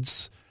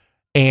 episodes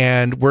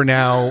and we've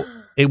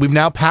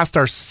now passed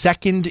our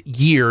second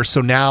year.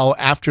 So now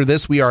after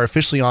this, we are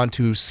officially on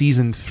to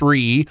season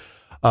 3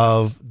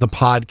 of the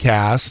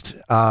podcast.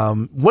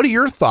 What are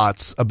your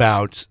thoughts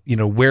about,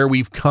 where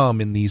we've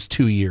come in these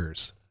 2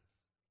 years?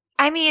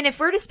 I mean, if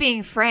we're just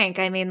being frank,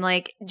 I mean,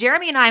 like,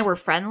 Jeremy and I were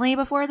friendly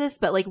before this,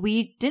 but, like,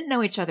 we didn't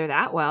know each other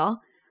that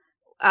well.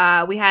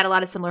 We had a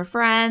lot of similar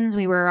friends.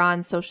 We were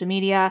on social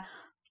media.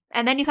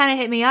 And then you kind of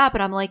hit me up,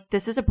 and I'm like,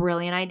 this is a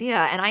brilliant idea.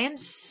 And I am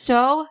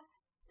so,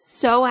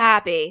 so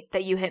happy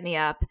that you hit me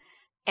up.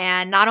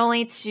 And not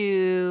only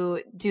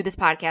to do this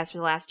podcast for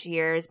the last 2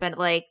 years, but,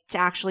 like, to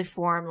actually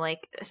form,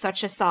 like,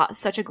 such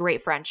a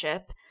great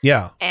friendship.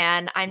 Yeah.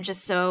 And I'm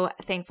just so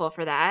thankful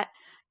for that.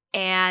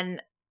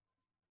 And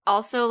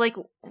also, like,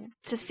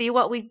 to see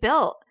what we've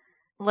built.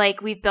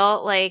 Like, we've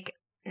built, like,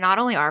 not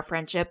only our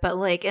friendship, but,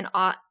 like,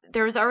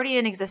 there was already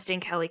an existing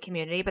Kelly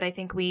community, but I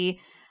think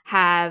we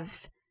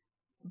have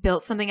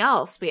built something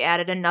else. We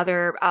added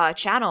another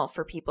channel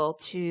for people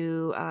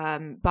to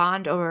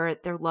bond over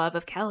their love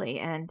of Kelly.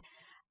 And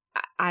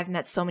I've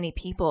met so many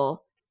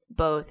people,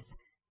 both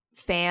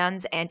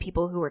fans and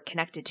people who were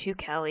connected to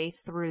Kelly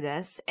through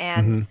this.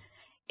 And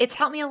it's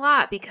helped me a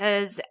lot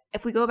because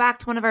if we go back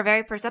to one of our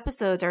very first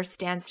episodes, our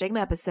Stan Stigma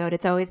episode,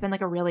 it's always been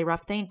like a really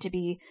rough thing to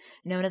be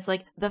known as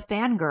like the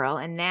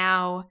fangirl. And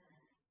now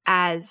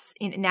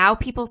now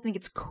people think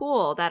it's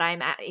cool that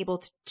I'm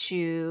able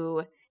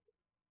to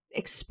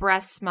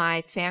express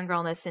my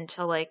fangirlness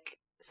into like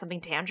something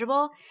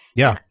tangible.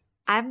 Yeah.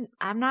 And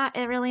I'm not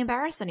really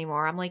embarrassed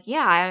anymore. I'm like,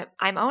 yeah,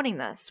 I'm owning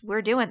this.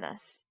 We're doing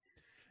this.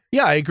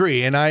 Yeah, I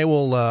agree. And I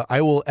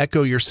will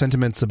echo your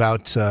sentiments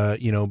about,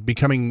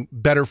 becoming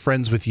better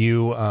friends with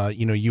you.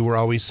 You were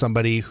always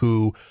somebody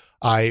who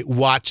I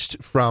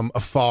watched from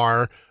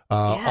afar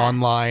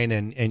online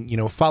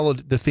and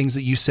followed the things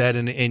that you said.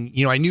 And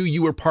I knew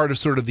you were part of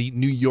sort of the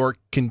New York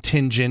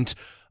contingent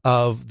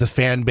of the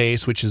fan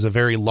base, which is a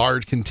very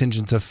large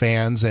contingent of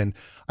fans. And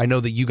I know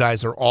that you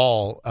guys are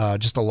all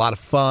just a lot of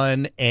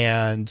fun.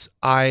 And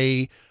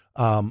I'm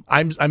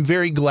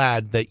very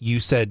glad that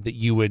you said that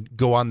you would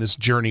go on this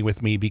journey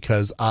with me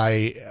because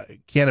I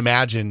can't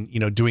imagine,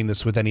 doing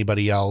this with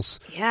anybody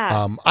else.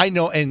 Yeah. I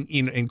know.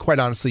 And quite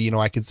honestly,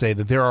 I could say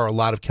that there are a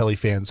lot of Kelly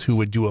fans who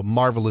would do a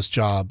marvelous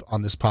job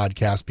on this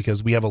podcast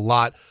because we have a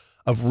lot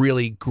of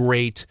really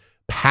great,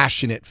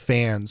 passionate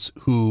fans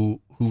who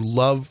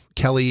love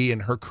Kelly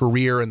and her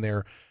career, and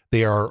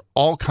they are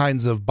all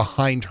kinds of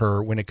behind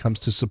her when it comes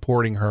to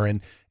supporting her.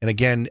 And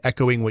again,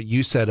 echoing what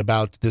you said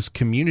about this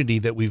community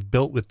that we've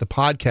built with the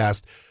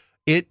podcast,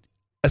 it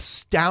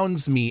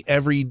astounds me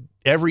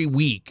every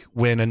week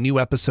when a new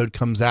episode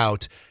comes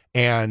out.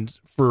 And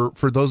for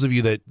those of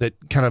you that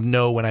kind of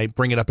know, when I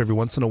bring it up every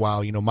once in a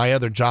while, my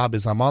other job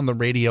is I'm on the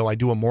radio. I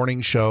do a morning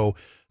show.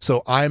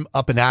 So I'm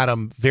up and at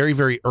 'em very,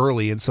 very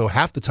early. And so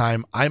half the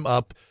time I'm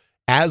up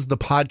as the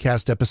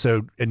podcast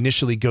episode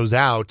initially goes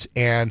out,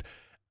 and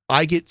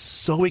I get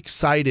so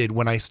excited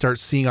when I start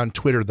seeing on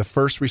Twitter the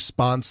first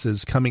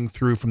responses coming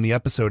through from the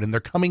episode, and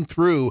they're coming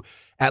through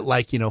at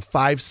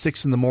 5,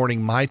 6 in the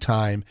morning, my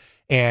time.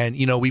 And,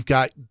 we've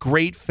got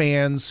great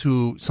fans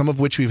some of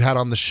which we've had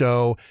on the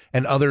show,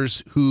 and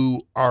others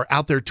who are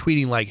out there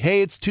tweeting like,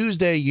 hey, it's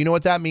Tuesday. You know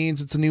what that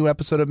means? It's a new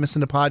episode of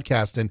Missing the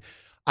Podcast. And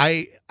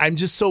I'm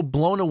just so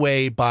blown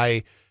away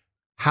by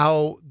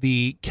how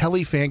the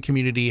Kelly fan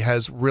community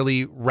has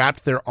really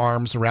wrapped their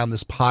arms around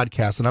this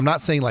podcast. And I'm not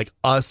saying like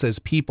us as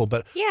people,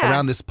 but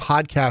around this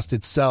podcast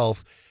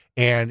itself,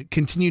 and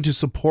continue to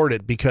support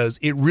it because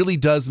it really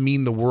does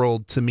mean the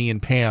world to me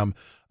and Pam,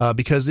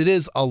 because it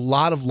is a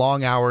lot of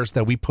long hours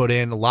that we put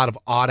in, a lot of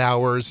odd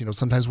hours.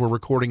 Sometimes we're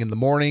recording in the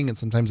morning and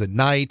sometimes at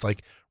night.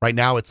 Like right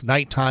now it's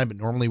nighttime, but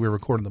normally we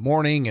record in the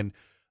morning. And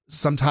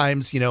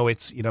sometimes,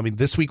 it's,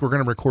 this week we're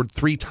going to record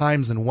 3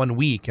 times in 1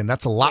 week, and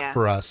that's a lot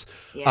for us.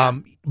 Yeah.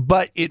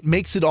 But it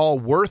makes it all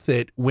worth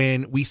it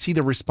when we see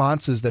the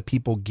responses that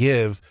people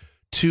give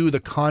to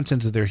the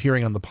content that they're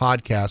hearing on the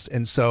podcast.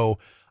 And so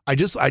I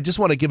just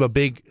want to give a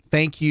big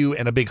thank you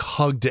and a big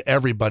hug to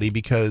everybody,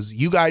 because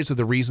you guys are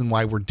the reason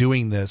why we're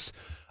doing this.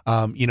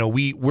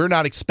 We're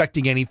not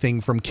expecting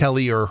anything from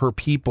Kelly or her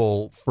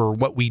people for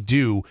what we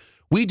do.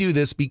 We do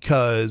this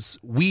because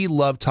we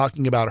love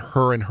talking about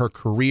her and her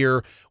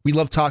career. We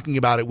love talking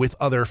about it with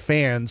other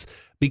fans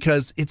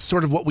because it's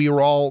sort of what we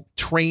were all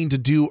trained to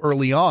do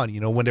early on,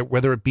 you know,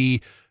 whether it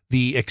be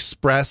the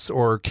Express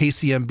or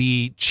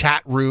KCMB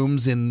chat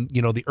rooms in,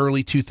 you know, the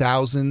early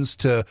 2000s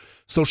to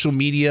social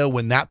media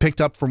when that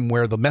picked up from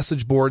where the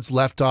message boards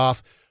left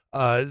off,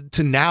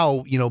 to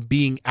now, you know,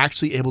 being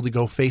actually able to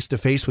go face to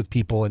face with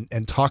people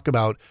and talk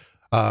about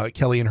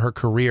Kelly and her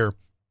career.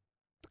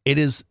 It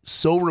is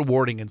so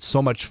rewarding and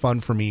so much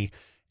fun for me.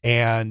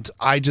 And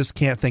I just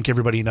can't thank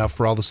everybody enough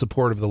for all the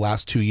support of the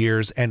last 2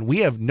 years. And we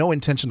have no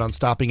intention on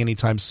stopping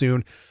anytime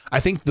soon. I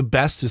think the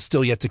best is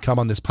still yet to come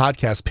on this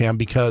podcast, Pam,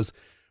 because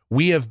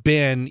we have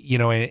been, you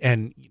know,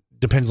 and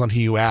depends on who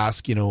you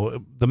ask, you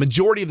know, the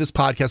majority of this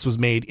podcast was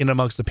made in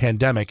amongst the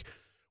pandemic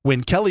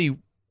when Kelly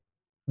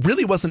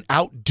really wasn't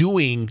out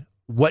doing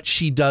what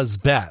she does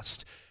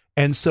best.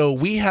 And so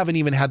we haven't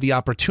even had the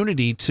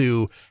opportunity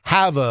to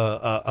have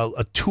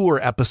a tour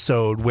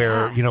episode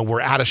where, you know, we're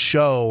at a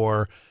show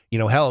or, you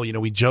know, hell, you know,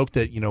 we joke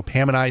that, you know,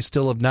 Pam and I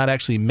still have not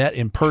actually met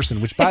in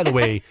person, which, by the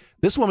way,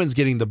 this woman's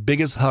getting the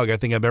biggest hug I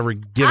think I've ever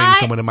given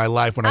someone in my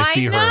life when I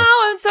see her.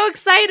 I'm so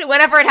excited.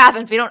 Whenever it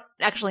happens, we don't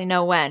actually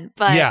know when,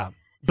 but yeah,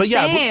 but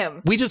same. Yeah,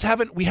 we just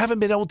haven't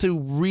been able to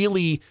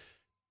really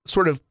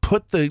sort of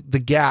put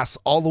the gas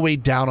all the way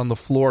down on the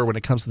floor when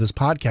it comes to this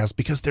podcast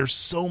because there's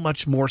so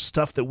much more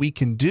stuff that we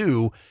can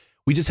do.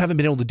 We just haven't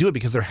been able to do it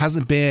because there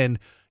hasn't been,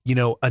 you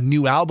know, a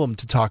new album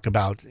to talk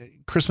about.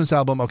 Christmas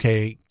album,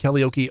 okay.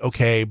 Kellyoke,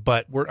 okay.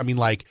 But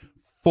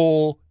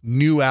full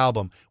new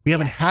album. We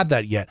haven't had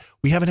that yet.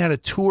 We haven't had a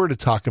tour to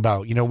talk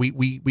about. You know,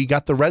 we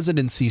got the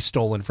residency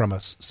stolen from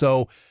us.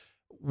 So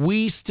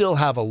we still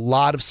have a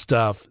lot of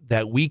stuff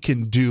that we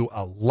can do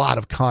a lot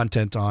of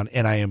content on,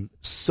 and I am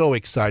so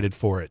excited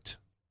for it.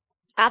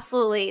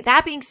 Absolutely.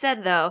 That being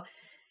said, though,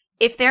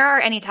 if there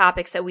are any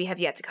topics that we have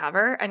yet to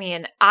cover, I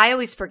mean, I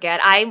always forget.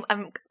 I'm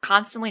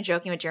constantly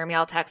joking with Jeremy.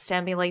 I'll text him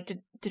and be like,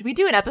 did we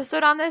do an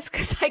episode on this?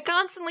 Because I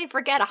constantly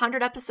forget.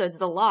 100 episodes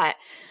is a lot.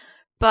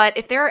 But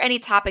if there are any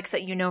topics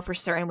that you know for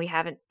certain we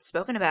haven't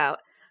spoken about,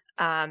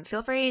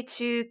 feel free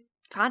to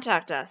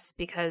contact us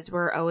because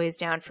we're always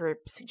down for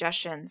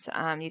suggestions.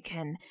 You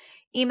can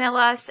email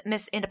us,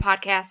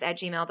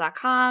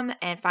 missindapodcast@gmail.com,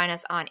 and find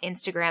us on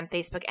Instagram,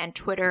 Facebook, and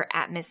Twitter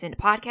at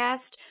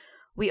missindapodcast.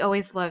 We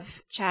always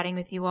love chatting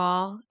with you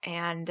all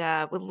and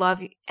would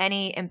love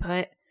any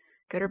input,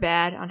 good or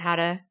bad, on how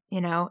to,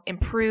 you know,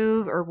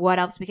 improve or what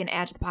else we can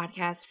add to the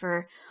podcast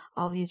for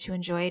all of you to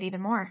enjoy it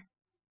even more.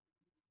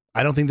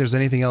 I don't think there's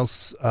anything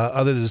else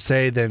other to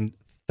say than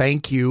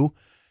thank you.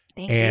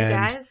 Thank you,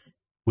 guys.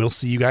 We'll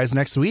see you guys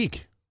next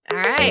week. All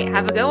right.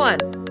 Have a good one.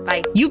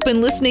 Bye. You've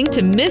been listening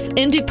to Miss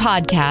Indie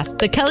Podcast,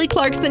 the Kelly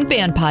Clarkson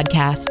fan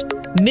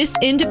podcast. Miss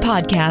Indie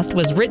Podcast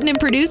was written and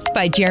produced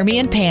by Jeremy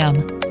and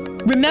Pam.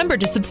 Remember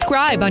to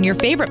subscribe on your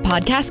favorite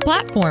podcast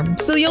platform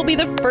so you'll be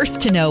the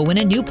first to know when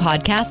a new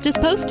podcast is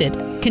posted.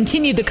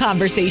 Continue the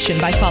conversation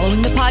by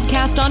following the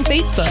podcast on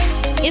Facebook,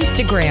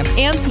 Instagram,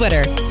 and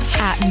Twitter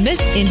at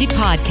Miss Indie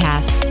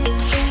Podcast.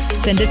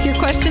 Send us your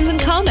questions and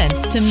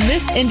comments to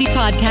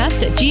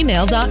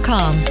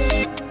missindiepodcast@gmail.com.